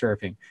sugar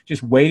surfing.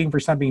 Just waiting for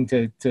something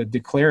to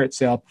declare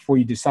itself before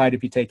you decide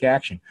if you take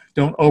action.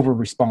 Don't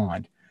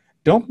over-respond.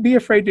 Don't be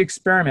afraid to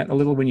experiment a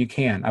little when you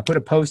can. I put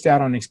a post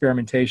out on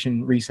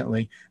experimentation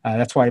recently.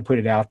 That's why I put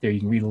it out there. You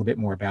can read a little bit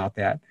more about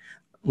that.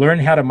 Learn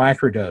how to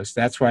microdose.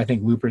 That's where I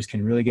think loopers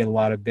can really get a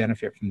lot of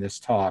benefit from this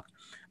talk.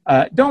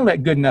 Don't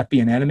let good enough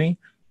be an enemy.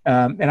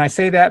 And I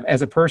say that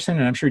as a person,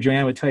 and I'm sure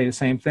Joanne would tell you the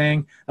same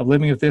thing, of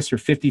living with this for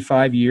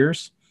 55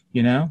 years,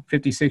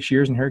 56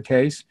 years in her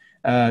case.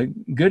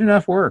 Good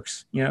enough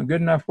works,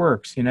 good enough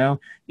works,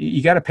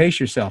 you got to pace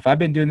yourself. I've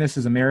been doing this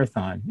as a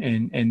marathon,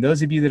 and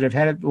those of you that have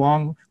had it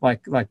long,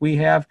 like we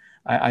have,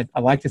 I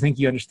like to think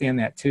you understand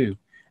that too.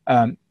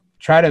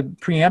 Try to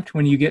preempt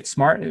when you get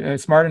smart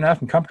enough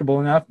and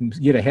comfortable enough and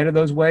get ahead of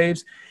those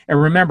waves. And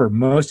remember,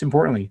 most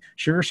importantly,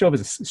 sugar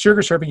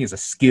surfing is a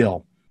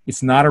skill.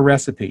 It's not a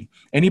recipe.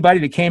 Anybody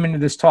that came into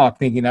this talk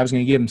thinking I was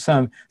going to give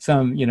them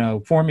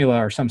some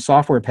formula or some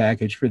software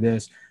package for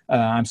this,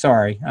 I'm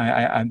sorry.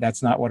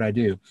 That's not what I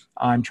do.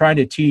 I'm trying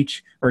to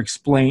teach or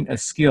explain a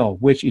skill,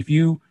 which if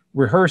you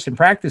rehearse and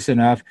practice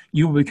enough,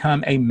 you will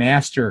become a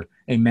master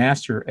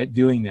at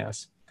doing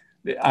this.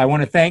 I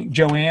want to thank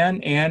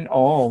Joanne and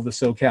all the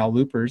SoCal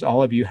Loopers,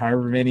 all of you,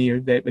 however many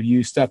of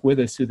you stuck with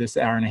us through this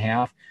hour and a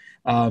half.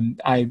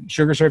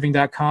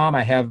 Sugarsurfing.com.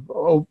 I have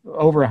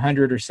over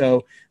 100 or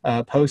so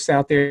posts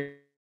out there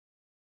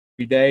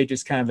every day,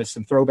 just kind of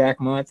some throwback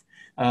month.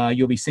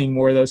 You'll be seeing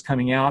more of those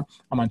coming out.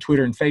 I'm on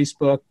Twitter and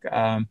Facebook.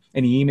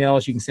 Any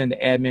emails you can send to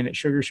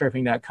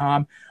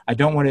admin@sugarsurfing.com. I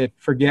don't want to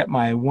forget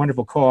my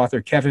wonderful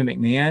co-author, Kevin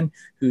McMahon,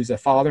 who's a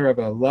father of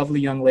a lovely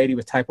young lady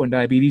with type 1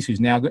 diabetes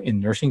who's now in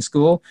nursing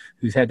school,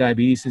 who's had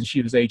diabetes since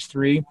she was age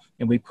 3.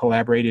 And we've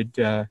collaborated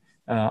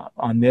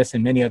on this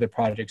and many other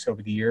projects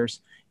over the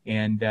years.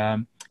 And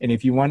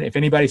if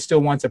anybody still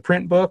wants a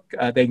print book,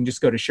 they can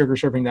just go to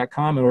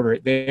sugarsurfing.com and order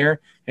it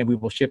there, and we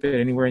will ship it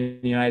anywhere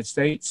in the United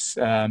States.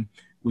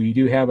 We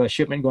do have a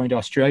shipment going to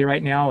Australia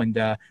right now,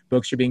 and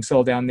books are being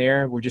sold down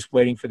there. We're just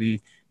waiting for the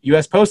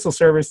U.S. Postal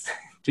Service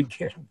to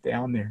get them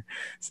down there.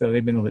 So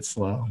they've been a little bit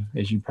slow,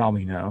 as you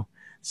probably know.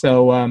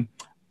 So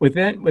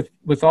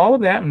with all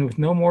of that, and with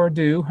no more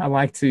ado, I'd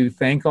like to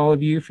thank all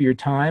of you for your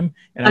time,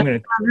 and I'm going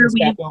to turn this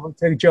back over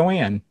to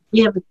Joanne. We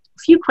have a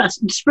few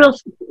questions, real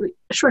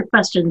short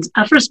questions.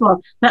 First of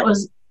all, that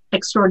was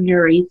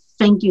extraordinary.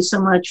 Thank you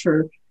so much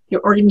for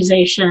your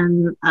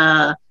organization.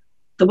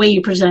 The way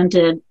you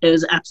presented, it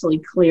was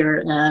absolutely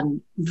clear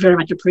and very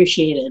much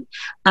appreciated.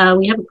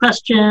 We have a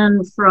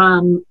question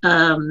from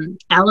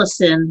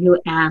Allison, who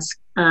asked,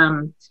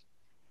 do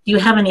you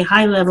have any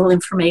high-level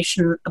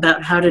information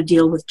about how to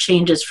deal with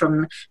changes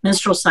from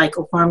menstrual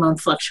cycle hormone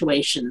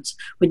fluctuations?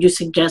 Would you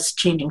suggest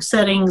changing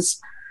settings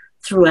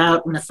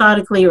throughout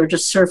methodically, or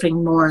just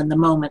surfing more in the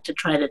moment to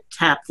try to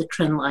tap the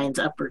trend lines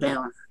up or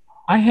down?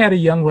 I had a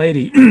young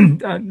lady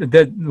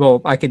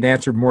well, I can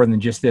answer more than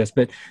just this,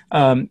 but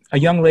a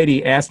young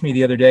lady asked me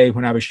the other day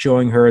when I was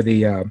showing her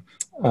the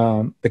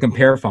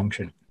compare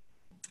function.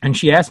 And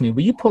she asked me,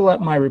 will you pull up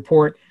my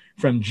report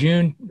from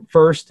June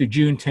 1st to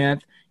June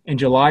 10th and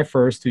July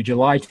 1st to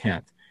July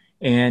 10th?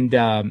 And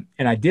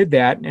I did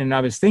that, and I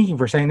was thinking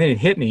for a second, then it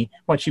hit me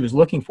what she was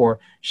looking for.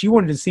 She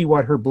wanted to see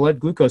what her blood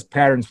glucose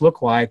patterns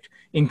look like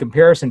in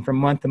comparison from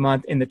month to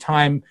month in the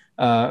time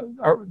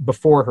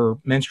before her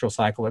menstrual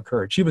cycle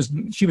occurred. She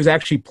was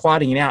actually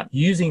plotting it out,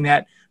 using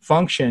that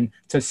function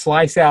to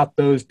slice out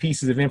those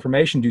pieces of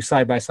information, do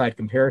side-by-side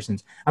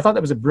comparisons. I thought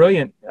that was a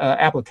brilliant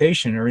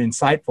application or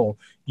insightful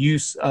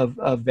use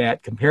of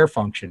that compare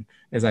function.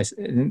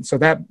 So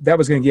that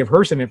was going to give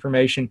her some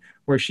information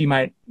where she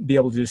might be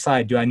able to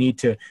decide, do I need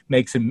to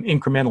make some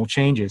incremental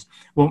changes?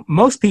 Well,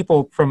 most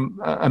people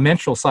from a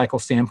menstrual cycle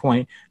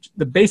standpoint,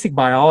 the basic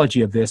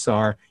biology of this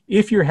are,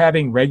 if you're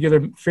having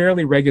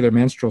fairly regular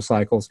menstrual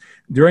cycles,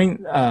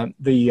 during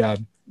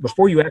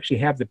before you actually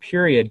have the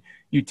period,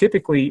 you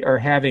typically are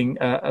having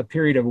a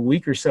period of a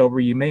week or so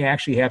where you may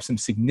actually have some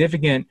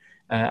significant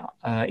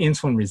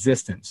insulin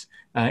resistance.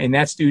 And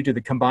that's due to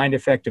the combined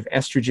effect of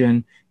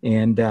estrogen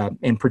and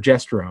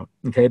progesterone,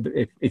 okay,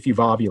 if you've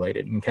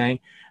ovulated,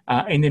 okay?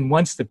 And then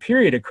once the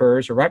period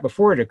occurs, or right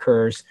before it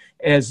occurs,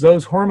 as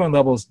those hormone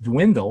levels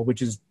dwindle,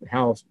 which is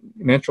how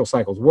menstrual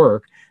cycles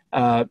work,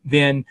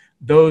 then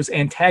those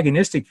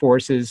antagonistic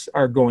forces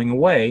are going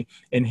away,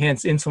 and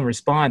hence insulin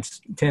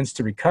response tends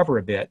to recover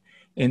a bit.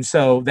 And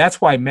so that's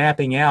why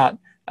mapping out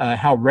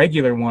how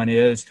regular one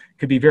is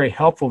could be very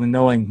helpful in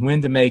knowing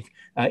when to make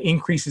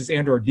increases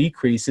and or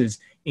decreases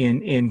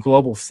in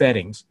global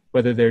settings,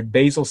 whether they're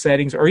basal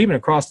settings or even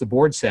across the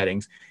board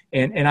settings.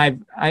 And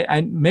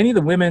I many of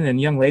the women and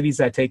young ladies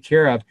I take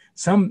care of,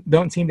 some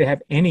don't seem to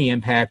have any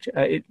impact,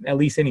 at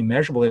least any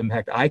measurable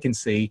impact I can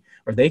see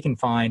or they can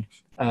find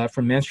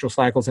from menstrual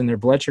cycles and their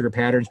blood sugar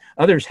patterns.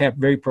 Others have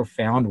very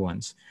profound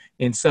ones.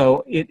 And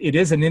so it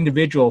is an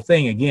individual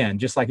thing, again,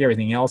 just like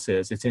everything else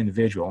is, it's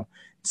individual.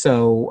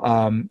 So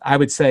I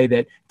would say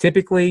that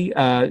typically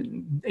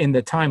in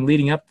the time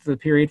leading up to the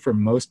period for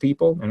most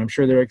people, and I'm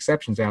sure there are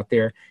exceptions out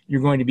there,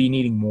 you're going to be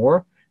needing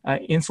more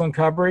insulin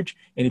coverage.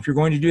 And if you're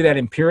going to do that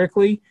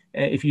empirically,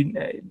 if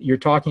you're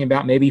talking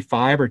about maybe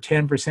 5 or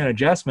 10%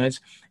 adjustments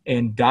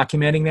and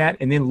documenting that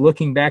and then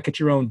looking back at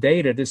your own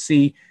data to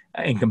see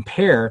and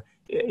compare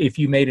if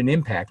you made an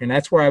impact. And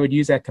that's where I would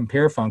use that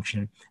compare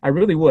function. I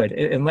really would,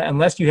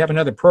 unless you have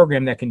another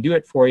program that can do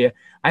it for you.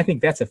 I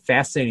think that's a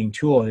fascinating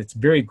tool. It's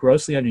very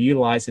grossly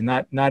underutilized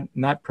and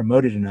not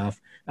promoted enough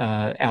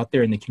out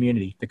there in the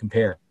community to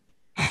compare.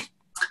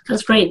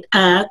 That's great.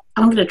 I'm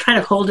going to try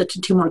to hold it to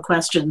 2 more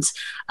questions.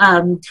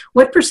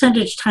 What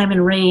percentage time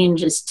and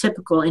range is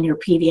typical in your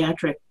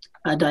pediatric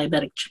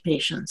diabetic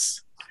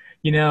patients?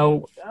 You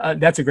know,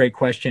 that's a great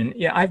question.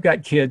 Yeah, I've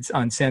got kids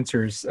on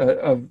sensors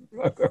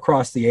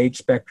across the age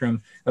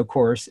spectrum, of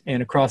course,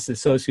 and across the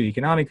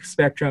socioeconomic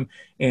spectrum,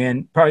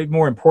 and probably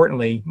more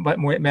importantly, but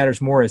it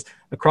matters more is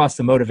across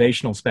the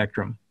motivational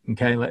spectrum.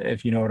 Okay,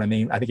 if you know what I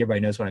mean. I think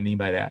everybody knows what I mean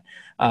by that.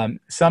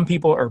 Some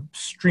people are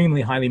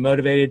extremely highly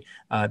motivated.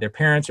 Their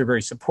parents are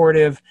very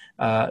supportive,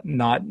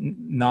 not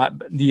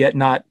on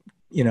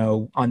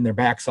their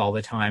backs all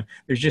the time.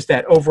 There's just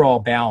that overall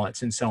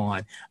balance and so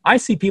on. I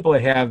see people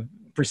that have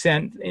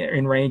percent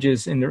in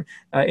ranges in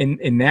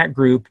that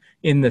group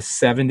in the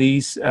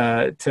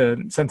 70s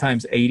to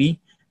sometimes 80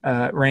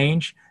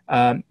 range.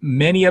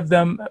 Many of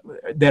them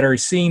that are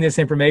seeing this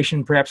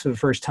information perhaps for the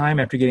first time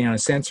after getting on a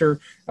sensor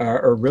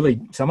are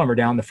really, some of them are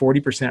down the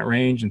 40%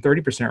 range and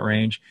 30%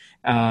 range.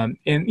 And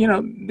you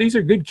know, these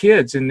are good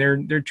kids and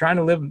they're trying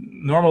to live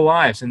normal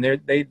lives and they're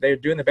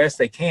doing the best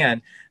they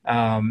can.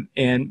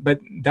 But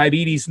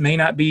diabetes may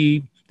not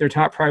be their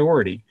top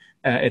priority.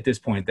 At this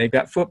point, they've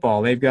got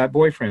football, they've got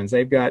boyfriends,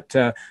 they've got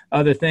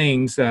other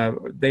things.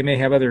 They may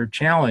have other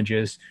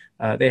challenges.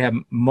 They have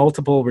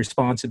multiple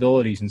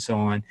responsibilities and so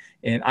on.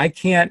 And I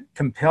can't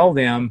compel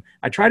them.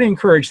 I try to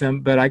encourage them,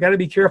 but I got to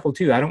be careful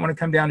too. I don't want to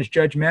come down as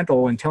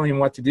judgmental and telling them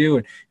what to do.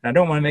 And I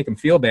don't want to make them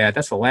feel bad.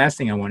 That's the last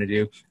thing I want to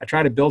do. I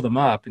try to build them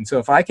up. And so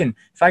if I can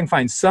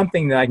find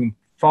something that I can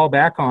fall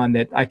back on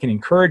that I can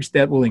encourage,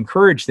 that will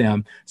encourage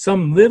them,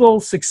 some little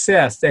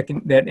success that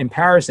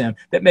empowers them,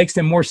 that makes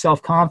them more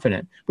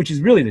self-confident, which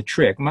is really the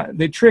trick.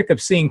 The trick of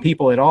seeing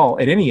people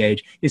at any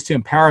age is to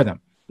empower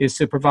them, is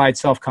to provide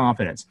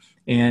self-confidence.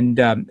 And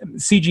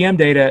CGM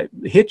data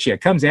hits you,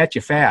 comes at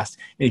you fast.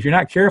 And if you're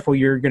not careful,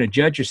 you're going to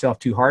judge yourself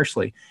too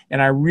harshly.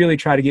 And I really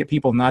try to get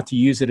people not to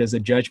use it as a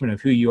judgment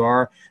of who you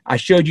are. I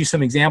showed you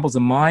some examples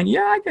of mine.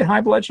 Yeah, I get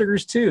high blood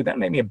sugars too. That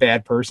made me a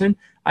bad person.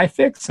 I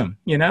fix them,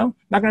 you know,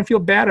 not going to feel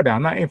bad about it.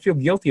 I'm not going to feel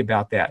guilty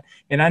about that.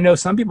 And I know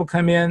some people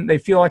come in, they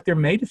feel like they're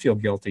made to feel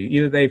guilty.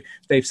 Either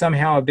they've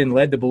somehow been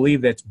led to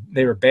believe that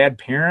they were a bad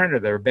parent or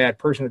they're a bad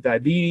person with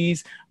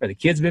diabetes or the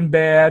kid's been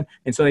bad.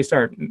 And so they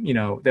start, you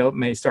know, they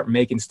may start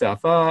making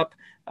stuff up.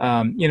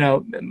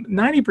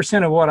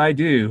 90% of what I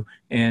do,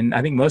 and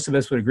I think most of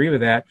us would agree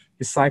with that,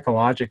 is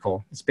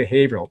psychological, it's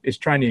behavioral, it's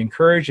trying to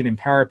encourage and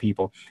empower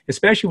people,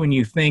 especially when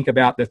you think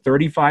about the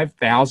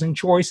 35,000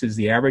 choices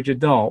the average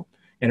adult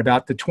and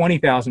about the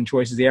 20,000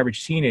 choices the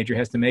average teenager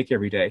has to make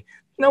every day.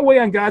 No way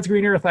on God's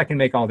green earth I can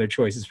make all their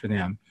choices for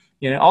them.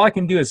 You know, all I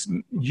can do is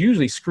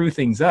usually screw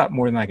things up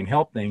more than I can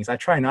help things. I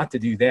try not to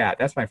do that.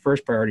 That's my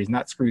first priority, is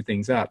not screw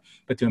things up,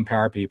 but to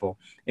empower people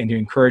and to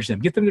encourage them,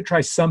 get them to try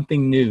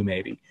something new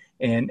maybe,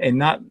 and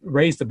not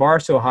raise the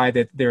bar so high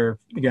that they're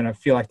going to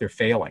feel like they're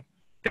failing.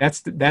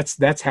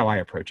 That's how I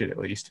approach it, at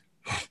least.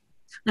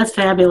 That's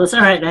fabulous.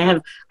 All right, I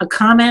have a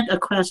comment, a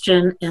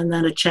question, and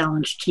then a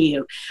challenge to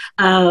you.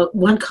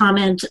 One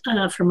comment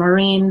from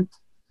Maureen.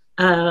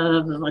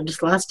 I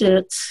just lost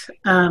it.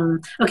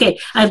 Okay,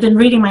 I've been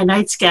reading my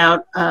Night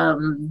Scout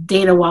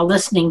data while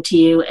listening to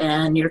you,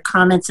 and your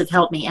comments have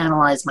helped me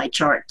analyze my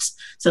charts.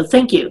 So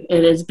thank you.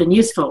 It has been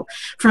useful.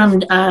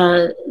 From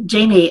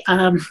Jamie,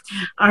 are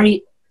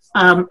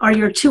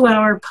your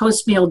 2-hour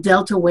post-meal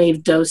delta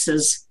wave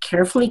doses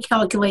carefully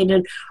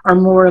calculated or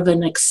more of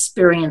an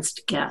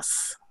experienced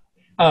guess?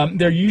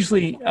 They're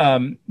usually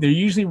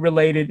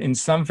related in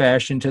some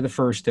fashion to the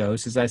first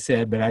dose, as I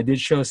said, but I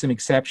did show some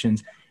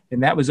exceptions.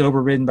 and that was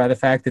overridden by the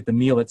fact that the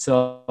meal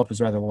itself was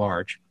rather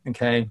large.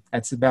 Okay,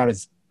 that's about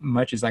as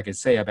much as I could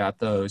say about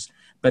those,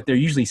 but they're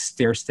usually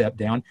stair-step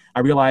down. I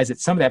realize that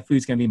some of that food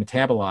is going to be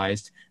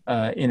metabolized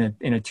in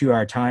a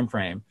 2-hour time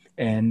frame.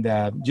 And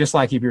just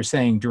like if you're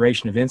saying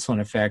duration of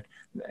insulin effect,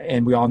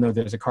 and we all know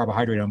there's a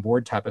carbohydrate on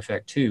board type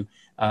effect too,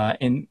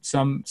 and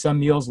some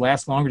meals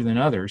last longer than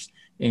others.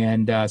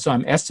 And so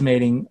I'm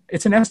estimating,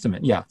 it's an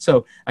estimate, yeah.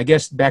 So I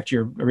guess back to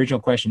your original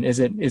question, is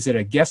it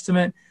a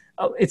guesstimate?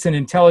 Oh, it's an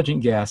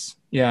intelligent guess.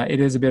 Yeah, it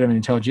is a bit of an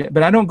intelligent,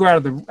 but I don't go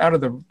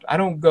I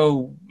don't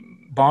go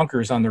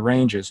bonkers on the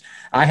ranges.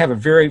 I have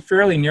a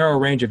fairly narrow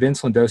range of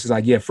insulin doses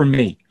I give for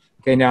me.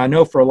 Okay, now I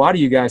know for a lot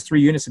of you guys,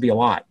 3 units would be a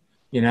lot.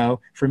 You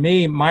know, for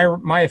me,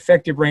 my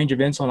effective range of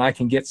insulin, I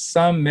can get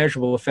some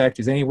measurable effect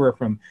is anywhere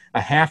from a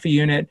half a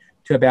unit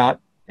to about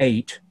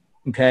 8.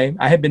 Okay,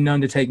 I have been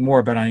known to take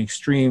more, but in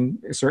extreme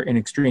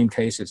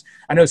cases.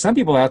 I know some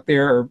people out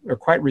there are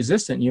quite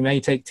resistant. You may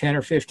take 10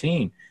 or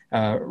 15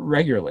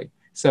 regularly.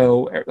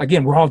 So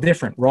again, we're all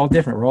different. We're all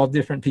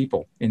different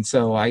people. And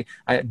so I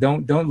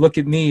don't look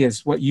at me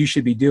as what you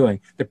should be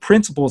doing. The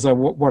principles are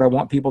what I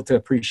want people to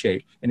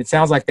appreciate. And it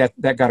sounds like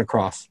that got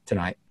across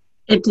tonight.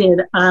 It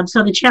did.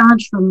 So the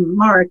challenge from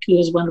Mark, who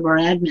is one of our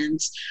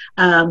admins,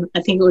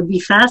 I think it would be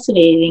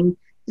fascinating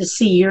to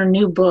see your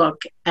new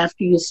book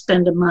after you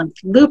spend a month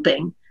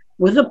looping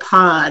with a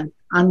pod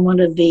on one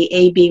of the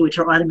AB, which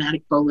are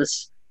automatic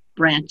bolus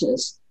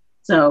branches.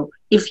 So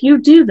if you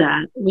do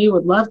that, we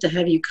would love to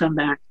have you come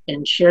back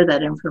and share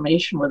that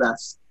information with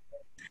us.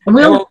 And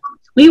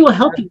we will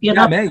help you get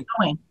up and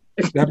going.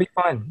 That'd be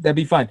fun. That'd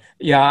be fun.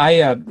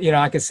 Yeah,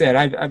 like I said,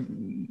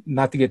 I'm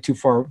not to get too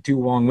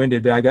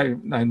long-winded,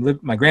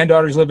 but my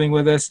granddaughter's living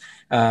with us.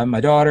 My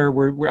daughter,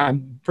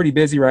 I'm pretty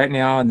busy right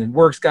now, and the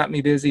work's got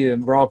me busy,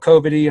 and we're all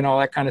COVID-y and all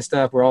that kind of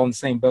stuff. We're all in the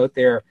same boat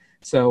there.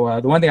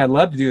 So the one thing I'd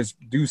love to do is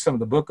do some of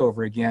the book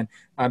over again.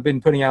 I've been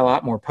putting out a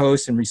lot more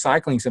posts and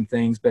recycling some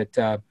things, but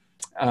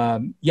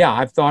yeah,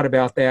 I've thought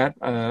about that.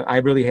 I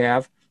really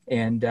have.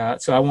 And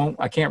so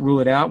I can't rule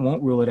it out,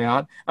 won't rule it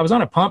out. I was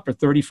on a pump for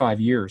 35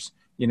 years.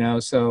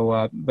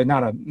 So, but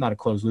not a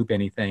closed loop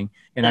anything.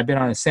 And I've been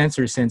on a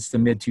sensor since the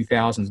mid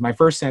 2000s. My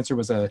first sensor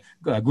was a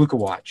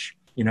GlucoWatch,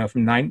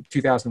 from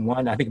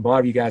 2001. I think a lot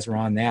of you guys are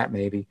on that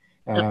maybe.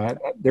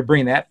 They're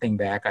bringing that thing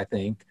back, I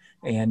think.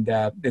 And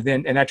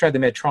then I tried the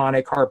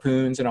Medtronic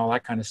harpoons and all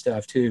that kind of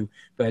stuff too.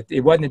 But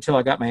it wasn't until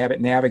I got my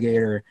Abbott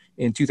Navigator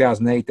in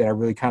 2008 that I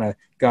really kind of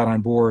got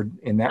on board.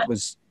 And so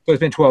it's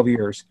been 12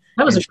 years.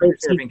 That was a great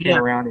CGM. Came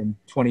around in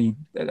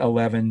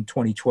 2011,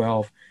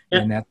 2012.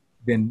 Yep. And that's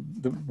been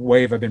the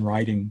wave I've been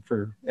riding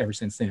for ever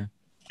since then.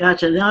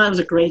 Gotcha. No, that was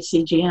a great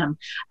CGM.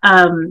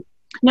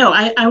 No,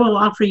 I will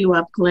offer you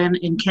up, Glenn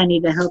and Kenny,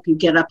 to help you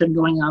get up and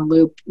going on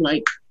loop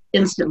like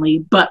instantly,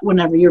 but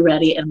whenever you're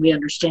ready and we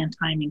understand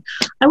timing.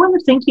 I want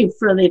to thank you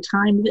for the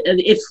time.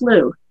 It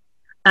flew.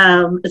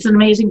 It's an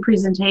amazing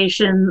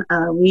presentation.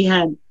 We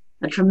had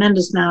a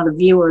tremendous amount of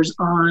viewers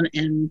on,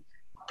 and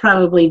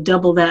probably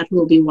double that who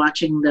will be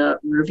watching the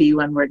review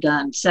when we're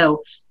done.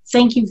 So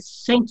thank you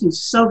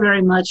so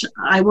very much.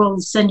 I will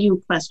send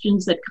you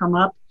questions that come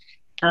up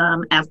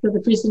after the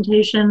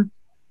presentation.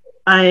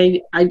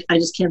 I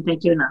just can't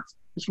thank you enough.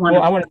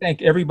 Well, I want to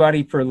thank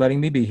everybody for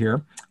letting me be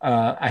here.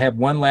 I have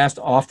one last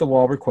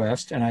off-the-wall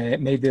request, and I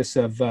made this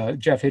of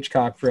Jeff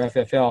Hitchcock for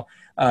FFL.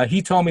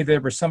 He told me there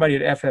was somebody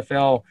at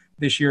FFL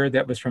this year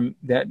that was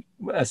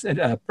an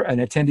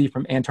attendee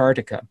from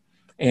Antarctica,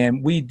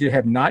 and we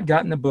have not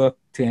gotten the book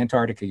to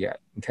Antarctica yet.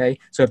 Okay,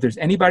 so if there's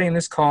anybody in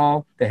this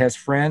call that has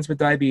friends with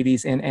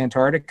diabetes in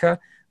Antarctica,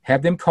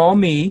 have them call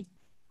me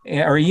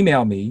or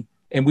email me,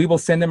 and we will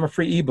send them a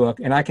free ebook.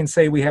 And I can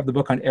say we have the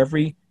book on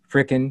every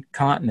frickin'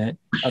 continent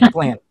of the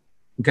planet.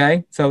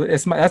 Okay, so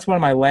that's one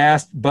of my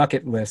last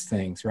bucket list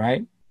things,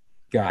 right?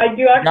 God, I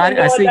do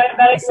actually know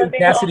I see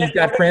Cassidy's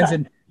got friends,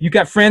 and you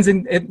got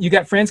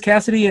friends,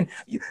 Cassidy, and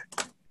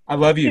I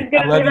love you. She's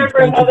gonna be there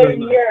for another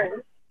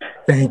year.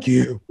 Thank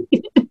you.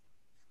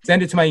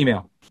 Send it to my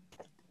email.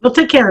 We'll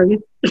take care of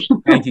you.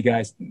 Thank you,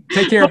 guys.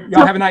 Take care.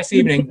 Y'all have a nice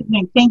evening.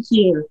 Thank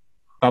you.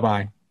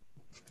 Bye-bye.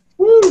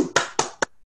 Woo.